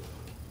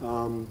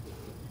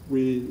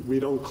 We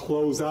don't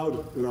close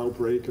out an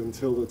outbreak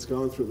until it's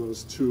gone through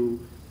those 2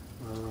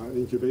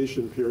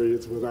 incubation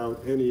periods without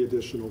any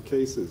additional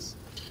cases.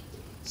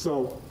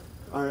 So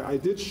I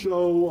did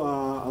show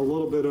a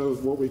little bit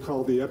of what we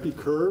call the epi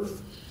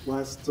curve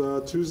last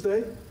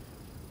Tuesday.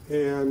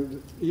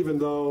 And even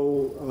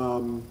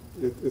though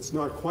it's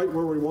not quite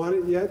where we want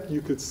it yet,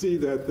 you could see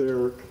that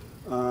there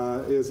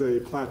is a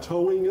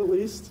plateauing at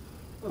least,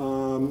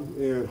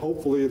 and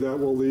hopefully that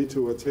will lead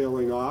to a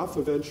tailing off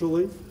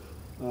eventually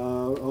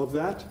of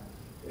that,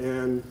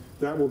 and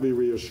that will be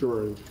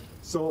reassuring.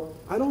 So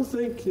I don't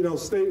think, you know,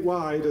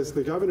 statewide, as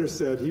the governor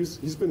said,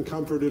 he's been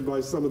comforted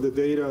by some of the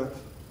data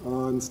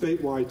on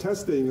statewide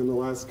testing in the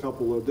last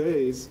couple of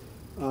days.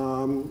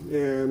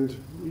 And,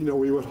 you know,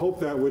 we would hope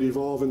that would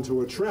evolve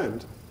into a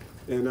trend,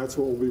 and that's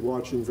what we'll be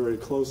watching very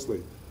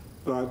closely.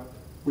 But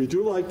we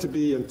do like to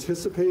be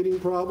anticipating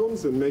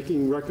problems and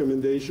making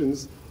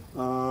recommendations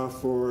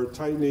for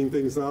tightening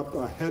things up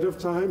ahead of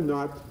time,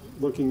 not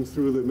looking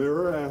through the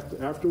mirror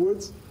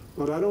afterwards.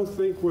 But I don't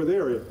think we're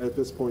there at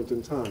this point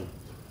in time.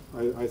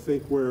 I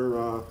think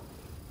we're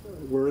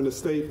in a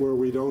state where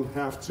we don't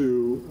have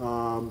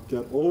to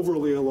get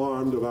overly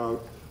alarmed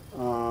about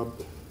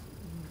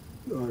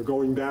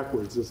going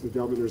backwards, as the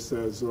governor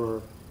says,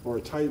 or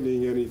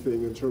tightening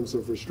anything in terms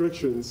of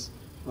restrictions.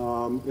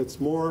 It's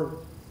more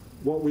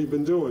what we've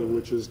been doing,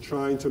 which is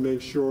trying to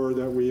make sure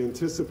that we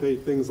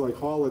anticipate things like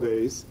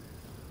holidays,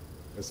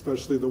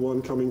 especially the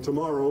one coming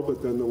tomorrow,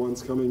 but then the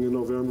ones coming in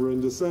November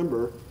and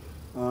December.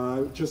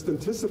 Just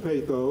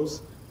anticipate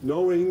those,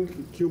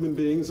 knowing human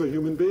beings are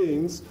human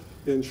beings,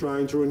 and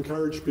trying to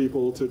encourage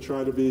people to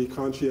try to be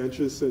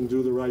conscientious and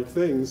do the right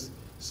things,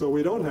 so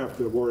we don't have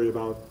to worry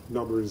about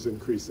numbers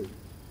increasing.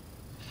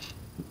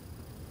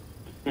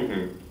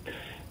 Mm-hmm.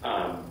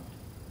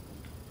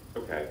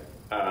 Okay.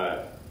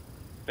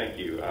 Thank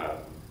you.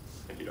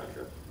 Thank you,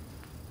 Doctor.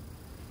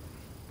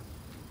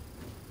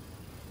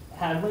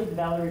 Hadley, the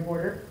Valley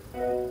Reporter.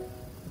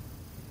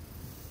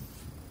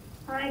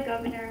 Hi,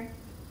 Governor.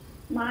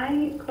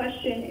 My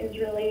question is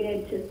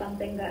related to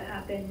something that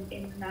happened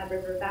in the Mad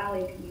River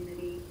Valley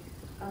community.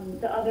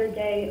 The other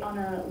day on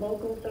a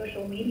local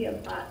social media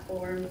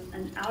platform,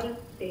 an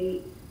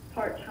out-of-state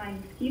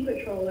part-time ski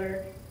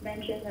patroller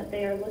mentioned that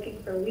they are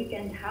looking for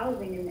weekend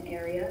housing in the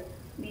area,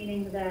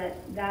 meaning that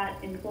that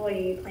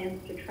employee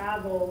plans to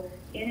travel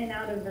in and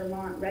out of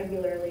Vermont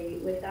regularly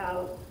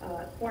without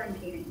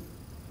quarantining.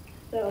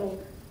 So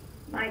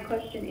my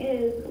question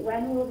is,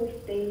 when will the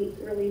state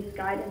release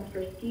guidance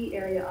for ski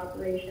area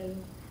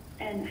operations,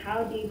 and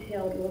how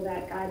detailed will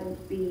that guidance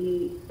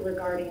be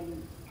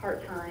regarding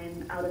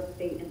part-time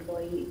out-of-state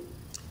employees?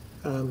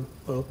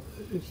 Well,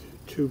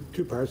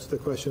 two parts to the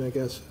question, I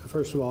guess.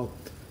 First of all,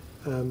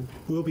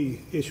 we'll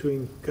be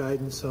issuing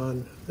guidance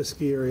on the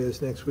ski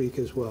areas next week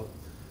as well.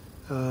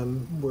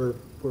 We're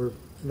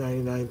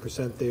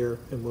 99% there,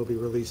 and we'll be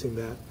releasing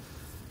that.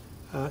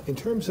 In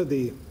terms of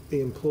the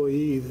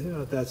employee,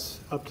 that's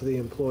up to the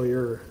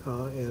employer,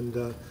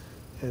 and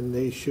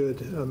they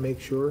should make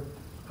sure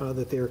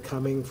that they're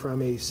coming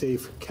from a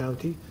safe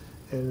county,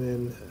 and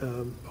then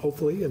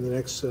hopefully in the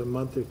next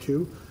month or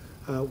two,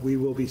 we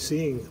will be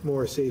seeing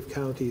more safe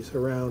counties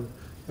around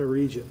the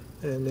region.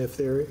 And if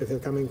they're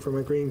coming from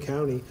a green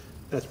county,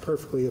 that's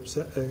perfectly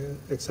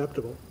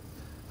acceptable.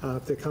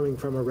 If they're coming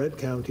from a red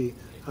county,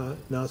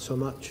 not so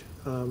much.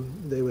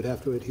 They would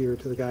have to adhere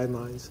to the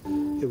guidelines.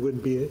 They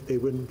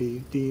wouldn't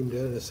be deemed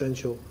an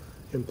essential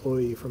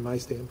employee from my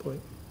standpoint.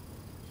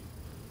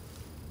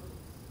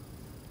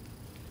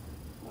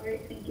 All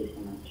right, thank you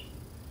so much.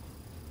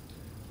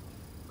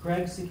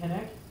 Greg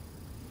Sikanek.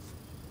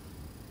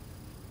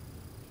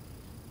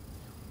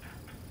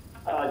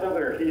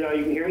 Governor,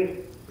 you can hear me?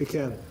 We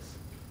can.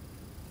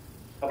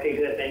 Okay,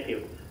 good, thank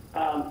you.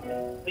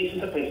 Lisa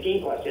took my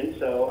skiing question,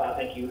 so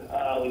thank you,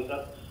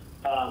 Lisa.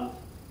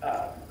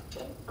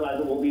 Glad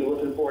that we'll be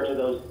looking forward to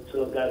those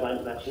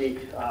guidelines next week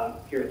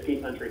here at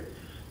Ski Country.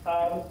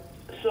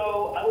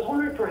 So I was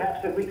wondering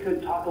perhaps if we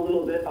could talk a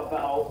little bit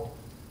about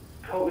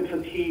COVID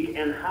fatigue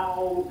and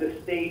how the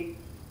state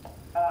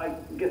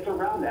gets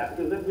around that,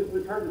 because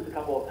we've heard this a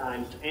couple of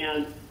times,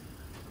 and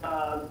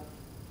I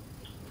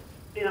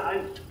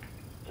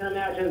can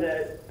imagine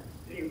that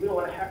you don't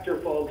want to hector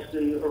folks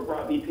or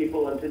browbeat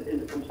people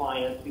into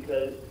compliance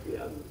because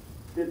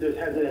there's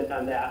hesitance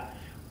on that.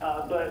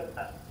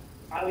 but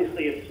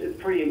obviously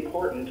it's pretty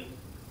important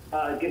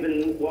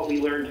given what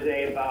we learned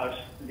today about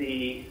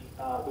the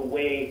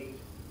way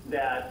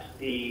that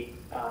the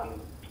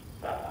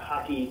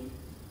hockey,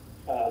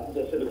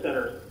 the Civic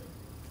Center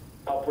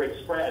outbreak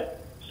spread.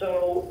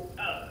 So,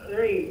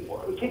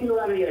 kicking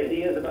around any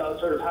ideas about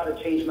sort of how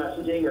to change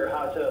messaging or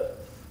how to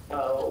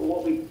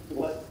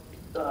what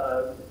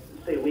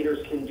say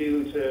leaders can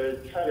do to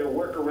try to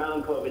work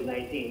around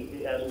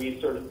COVID-19 as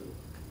we sort of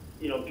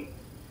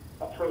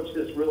approach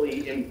this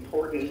really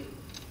important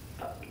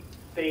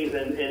phase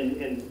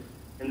in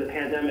the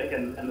pandemic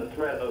and the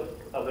threat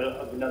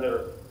of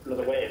another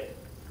wave.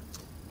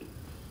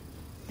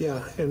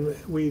 Yeah, and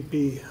we'd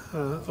be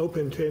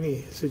open to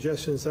any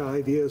suggestions or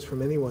ideas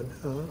from anyone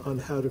on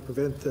how to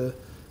prevent the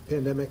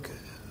pandemic,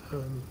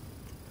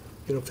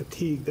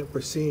 fatigue that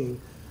we're seeing.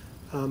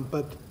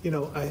 But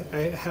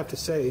I have to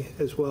say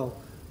as well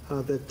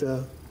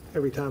that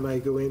every time I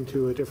go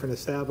into a different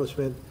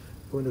establishment,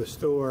 go into a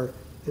store,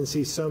 and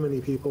see so many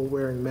people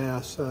wearing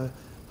masks,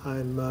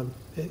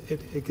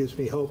 it gives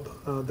me hope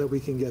that we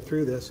can get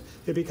through this.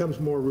 It becomes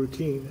more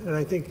routine, and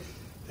I think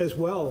as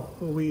well,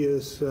 we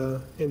as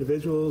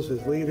individuals,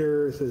 as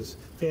leaders, as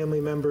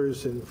family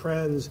members and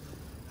friends,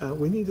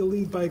 we need to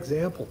lead by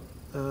example.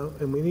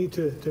 And we need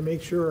to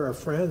make sure our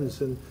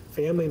friends and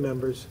family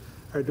members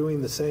are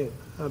doing the same.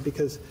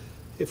 Because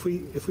if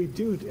we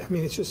do, I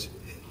mean,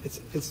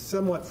 it's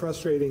somewhat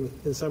frustrating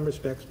in some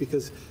respects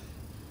because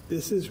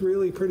this is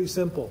really pretty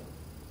simple.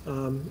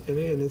 And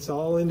it's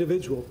all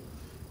individual.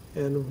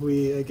 And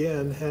we,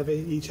 again,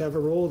 each have a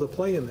role to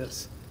play in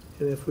this.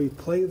 And if we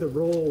play the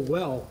role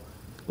well,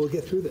 we'll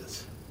get through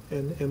this,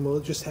 and we'll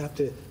just have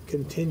to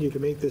continue to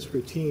make this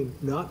routine,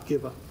 not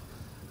give up,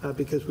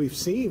 because we've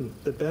seen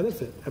the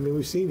benefit. I mean,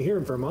 we've seen here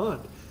in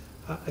Vermont,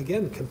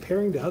 again,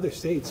 comparing to other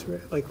states,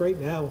 like right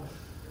now,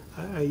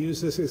 I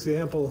use this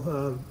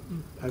example,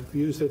 I've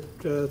used it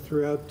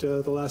throughout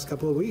the last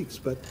couple of weeks,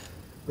 but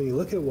when you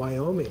look at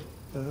Wyoming,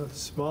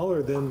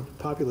 smaller than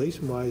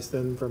population-wise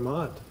than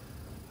Vermont,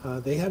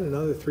 they had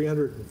another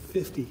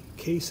 350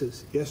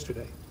 cases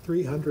yesterday,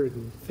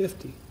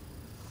 350.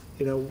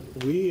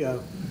 We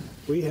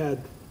had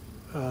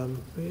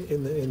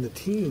in the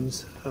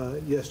teens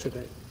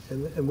yesterday,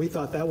 and we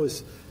thought that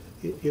was,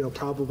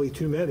 probably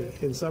too many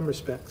in some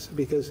respects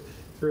because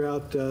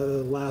throughout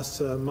the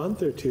last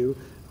month or two,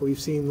 we've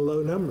seen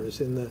low numbers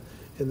in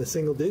the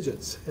single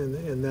digits,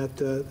 and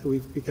that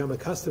we've become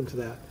accustomed to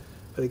that.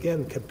 But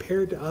again,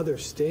 compared to other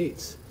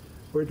states,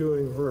 we're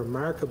doing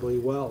remarkably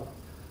well,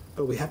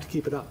 but we have to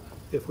keep it up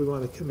if we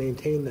want to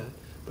maintain that.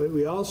 But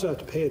we also have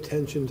to pay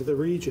attention to the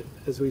region,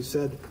 as we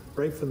said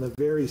right from the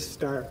very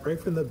start, right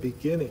from the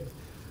beginning.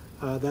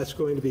 That's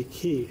going to be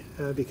key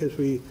because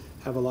we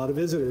have a lot of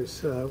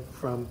visitors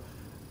from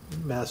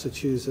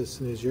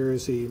Massachusetts, New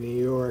Jersey,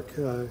 New York,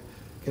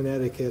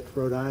 Connecticut,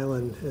 Rhode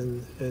Island,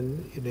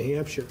 and New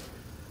Hampshire.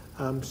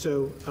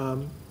 So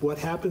what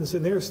happens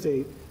in their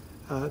state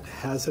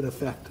has an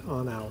effect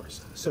on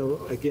ours.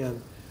 So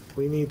again,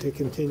 we need to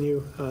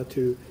continue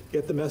to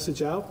get the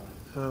message out.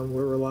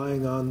 We're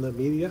relying on the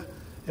media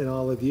and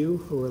all of you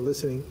who are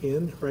listening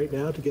in right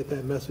now to get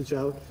that message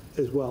out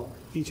as well.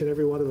 Each and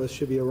every one of us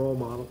should be a role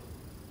model.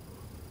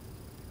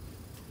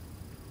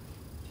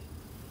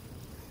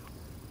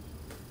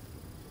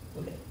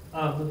 Okay,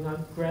 moving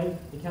on. Greg,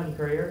 the County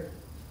Courier.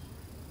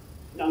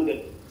 I'm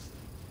good.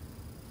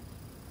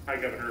 Hi,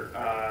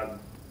 Governor.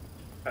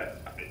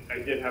 I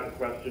did have a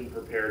question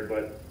prepared,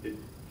 but it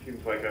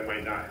seems like I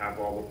might not have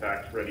all the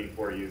facts ready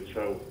for you,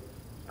 so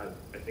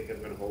I think I'm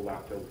going to hold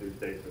out till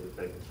Tuesday for the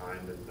sake of time,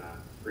 and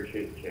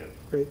appreciate the chance.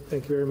 Great.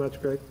 Thank you very much,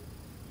 Greg.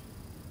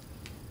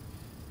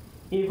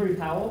 Avery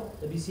Powell,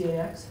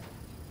 WCAX.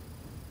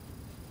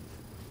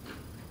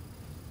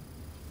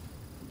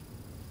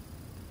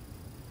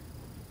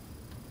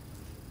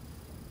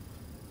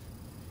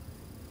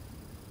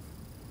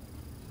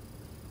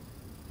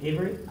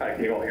 Avery? Hi,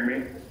 can you all hear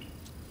me?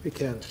 We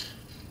can.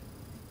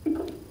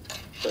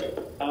 Great.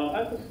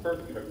 I just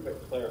first give a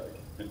quick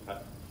clarification from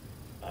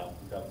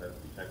Governor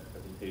Piechek's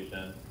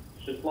presentation.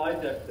 Should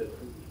slide deck says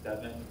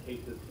 57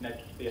 cases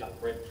connected to the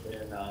outbreak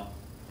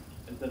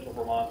in central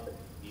Vermont, but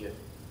it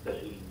says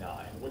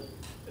 89. What is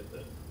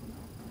it?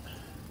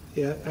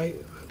 Yeah,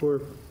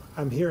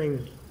 I'm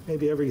hearing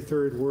maybe every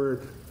third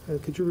word.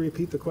 Could you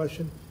repeat the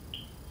question?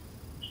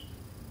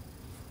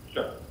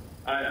 Sure.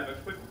 I have a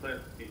quick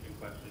clarification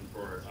question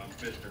for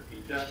Commissioner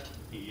Piechek.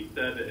 He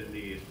said in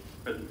the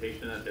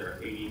presentation that there are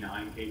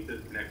 89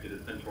 cases connected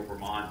to central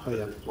Vermont, but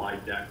the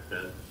slide deck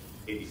says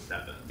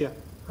 87. Yeah.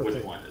 Okay.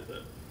 Which one is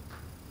it?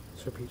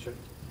 Sir Piechek.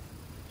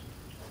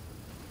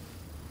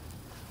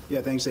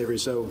 Yeah, thanks, Avery.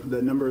 So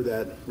the number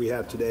that we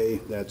have today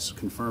that's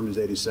confirmed is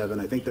 87.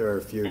 I think there are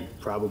a few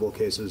probable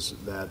cases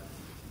that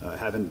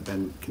haven't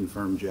been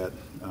confirmed yet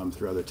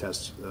through other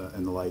tests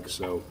and the like.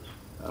 So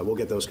we'll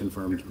get those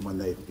confirmed when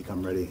they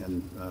become ready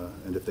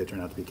and if they turn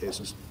out to be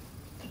cases.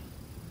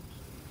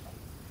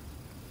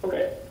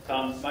 Okay.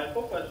 My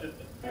full question is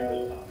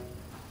travel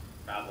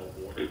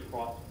border,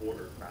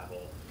 cross-border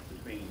travel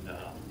between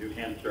New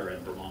Hampshire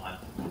and Vermont.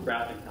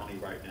 Grafton County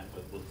right now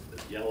is listed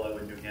as yellow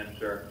in New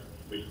Hampshire.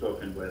 We've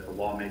spoken with a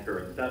lawmaker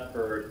in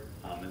Thetford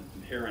and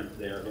some parents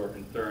there who are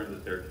concerned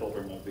that their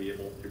children won't be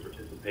able to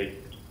participate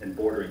in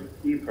bordering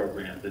ski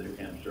programs in New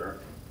Hampshire.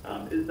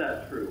 Is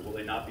that true? Will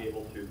they not be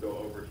able to go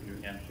over to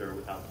New Hampshire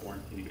without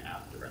quarantining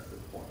after at this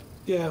point?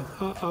 Yeah,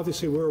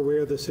 obviously we're aware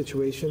of the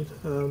situation,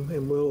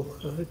 and we'll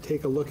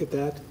take a look at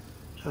that.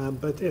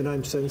 And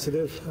I'm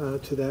sensitive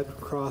to that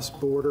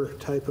cross-border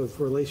type of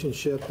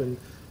relationship, and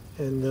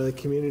the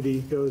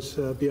community goes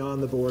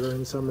beyond the border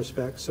in some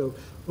respects. So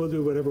we'll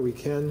do whatever we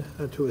can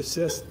to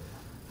assist.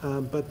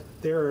 But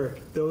there are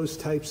those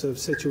types of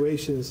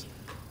situations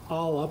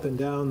all up and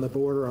down the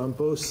border on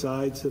both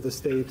sides of the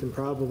state, and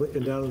probably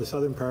down in the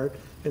southern part.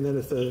 And then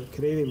if the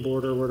Canadian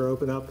border were to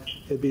open up,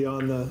 it'd be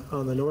on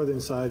the northern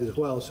side as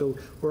well. So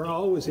we're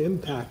always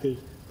impacted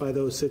by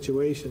those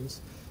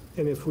situations.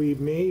 And if we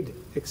made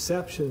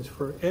exceptions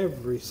for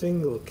every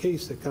single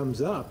case that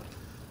comes up,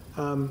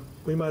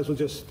 we might as well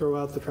just throw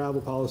out the travel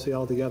policy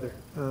altogether,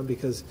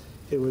 because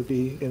it would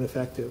be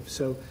ineffective.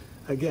 So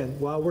again,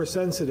 while we're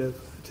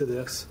sensitive to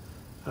this,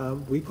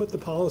 we put the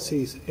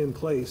policies in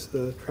place,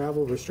 the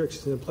travel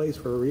restrictions in place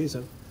for a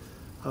reason.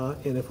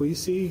 And if we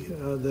see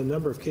the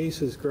number of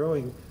cases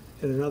growing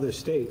in another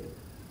state,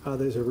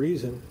 there's a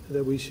reason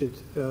that we should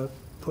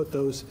put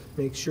those,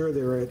 make sure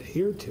they're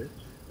adhered to,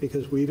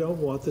 because we don't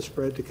want the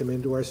spread to come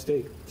into our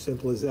state.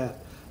 Simple as that.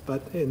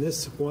 But in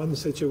this one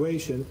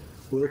situation,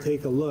 we'll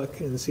take a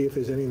look and see if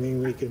there's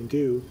anything we can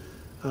do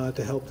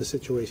to help the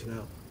situation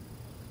out.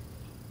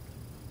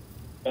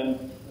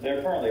 And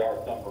there currently are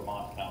some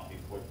Vermont counties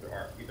which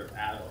are either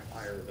at or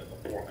higher than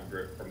the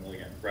 400 per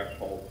million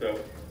threshold. So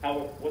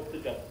what's the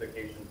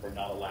justification for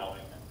not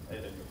allowing it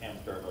in New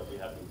Hampshire, but we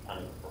have these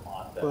counties in Vermont?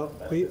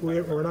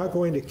 We're not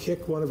going to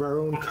kick one of our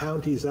own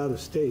counties out of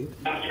state.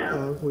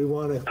 We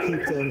want to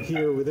keep them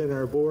here within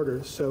our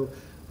borders. So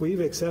we've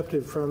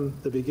accepted from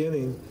the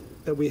beginning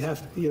that we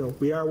have to,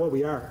 we are what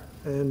we are.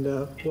 And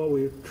what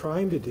we're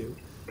trying to do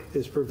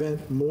is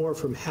prevent more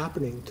from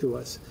happening to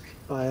us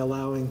by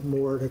allowing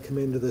more to come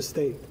into the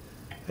state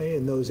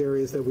in those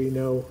areas that we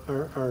know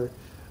are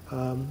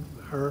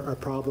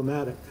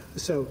problematic.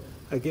 So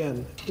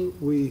again,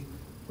 we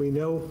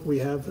know we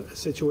have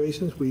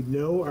situations. We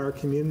know our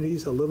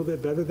communities a little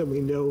bit better than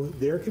we know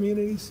their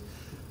communities.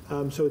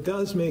 So it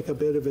does make a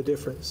bit of a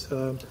difference.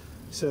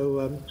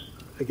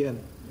 Again,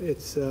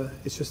 it's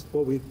just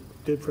what we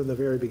did from the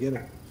very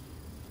beginning.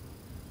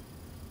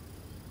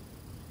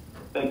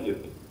 Thank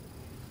you.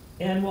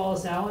 Ann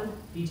Wallace-Allen,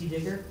 BT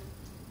Digger.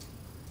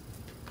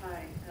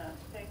 Hi,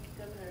 thank you,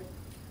 Governor.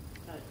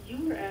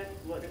 You were asked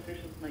what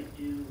officials might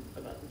do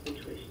about the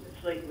situation.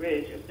 It's like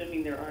Ridge,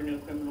 assuming there are no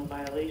criminal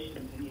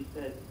violations, and you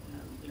said,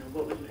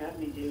 what would you have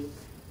me do?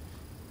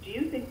 Do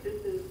you think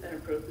this is an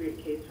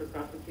appropriate case for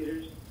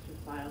prosecutors to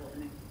file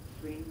an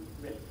extreme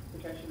risk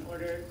protection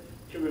order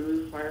to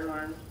remove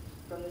firearms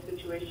from the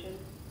situation?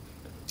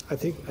 I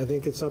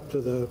think it's up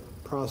to the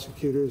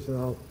prosecutors, and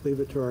I'll leave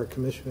it to our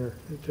commissioner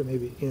to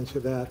maybe answer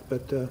that.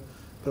 But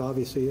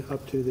obviously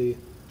up to the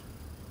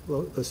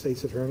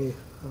state's attorney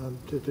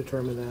to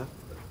determine that.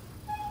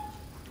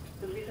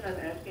 The reason I'm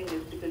asking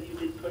is because you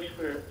did push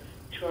for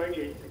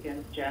charges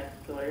against Jack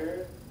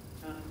Sawyer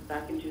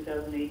back in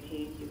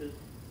 2018. He was.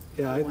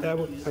 Yeah,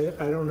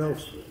 I don't know.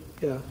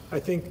 Yeah, I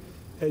think,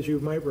 as you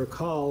might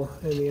recall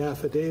in the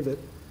affidavit,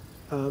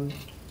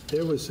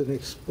 there was an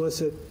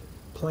explicit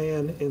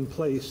plan in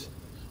place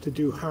to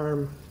do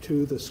harm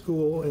to the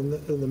school and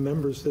the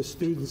members, the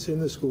students in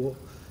the school.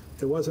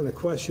 It wasn't a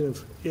question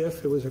of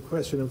if, it was a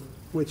question of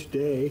which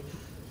day,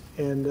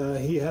 and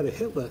he had a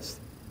hit list.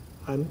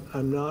 I'm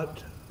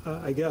not,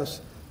 I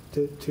guess,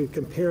 to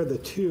compare the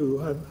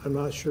two, I'm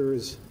not sure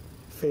is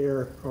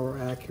fair or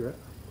accurate.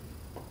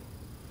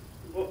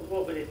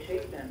 What would it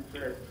take then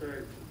for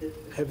this?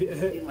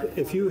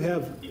 If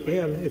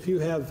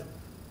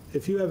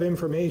you have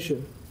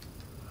information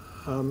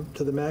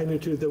to the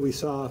magnitude that we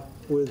saw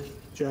with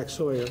Jack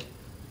Sawyer,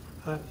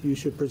 you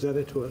should present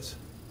it to us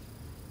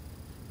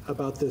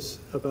about this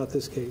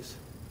case.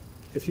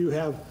 If you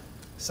have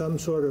some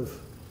sort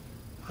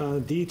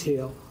of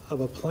detail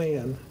of a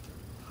plan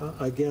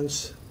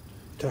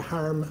to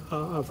harm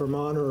a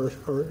Vermonter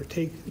or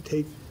take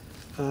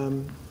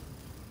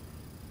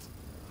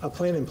a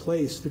plan in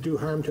place to do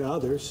harm to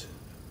others,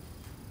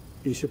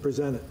 you should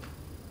present it.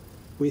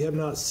 We have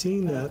not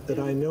seen that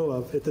I know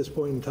of at this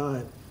point in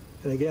time.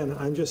 And again,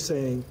 I'm just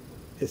saying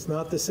it's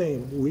not the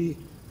same. We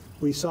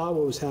saw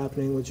what was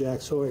happening with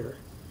Jack Sawyer,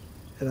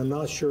 and I'm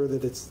not sure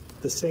that it's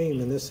the same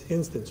in this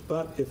instance.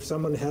 But if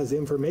someone has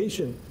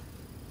information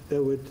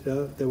that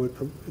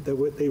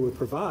they would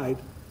provide,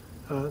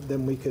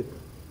 then we could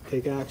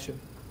take action.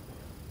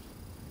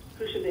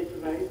 Who should they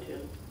provide it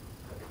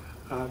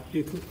to?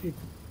 You can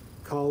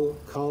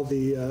call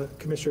the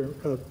Commissioner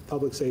of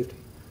Public Safety.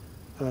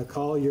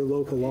 Call your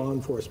local law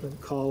enforcement.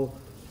 Call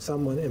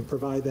someone and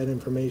provide that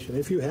information.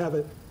 If you have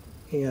it,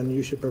 and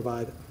you should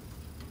provide it.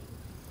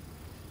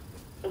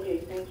 Okay,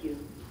 thank you.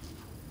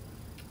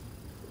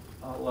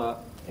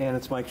 And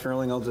it's Mike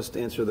Sherling. I'll just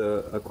answer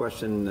a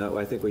question.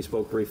 I think we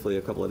spoke briefly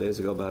a couple of days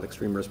ago about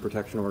extreme risk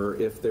protection order.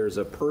 If there's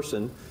a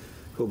person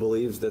who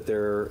believes that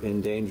they're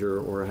in danger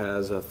or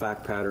has a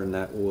fact pattern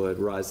that would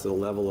rise to the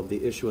level of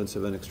the issuance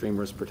of an extreme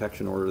risk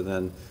protection order,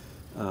 then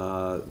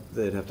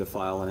they'd have to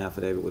file an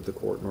affidavit with the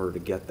court in order to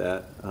get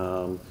that.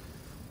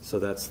 So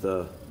that's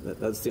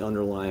the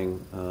underlying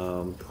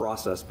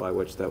process by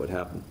which that would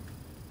happen.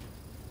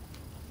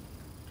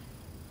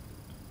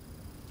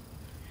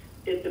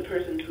 If the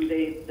person who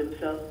they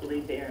themselves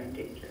believe they are in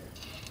danger.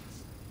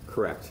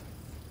 Correct.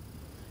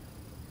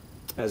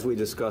 As we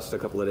discussed a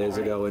couple of days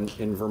ago,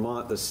 in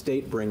Vermont, the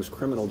state brings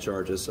criminal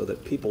charges so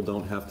that people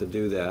don't have to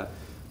do that.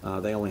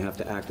 They only have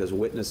to act as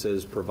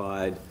witnesses,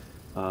 provide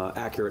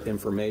accurate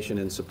information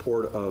in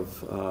support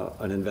of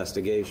an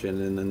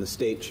investigation, and then the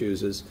state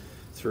chooses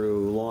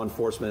through law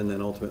enforcement and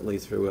then ultimately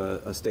through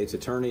a state's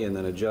attorney and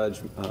then a judge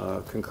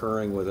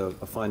concurring with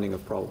a finding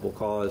of probable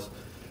cause.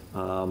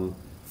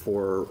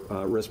 For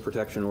risk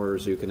protection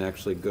orders, you can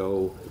actually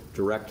go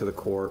direct to the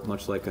court,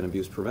 much like an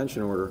abuse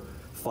prevention order,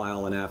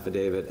 file an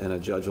affidavit, and a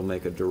judge will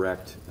make a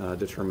direct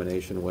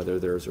determination whether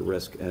there's a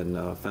risk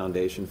and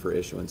foundation for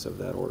issuance of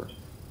that order.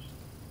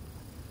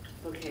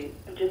 Okay,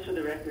 just for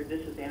the record, this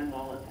is Ann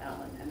Wallace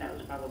Allen, and that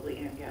was probably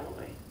Ann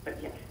Galloway, but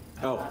yes.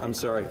 Oh, I'm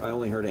sorry. I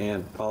only heard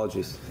Ann.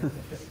 Apologies.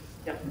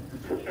 Yep,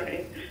 that's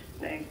right.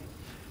 Thanks.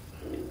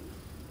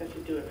 That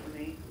should do it for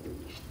me.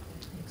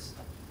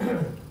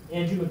 Thanks.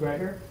 Andrew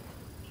McGregor.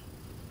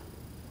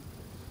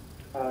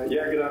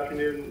 Yeah, good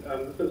afternoon.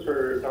 This is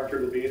for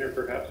Dr. Levine or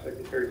perhaps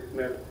Secretary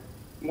Smith.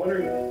 I'm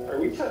wondering, are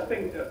we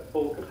testing at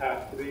full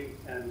capacity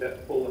and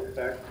at full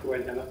effect to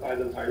identify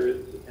the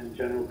virus in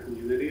general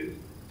communities?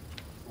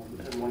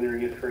 I'm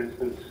wondering if, for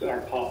instance,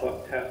 our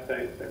pop-up test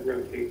sites that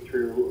rotate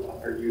through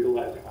are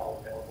utilizing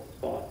all available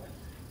spots.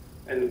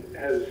 And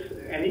has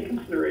any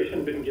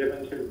consideration been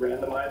given to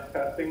randomized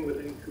testing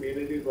within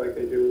communities like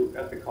they do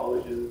at the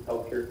colleges,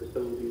 healthcare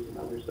facilities, and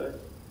other sites?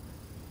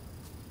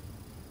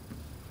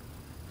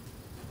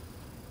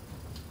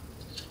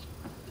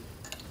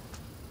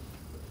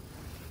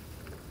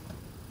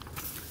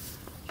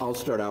 I'll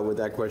start out with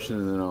that question,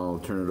 and then I'll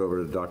turn it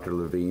over to Dr.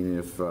 Levine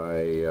if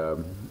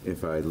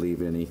I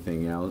leave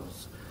anything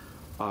else.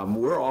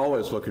 We're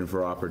always looking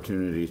for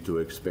opportunities to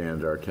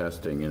expand our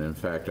testing, and in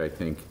fact, I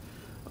think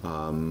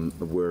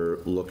we're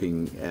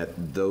looking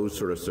at those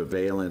sort of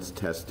surveillance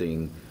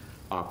testing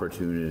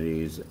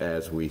opportunities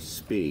as we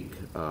speak.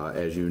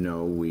 As you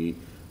know,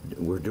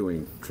 we're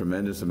doing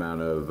tremendous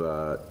amount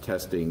of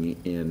testing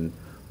in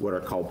what are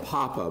called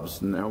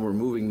pop-ups. Now we're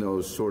moving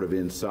those sort of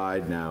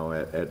inside now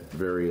at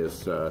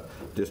various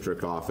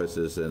district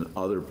offices and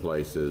other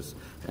places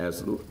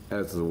as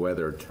the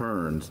weather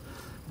turns.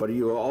 But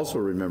you also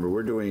remember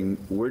we're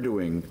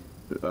doing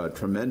a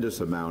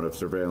tremendous amount of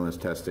surveillance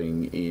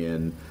testing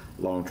in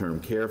long-term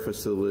care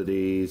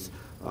facilities,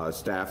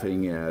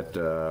 staffing at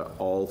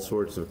all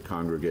sorts of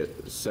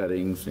congregate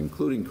settings,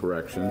 including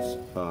corrections,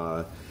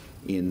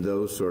 in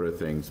those sort of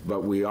things.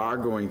 But we are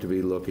going to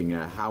be looking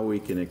at how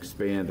we can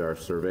expand our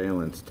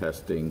surveillance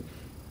testing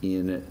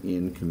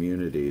in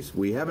communities.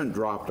 We haven't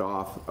dropped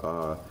off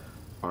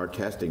our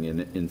testing.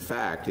 In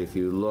fact, if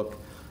you look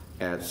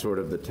at sort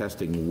of the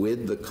testing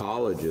with the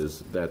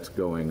colleges that's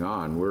going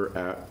on, we're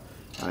at,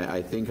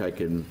 I think I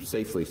can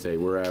safely say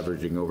we're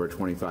averaging over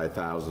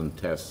 25,000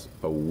 tests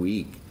a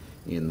week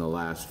in the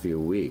last few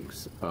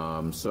weeks.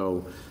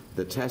 So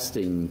the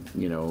testing,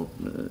 you know,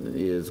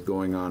 is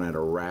going on at a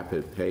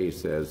rapid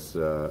pace as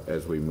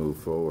we move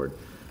forward.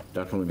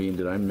 Dr. Levine,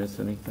 did I miss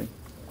anything?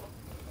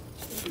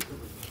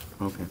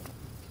 Okay.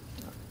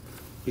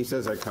 He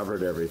says I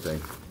covered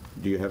everything.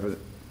 Do you have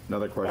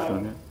another question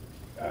on that?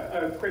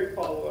 A quick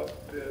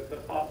follow-up. The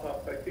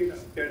pop-up, I see them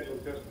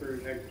scheduled just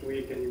through next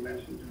week, and you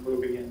mentioned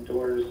moving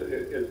indoors.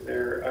 Is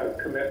there a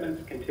commitment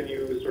to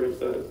continue sort of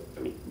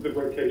the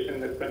rotation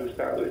that's been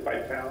established by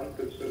towns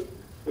that's just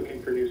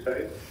looking for new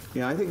sites?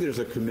 Yeah, I think there's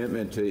a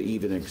commitment to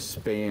even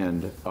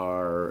expand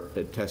our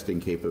testing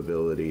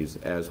capabilities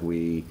as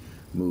we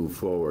move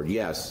forward.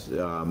 Yes,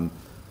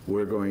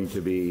 we're going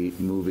to be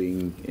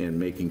moving and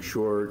making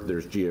sure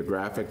there's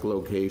geographic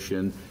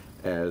location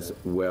as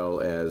well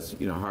as,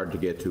 you know, hard to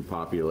get to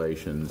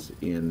populations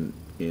in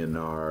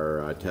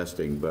our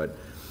testing. But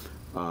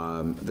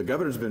the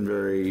governor's been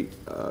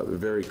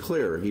very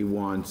clear. He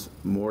wants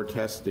more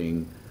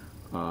testing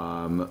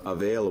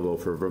available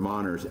for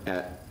Vermonters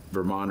at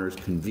Vermonters'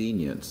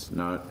 convenience,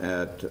 not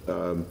at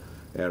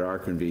our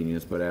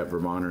convenience, but at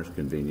Vermonters'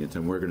 convenience,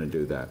 and we're going to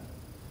do that.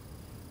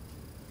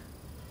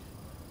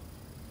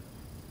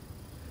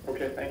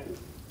 Okay, thank you.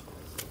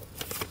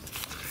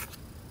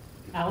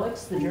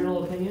 Alex, the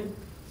Journal Opinion.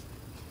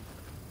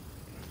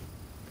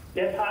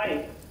 Yes,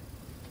 hi.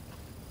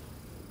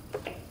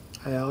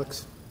 Hi,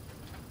 Alex.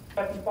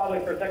 Question probably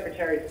for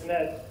Secretary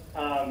Smith.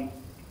 I'm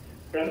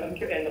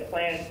in the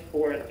plans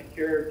for a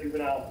secure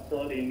juvenile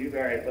facility in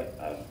Newberry, but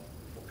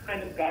what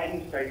kind of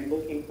guidance are you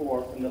looking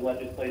for from the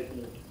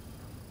legislature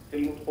to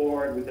move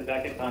forward with the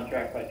Beckett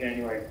contract by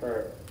January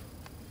 1st?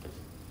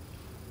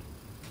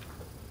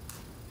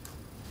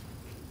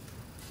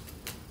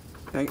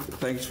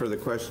 Thanks for the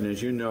question.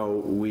 As you know,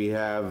 we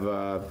have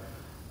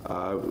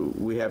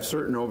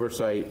certain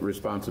oversight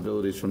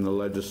responsibilities from the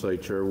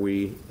legislature.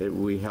 We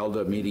held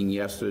a meeting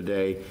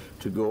yesterday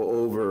to go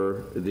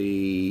over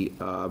the,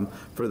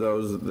 for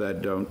those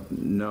that don't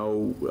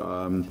know,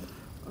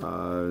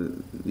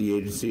 the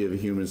Agency of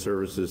Human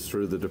Services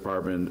through the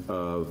Department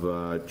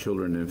of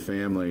Children and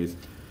Families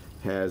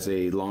has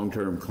a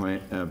long-term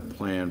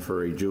plan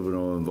for a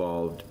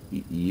juvenile-involved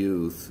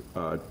youth.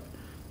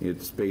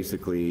 It's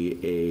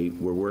basically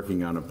we're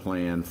working on a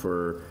plan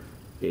for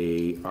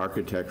a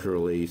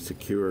architecturally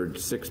secured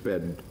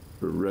 6-bed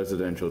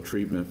residential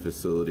treatment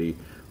facility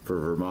for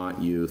Vermont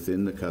youth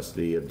in the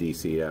custody of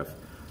DCF.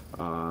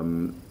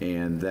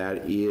 And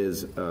that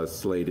is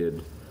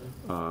slated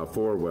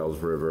for Wells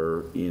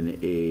River in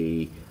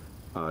a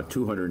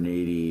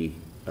 280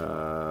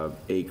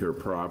 acre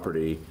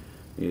property.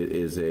 It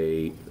is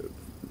a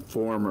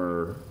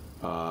former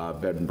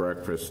bed and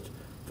breakfast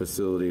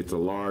facility. It's a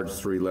large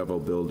 3-level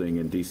building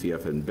in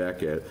DCF and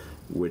Beckett,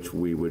 which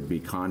we would be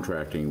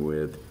contracting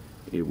with.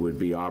 It would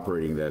be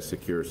operating that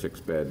secure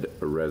 6-bed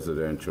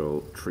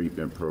residential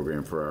treatment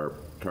program for our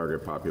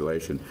target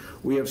population.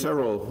 We have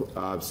several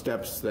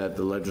steps that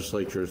the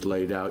legislature has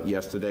laid out.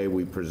 Yesterday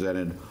we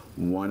presented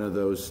one of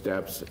those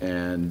steps,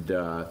 and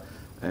they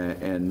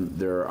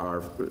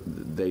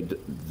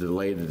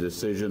delayed a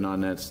decision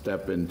on that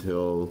step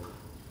until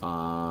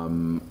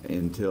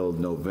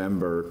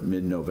November,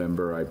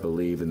 mid-November, I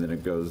believe, and then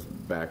it goes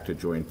back to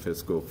joint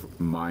fiscal,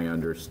 my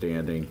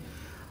understanding.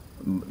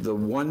 The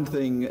one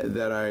thing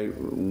that I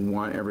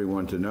want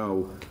everyone to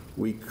know,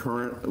 we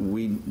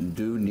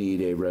do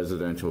need a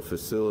residential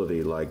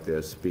facility like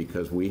this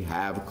because we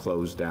have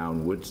closed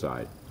down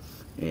Woodside.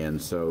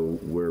 And so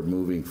we're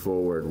moving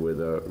forward with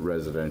a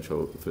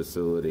residential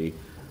facility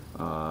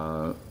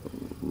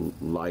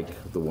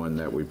like the one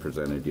that we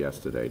presented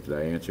yesterday. Did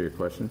I answer your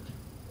question?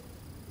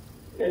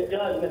 It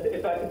does.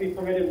 If I could be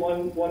permitted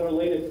one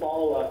related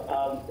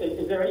follow-up,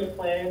 is there any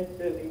plan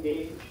to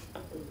engage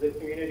the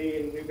community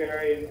in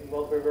Newberry and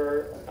Wells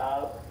River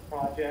about the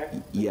project?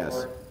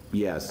 Yes.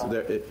 Yes.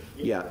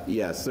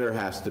 Yes. There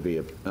has to be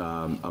a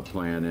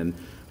plan, and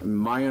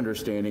my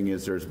understanding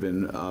is there's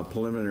been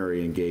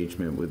preliminary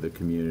engagement with the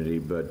community,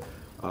 but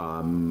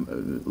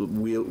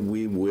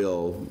we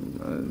will.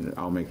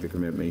 I'll make the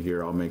commitment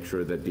here. I'll make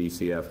sure that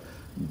DCF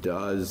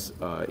does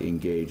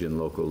engage in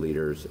local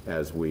leaders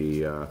as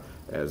we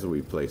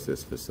place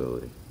this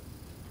facility.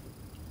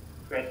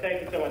 Great.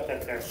 Thank you so much,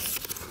 Secretary.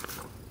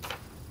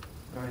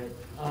 All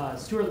right.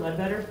 Stuart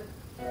Ledbetter.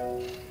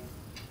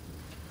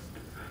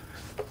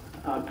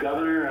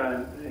 Governor,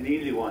 an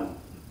easy one.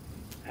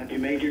 Have you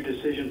made your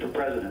decision for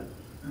president?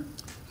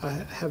 I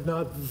have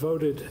not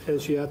voted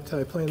as yet.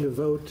 I plan to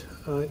vote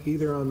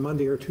either on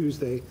Monday or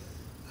Tuesday.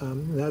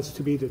 That's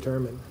to be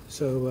determined.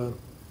 So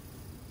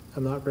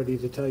I'm not ready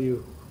to tell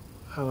you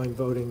how I'm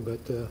voting, but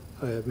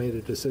I have made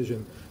a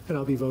decision, and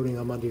I'll be voting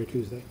on Monday or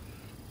Tuesday.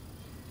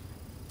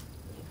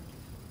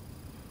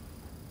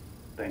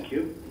 Thank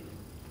you.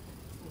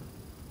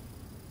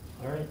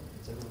 All right.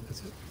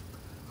 That's it.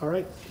 All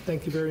right.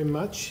 Thank you very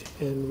much,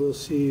 and we'll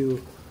see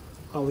you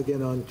all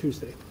again on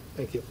Tuesday.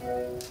 Thank you.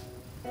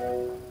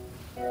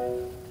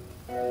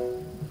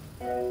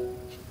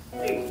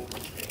 Hey.